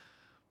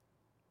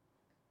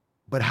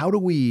 But how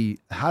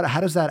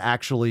does that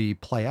actually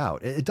play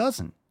out? It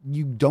doesn't.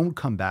 You don't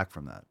come back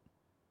from that.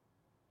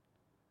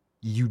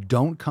 You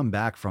don't come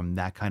back from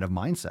that kind of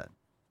mindset.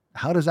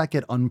 How does that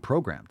get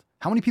unprogrammed?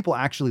 How many people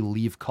actually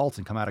leave cults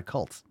and come out of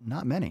cults?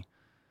 Not many.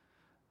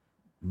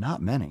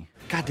 Not many.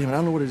 God damn it, I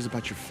don't know what it is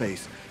about your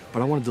face,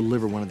 but I want to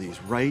deliver one of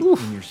these right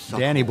in your sucker.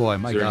 Danny boy,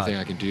 my God. Is there anything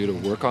I can do to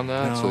work on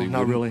that? No,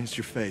 not really. It's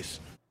your face.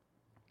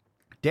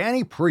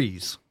 Danny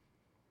Prees.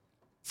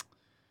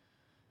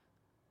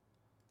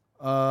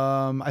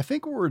 I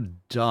think we're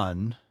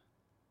done.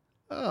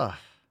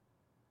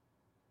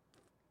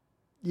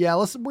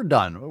 Yeah, we're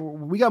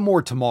done. We got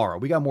more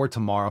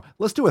tomorrow.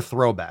 Let's do a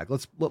throwback.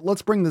 Let's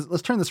turn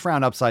this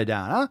frown upside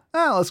down.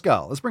 Huh? Let's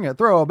go. Let's bring it.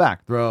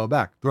 Throwback.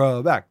 Throwback.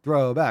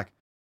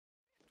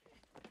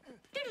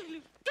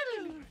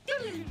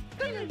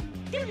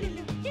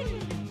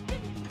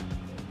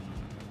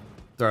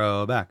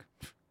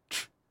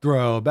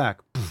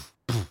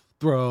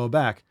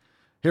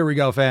 Here we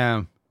go,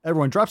 fam.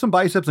 Everyone, drop some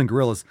biceps and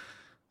gorillas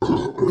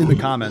in the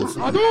comments.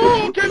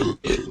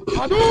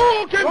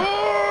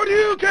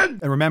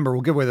 And remember,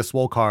 we'll give away the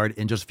Swole card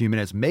in just a few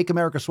minutes. Make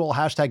America Swole,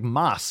 hashtag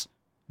Moss.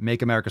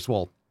 Make America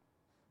Swole.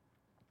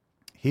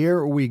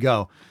 Here we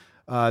go.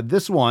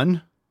 This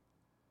one,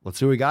 let's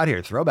see what we got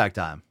here. Throwback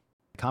time.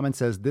 Comment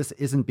says, this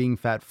isn't being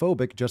fat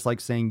phobic, just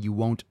like saying you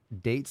won't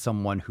date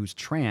someone who's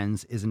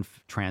trans isn't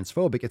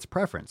transphobic. It's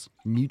preference,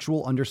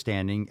 mutual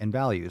understanding, and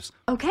values.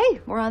 Okay,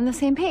 we're on the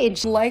same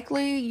page.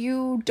 Likely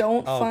you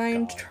don't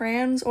find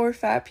trans or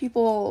fat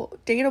people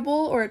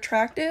dateable or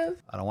attractive.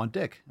 I don't want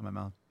dick in my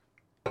mouth.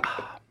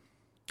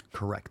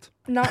 Correct.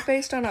 Not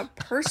based on a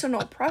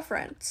personal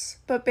preference,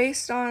 but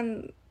based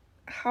on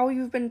how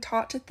you've been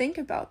taught to think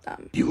about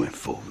them. You went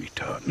full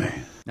retard,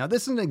 man. Now,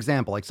 this is an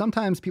example. Like,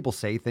 sometimes people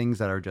say things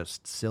that are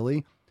just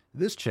silly.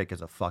 This chick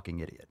is a fucking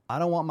idiot. I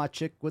don't want my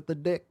chick with the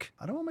dick.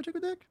 I don't want my chick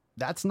with dick.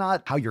 That's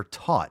not how you're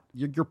taught.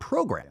 You're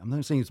programmed. I'm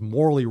not saying it's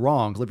morally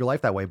wrong to live your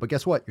life that way, but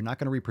guess what? You're not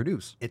going to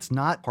reproduce. It's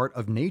not part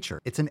of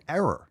nature. It's an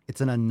error.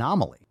 It's an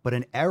anomaly. But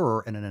an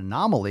error and an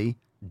anomaly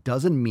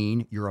doesn't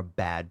mean you're a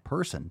bad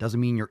person. Doesn't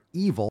mean you're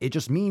evil. It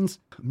just means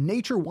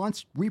nature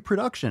wants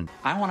reproduction.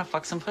 I want to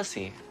fuck some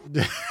pussy.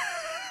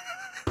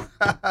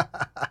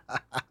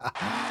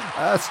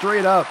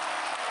 Straight up.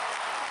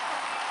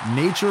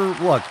 Nature,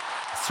 look,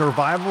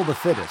 survival of the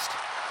fittest.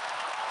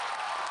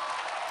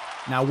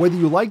 Now, whether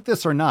you like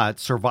this or not,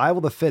 survival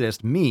of the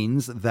fittest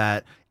means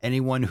that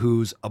anyone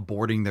who's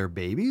aborting their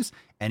babies,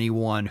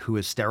 anyone who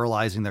is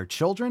sterilizing their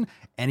children,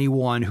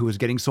 anyone who is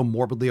getting so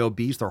morbidly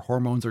obese, their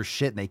hormones are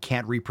shit and they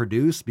can't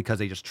reproduce because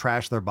they just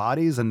trash their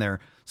bodies and they're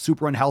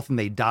super unhealthy and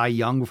they die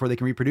young before they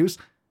can reproduce.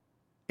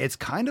 It's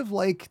kind of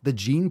like the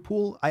gene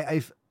pool.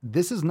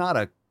 This is not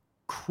a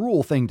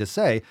cruel thing to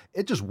say.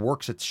 It just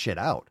works its shit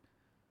out.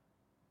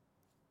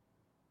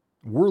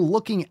 We're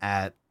looking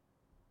at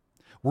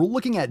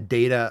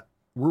data.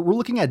 We're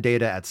looking at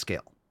data at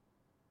scale,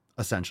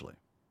 essentially.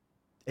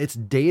 It's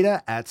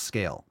data at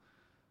scale.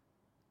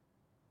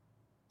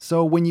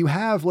 So when you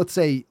have, let's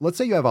say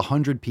you have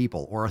 100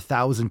 people or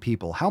 1,000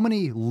 people, how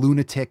many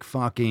lunatic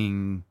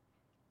fucking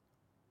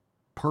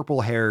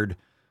purple-haired,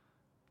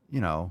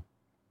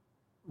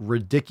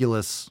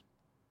 ridiculous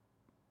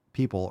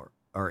people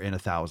are in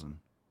 1,000?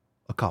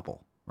 A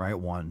couple, right?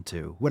 1,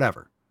 2,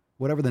 whatever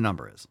the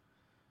number is.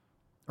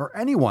 Or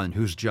anyone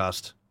who's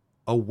just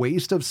a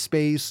waste of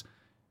space,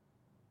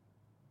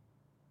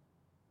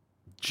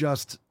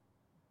 just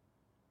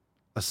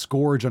a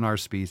scourge on our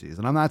species.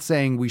 And I'm not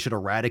saying we should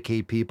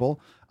eradicate people.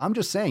 I'm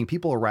just saying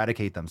people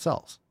eradicate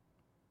themselves.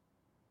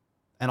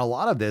 And a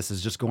lot of this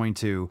is just going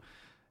to,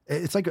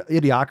 it's like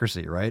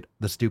idiocracy, right?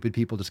 The stupid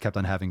people just kept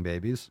on having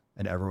babies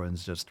and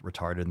everyone's just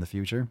retarded in the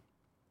future.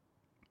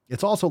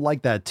 It's also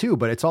like that too,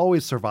 but it's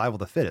always survival of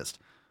the fittest.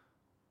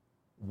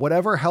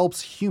 Whatever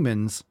helps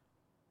humans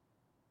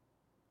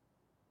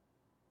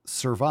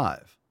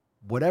survive,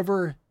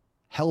 whatever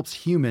helps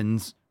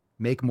humans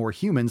make more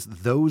humans,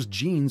 those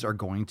genes are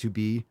going to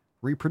be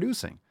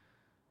reproducing.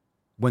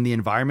 When the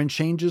environment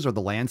changes or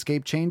the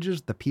landscape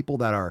changes, the people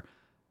that are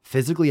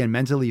physically and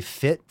mentally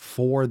fit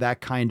for that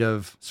kind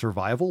of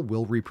survival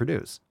will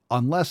reproduce.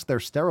 Unless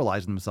they're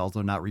sterilizing themselves,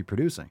 they're not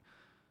reproducing.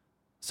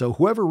 So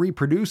whoever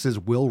reproduces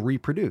will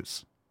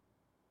reproduce.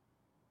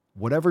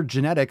 whatever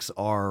genetics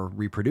are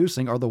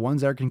reproducing are the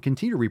ones that can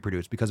continue to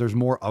reproduce because there's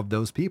more of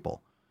those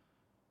people.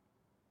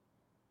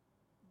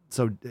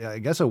 So I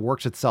guess it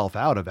works itself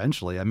out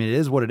eventually. I mean, it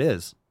is what it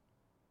is.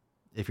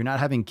 If you're not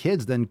having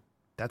kids, then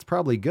that's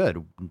probably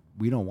good.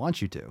 We don't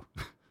want you to.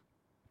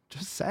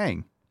 Just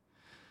saying.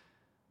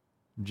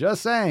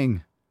 Just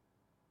saying.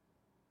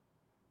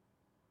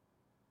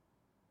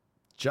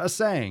 Just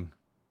saying.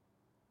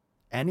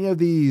 Any of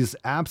these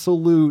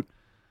absolute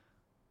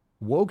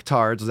woke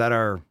tards that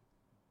are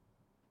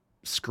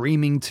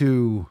screaming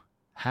to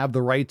have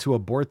the right to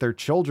abort their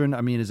children.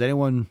 I mean, is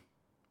anyone...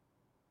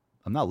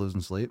 I'm not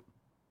losing sleep.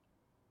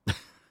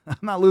 I'm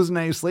not losing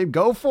any sleep.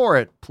 Go for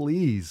it,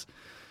 please.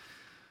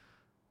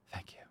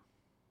 Thank you.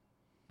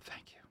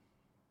 Thank you.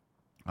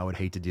 I would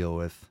hate to deal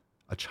with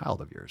a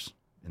child of yours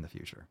in the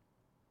future.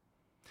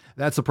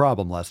 That's the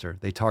problem, Lester.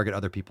 They target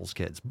other people's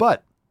kids.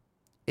 But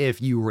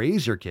if you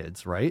raise your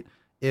kids, right?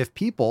 If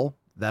people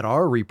that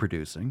are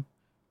reproducing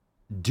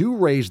do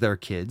raise their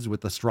kids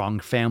with a strong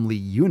family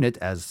unit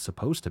as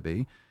supposed to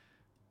be,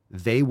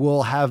 they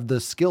will have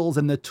the skills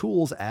and the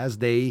tools as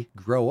they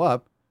grow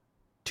up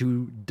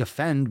to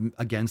defend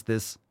against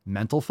this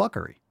mental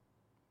fuckery.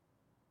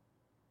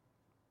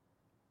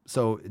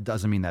 So it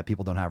doesn't mean that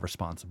people don't have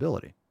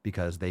responsibility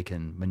because they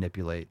can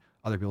manipulate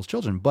other people's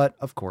children. But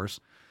of course,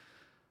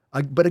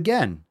 but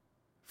again,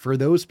 for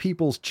those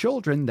people's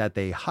children that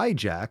they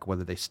hijack,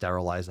 whether they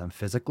sterilize them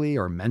physically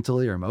or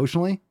mentally or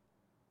emotionally,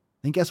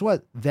 then guess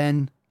what?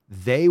 Then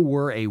they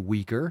were a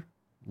weaker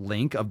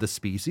link of the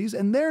species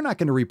and they're not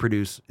going to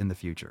reproduce in the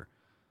future.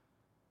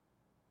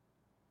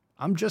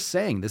 I'm just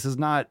saying, this is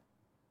not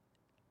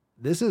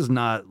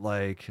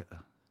like,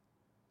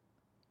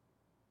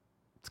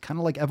 it's kind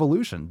of like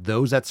evolution.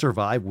 Those that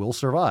survive will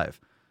survive.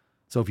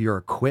 So if you're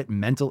equipped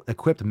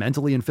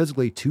mentally and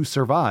physically to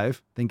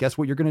survive, then guess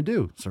what you're going to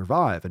do?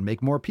 Survive and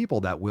make more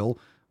people that will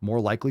more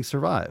likely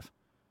survive.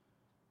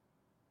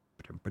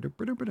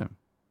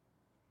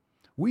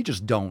 We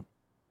just don't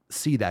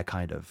see that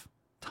kind of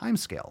time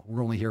scale.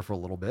 We're only here for a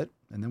little bit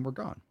and then we're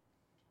gone.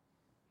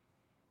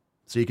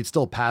 So you could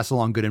still pass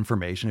along good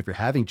information. If you're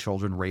having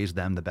children, raise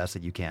them the best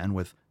that you can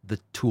with the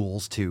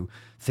tools to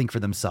think for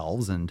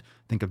themselves and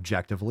think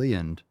objectively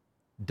and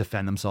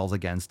defend themselves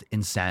against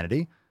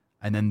insanity.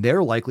 And then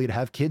they're likely to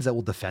have kids that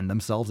will defend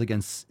themselves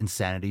against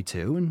insanity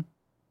too, and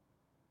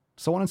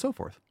so on and so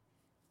forth.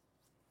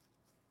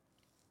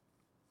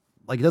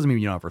 Like, it doesn't mean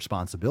you don't have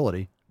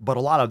responsibility, but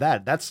a lot of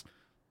that's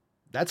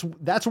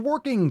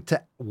working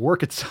to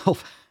work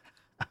itself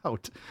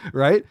out,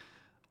 right?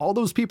 All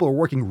those people are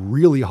working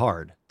really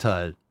hard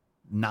to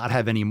not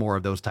have any more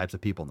of those types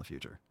of people in the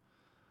future.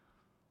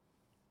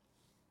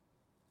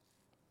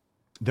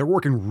 They're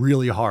working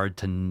really hard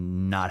to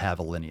not have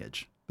a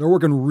lineage. They're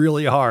working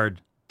really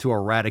hard to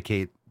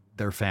eradicate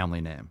their family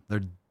name.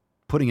 They're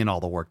putting in all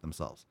the work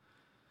themselves.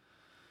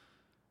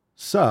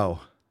 So,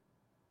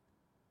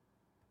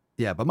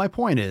 yeah, but my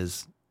point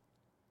is,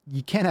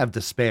 you can't have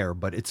despair,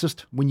 but it's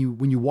just when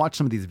you watch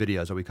some of these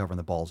videos that we cover in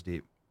the Balls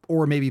Deep,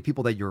 or maybe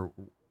people that you're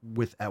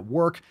with at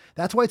work,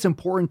 that's why it's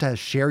important to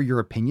share your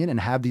opinion and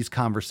have these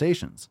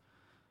conversations.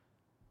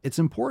 It's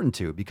important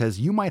to, because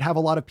you might have a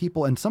lot of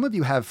people, and some of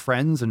you have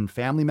friends and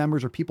family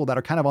members or people that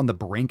are kind of on the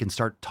brink and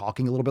start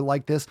talking a little bit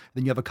like this.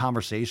 Then you have a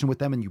conversation with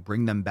them and you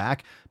bring them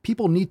back.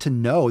 People need to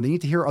know, they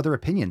need to hear other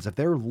opinions. If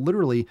they're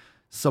literally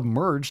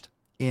submerged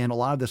in a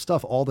lot of this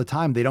stuff all the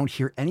time, they don't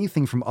hear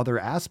anything from other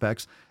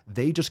aspects.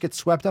 They just get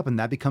swept up and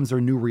that becomes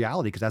their new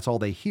reality because that's all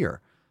they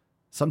hear.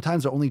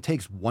 Sometimes it only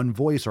takes one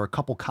voice or a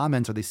couple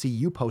comments, or they see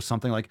you post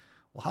something like,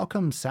 well, how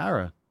come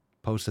Sarah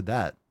posted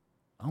that?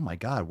 Oh my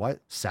God,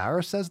 what?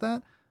 Sarah says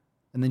that?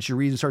 And then she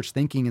reads and starts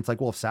thinking, it's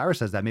like, well, if Sarah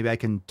says that, maybe I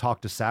can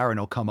talk to Sarah and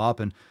it'll come up.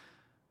 And,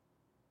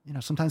 you know,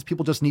 sometimes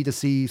people just need to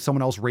see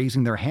someone else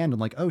raising their hand and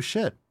like, oh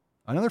shit,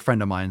 another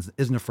friend of mine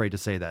isn't afraid to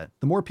say that.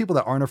 The more people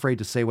that aren't afraid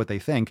to say what they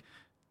think,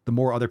 the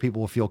more other people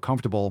will feel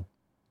comfortable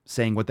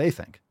saying what they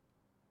think.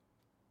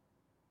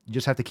 You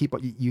just have to keep,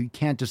 you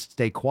can't just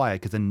stay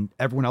quiet, because then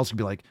everyone else will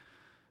be like,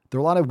 there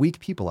are a lot of weak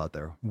people out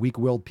there,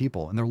 weak-willed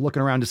people, and they're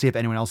looking around to see if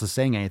anyone else is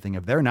saying anything.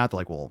 If they're not, they're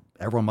like, well,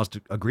 everyone must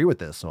agree with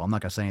this, so I'm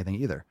not going to say anything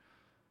either.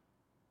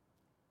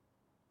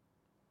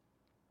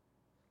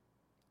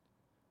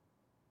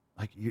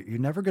 Like, you're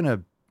never going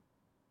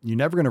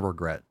to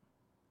regret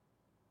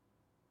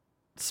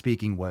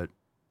speaking what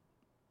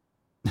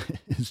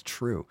is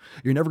true.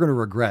 You're never going to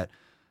regret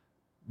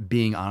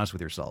being honest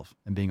with yourself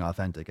and being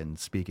authentic and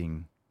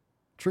speaking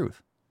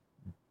truth.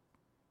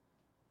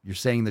 You're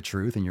saying the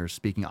truth and you're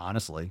speaking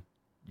honestly.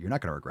 You're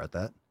not going to regret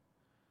that.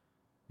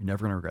 You're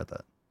never going to regret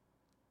that.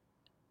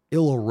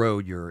 It'll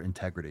erode your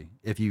integrity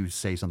if you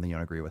say something you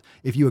don't agree with.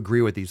 If you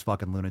agree with these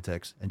fucking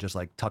lunatics and just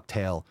like tuck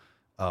tail,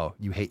 oh,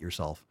 you hate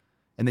yourself.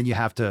 And then you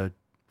have to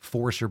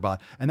force your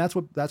body. And that's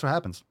what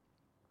happens.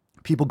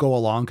 People go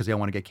along because they don't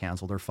want to get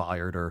canceled or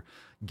fired or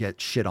get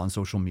shit on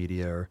social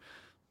media or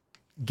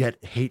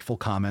get hateful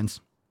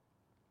comments.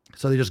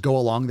 So they just go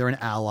along. They're an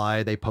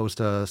ally. They post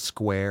a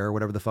square,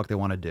 whatever the fuck they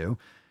want to do.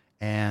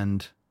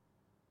 And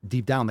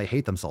deep down, they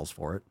hate themselves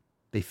for it.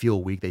 They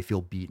feel weak. They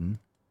feel beaten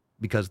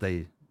because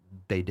they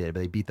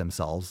beat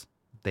themselves.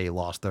 They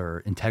lost their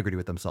integrity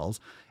with themselves.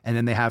 And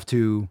then they have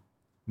to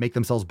make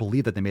themselves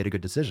believe that they made a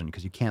good decision,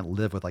 because you can't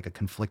live with like a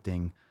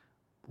conflicting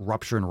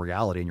rupture in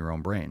reality in your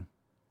own brain.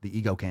 The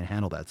ego can't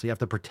handle that. So you have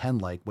to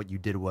pretend like what you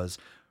did was,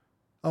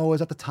 oh, it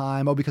was at the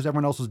time. Oh, because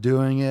everyone else was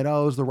doing it.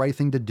 Oh, it was the right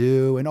thing to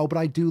do. And, oh, but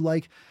I do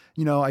like,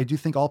 I do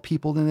think all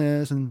people in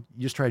this, and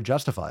you just try to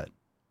justify it.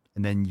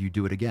 And then you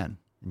do it again,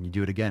 and you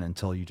do it again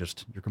until you're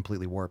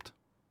completely warped.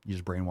 You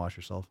just brainwash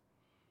yourself.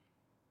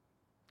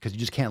 Because you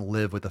just can't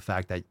live with the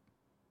fact that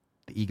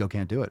the ego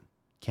can't do it.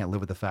 Can't live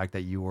with the fact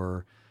that you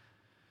were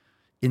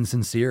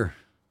insincere,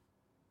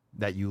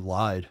 that you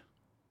lied,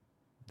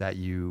 that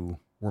you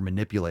were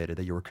manipulated,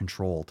 that you were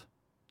controlled.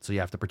 So you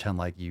have to pretend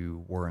like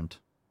you weren't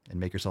and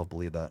make yourself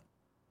believe that.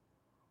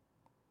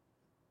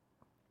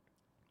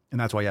 And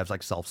that's why you have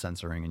like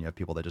self-censoring, and you have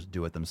people that just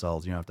do it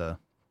themselves. You don't have to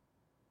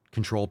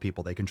control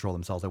people. They control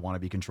themselves. They want to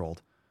be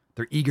controlled.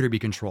 They're eager to be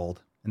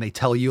controlled. And they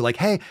tell you like,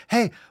 hey,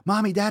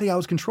 mommy, daddy, I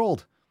was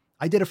controlled.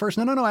 I did it first.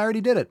 No, I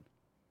already did it.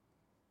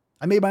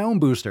 I made my own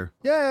booster.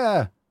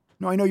 Yeah.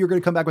 No, I know you're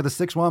going to come back with a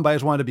 6 one, but I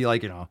just wanted to be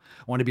like, I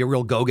wanted to be a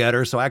real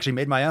go-getter. So I actually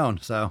made my own.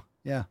 So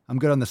yeah, I'm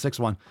good on the 6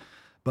 one.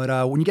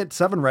 But when you get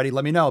 7 ready,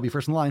 let me know. I'll be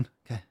first in line.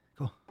 Okay,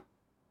 cool.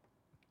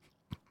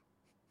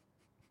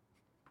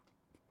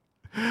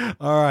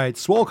 All right,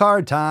 swole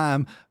card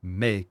time.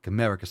 Make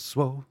America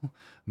swole.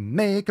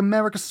 Make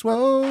America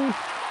swole.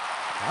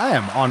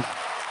 I'm fine.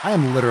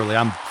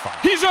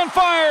 He's on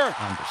fire!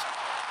 I'm just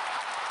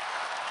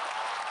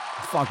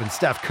fucking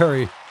Steph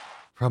Curry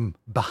from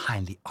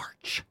behind the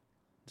arch.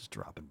 Just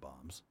dropping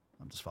bombs.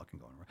 I'm just fucking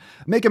going around.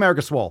 Make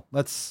America swole.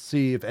 Let's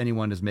see if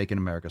anyone is making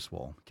America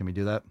swole. Can we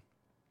do that?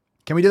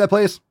 Can we do that,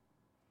 please?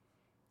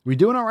 We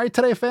doing all right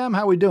today, fam?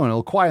 How we doing? A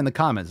little quiet in the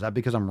comments. Is that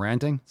because I'm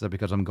ranting? Is that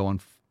because I'm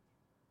going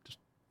just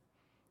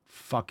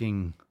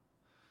fucking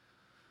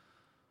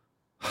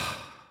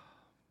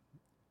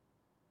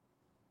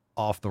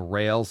off the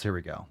rails? Here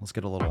we go. Let's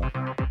get a little...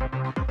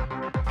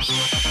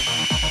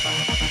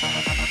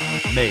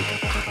 Make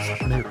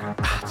America.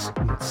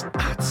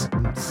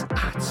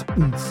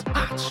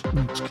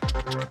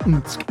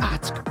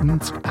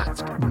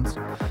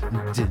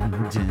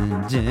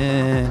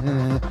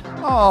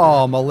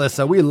 Oh,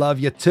 Melissa, we love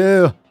you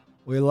too.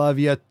 We love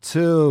you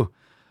too.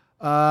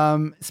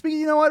 Speaking,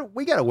 you know what?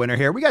 We got a winner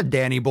here. We got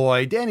Danny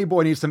Boy. Danny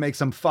Boy needs to make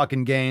some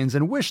fucking gains,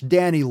 and wish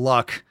Danny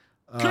luck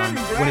when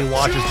he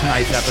watches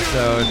tonight's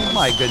episode.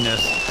 My goodness.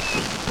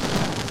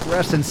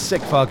 Rest in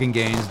sick fucking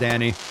gains,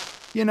 Danny.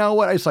 You know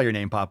what? I saw your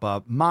name pop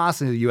up.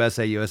 Moss in the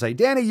USA.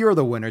 Danny, you're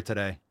the winner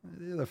today.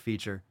 You're the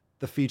feature,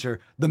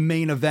 the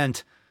main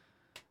event.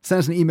 Send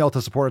us an email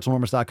to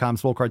support@swolenormous.com,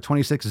 swole card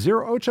 260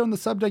 in the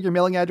subject, your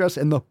mailing address,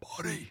 and the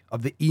body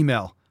of the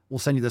email. We'll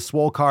send you the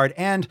swole card.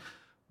 And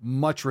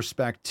much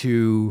respect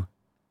to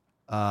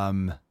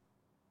the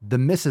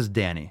Mrs.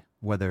 Danny,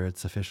 whether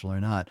it's official or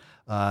not.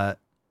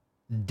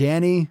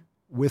 Danny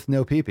with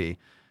no pee-pee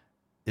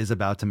is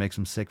about to make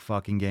some sick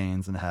fucking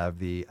gains and have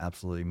the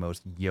absolutely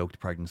most yoked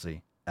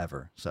pregnancy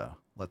ever. So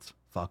let's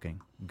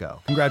fucking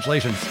go.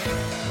 Congratulations.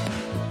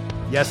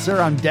 Yes,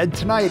 sir. I'm dead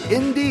tonight.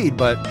 Indeed.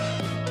 But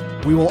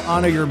we will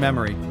honor your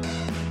memory.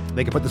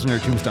 They can put this in your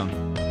tombstone.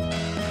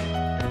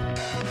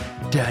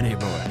 Danny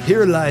Boy.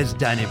 Here lies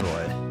Danny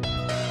Boy,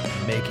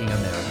 making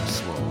America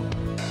swole.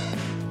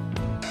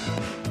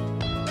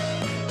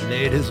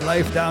 Laid his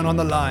life down on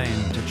the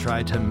line to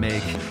try to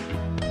make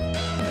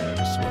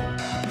America swole.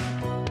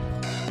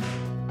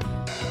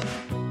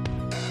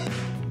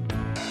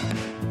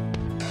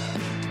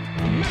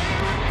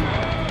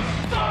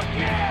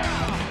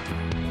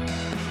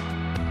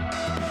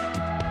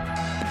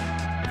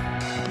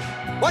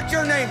 What's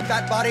your name,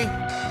 fat body?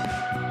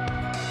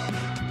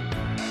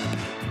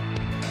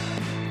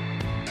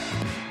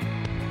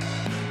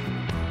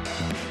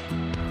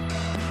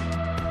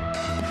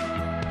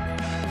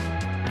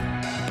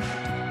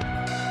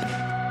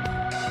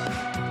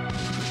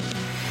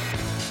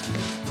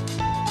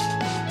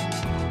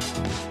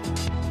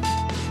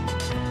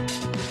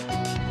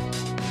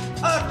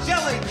 A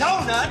jelly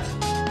donut?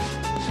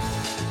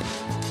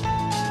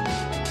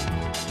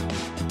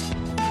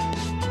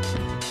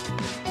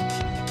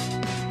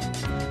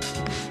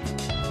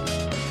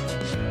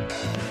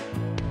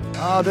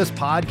 Oh, this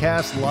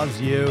podcast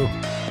loves you.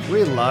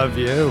 We love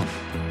you.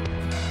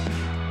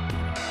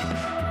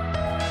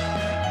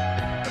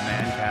 The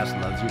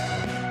Mancast loves you too.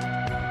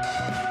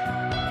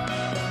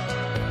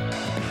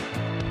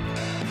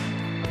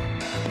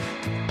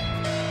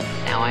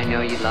 Now I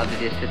know you'd love to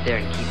just sit there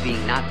and keep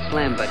being not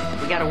slim, but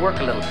we gotta work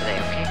a little today,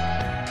 okay?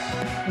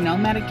 No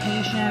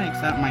medication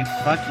except my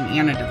fucking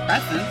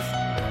antidepressants.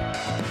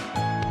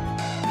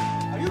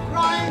 Are you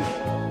crying?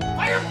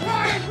 Are you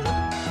crying?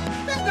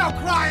 There's no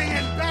crying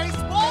in baseball!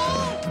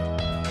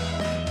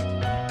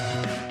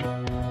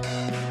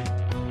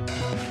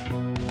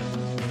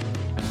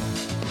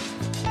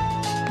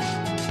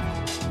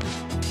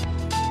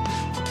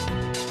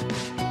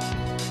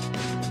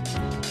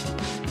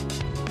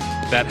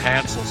 That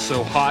Hansel's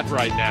so hot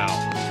right now.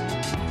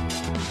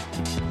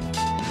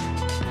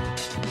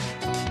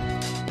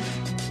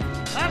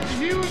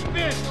 huge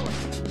bitch.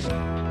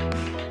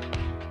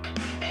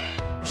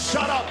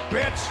 Shut up,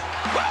 bitch.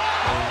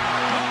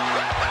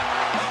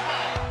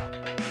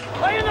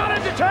 Are you not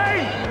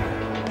entertained?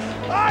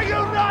 Are you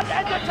not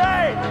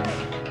entertained?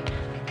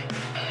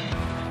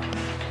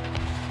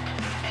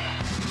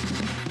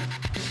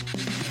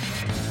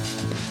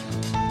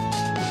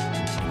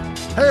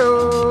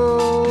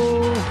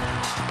 Hey-o!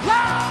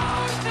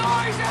 Loud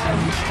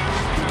noises!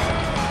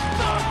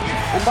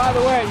 And by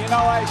the way, you know,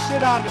 I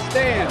sit on the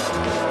stand,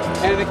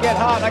 and it get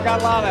hot. I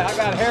got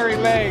hairy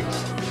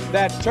legs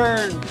that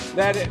turn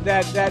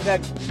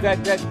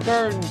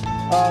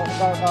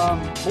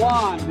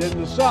blonde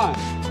in the sun.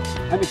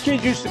 And the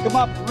kids used to come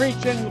up and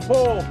reach in the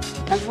pool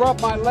and rub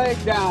my leg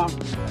down,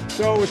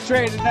 so it was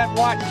straight, and then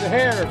watch the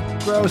hair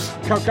gross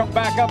come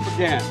back up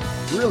again.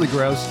 Really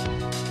gross.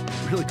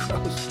 Really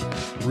gross.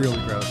 Really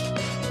gross.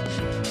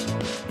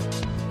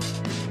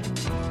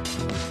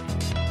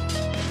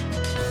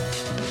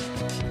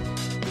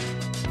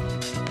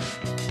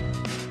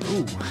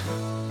 Ooh.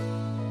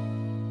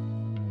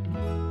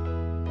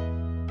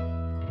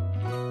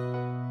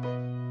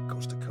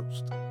 Coast to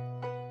coast.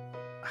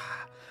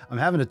 I'm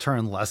having to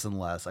turn less and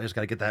less. I just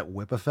got to get that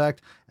whip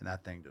effect, and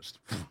that thing just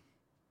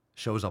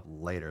shows up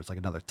later. It's like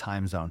another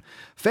time zone.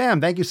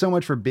 Fam, thank you so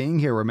much for being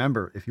here.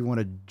 Remember, if you want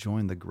to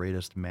join the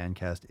greatest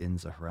mancast in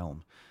the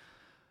realm,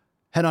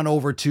 head on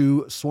over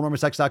to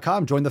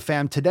swolenormousx.com. Join the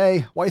fam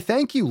today. Why,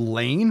 thank you,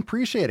 Lane.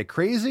 Appreciate it.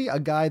 Crazy, a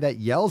guy that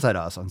yells at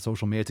us on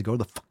social media to go to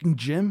the fucking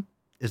gym,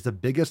 is the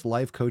biggest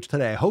life coach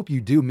today. I hope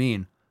you do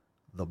mean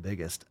the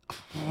biggest.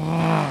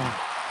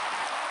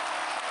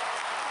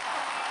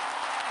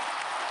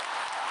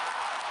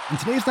 And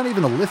today's not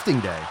even a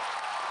lifting day.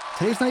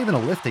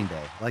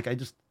 Like,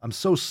 I'm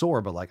so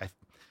sore, but like, I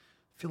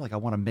feel like I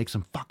want to make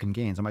some fucking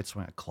gains. I might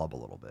swing a club a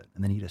little bit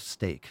and then eat a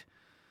steak.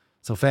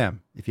 So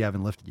fam, if you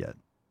haven't lifted yet,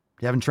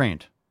 if you haven't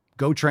trained,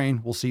 go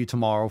train. We'll see you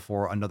tomorrow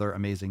for another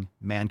amazing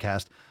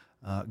Mancast.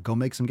 Go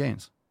make some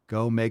gains.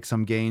 Go make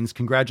some gains.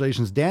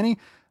 Congratulations, Danny.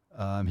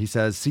 He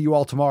says, see you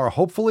all tomorrow.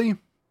 Hopefully.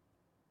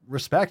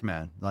 Respect,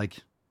 man. Like,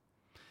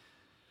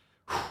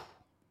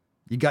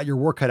 you got your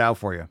work cut out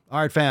for you. All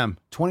right, fam.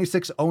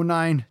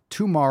 2609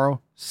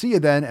 tomorrow. See you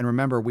then. And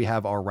remember, we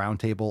have our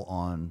roundtable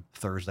on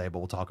Thursday, but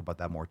we'll talk about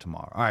that more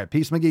tomorrow. All right.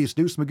 Peace, McGee's.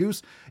 Deuce,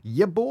 Magoose.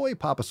 Yeah, boy.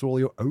 Papa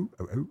Swole.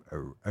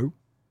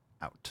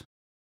 Out.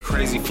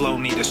 Crazy flow,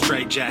 need a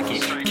straight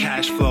jacket.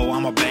 Cash flow,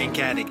 I'm a bank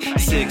addict.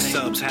 6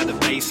 subs, had the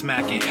bass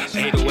smacking.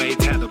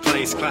 808s, had the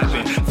place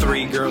clapping.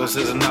 3 girls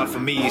is enough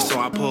for me, so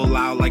I pull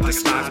out like the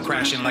stock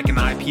crashing. Like an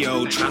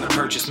IPO, trying to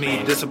purchase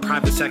me. This a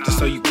private sector,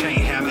 so you can't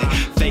have it.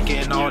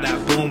 Faking all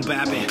that boom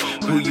bapping.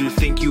 Who you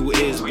think you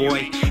is,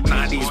 boy?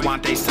 90s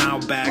want they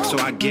sound back, so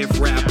I give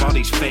rap all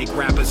these fake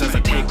rappers as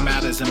I take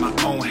matters in my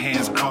own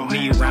hands. I don't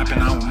need rapping,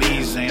 I don't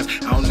need Zans.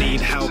 I don't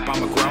need help,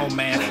 I'm a grown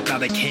man. Now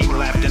they can't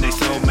laugh and they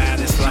so mad,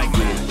 it's like,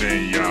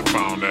 yeah, I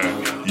found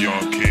that.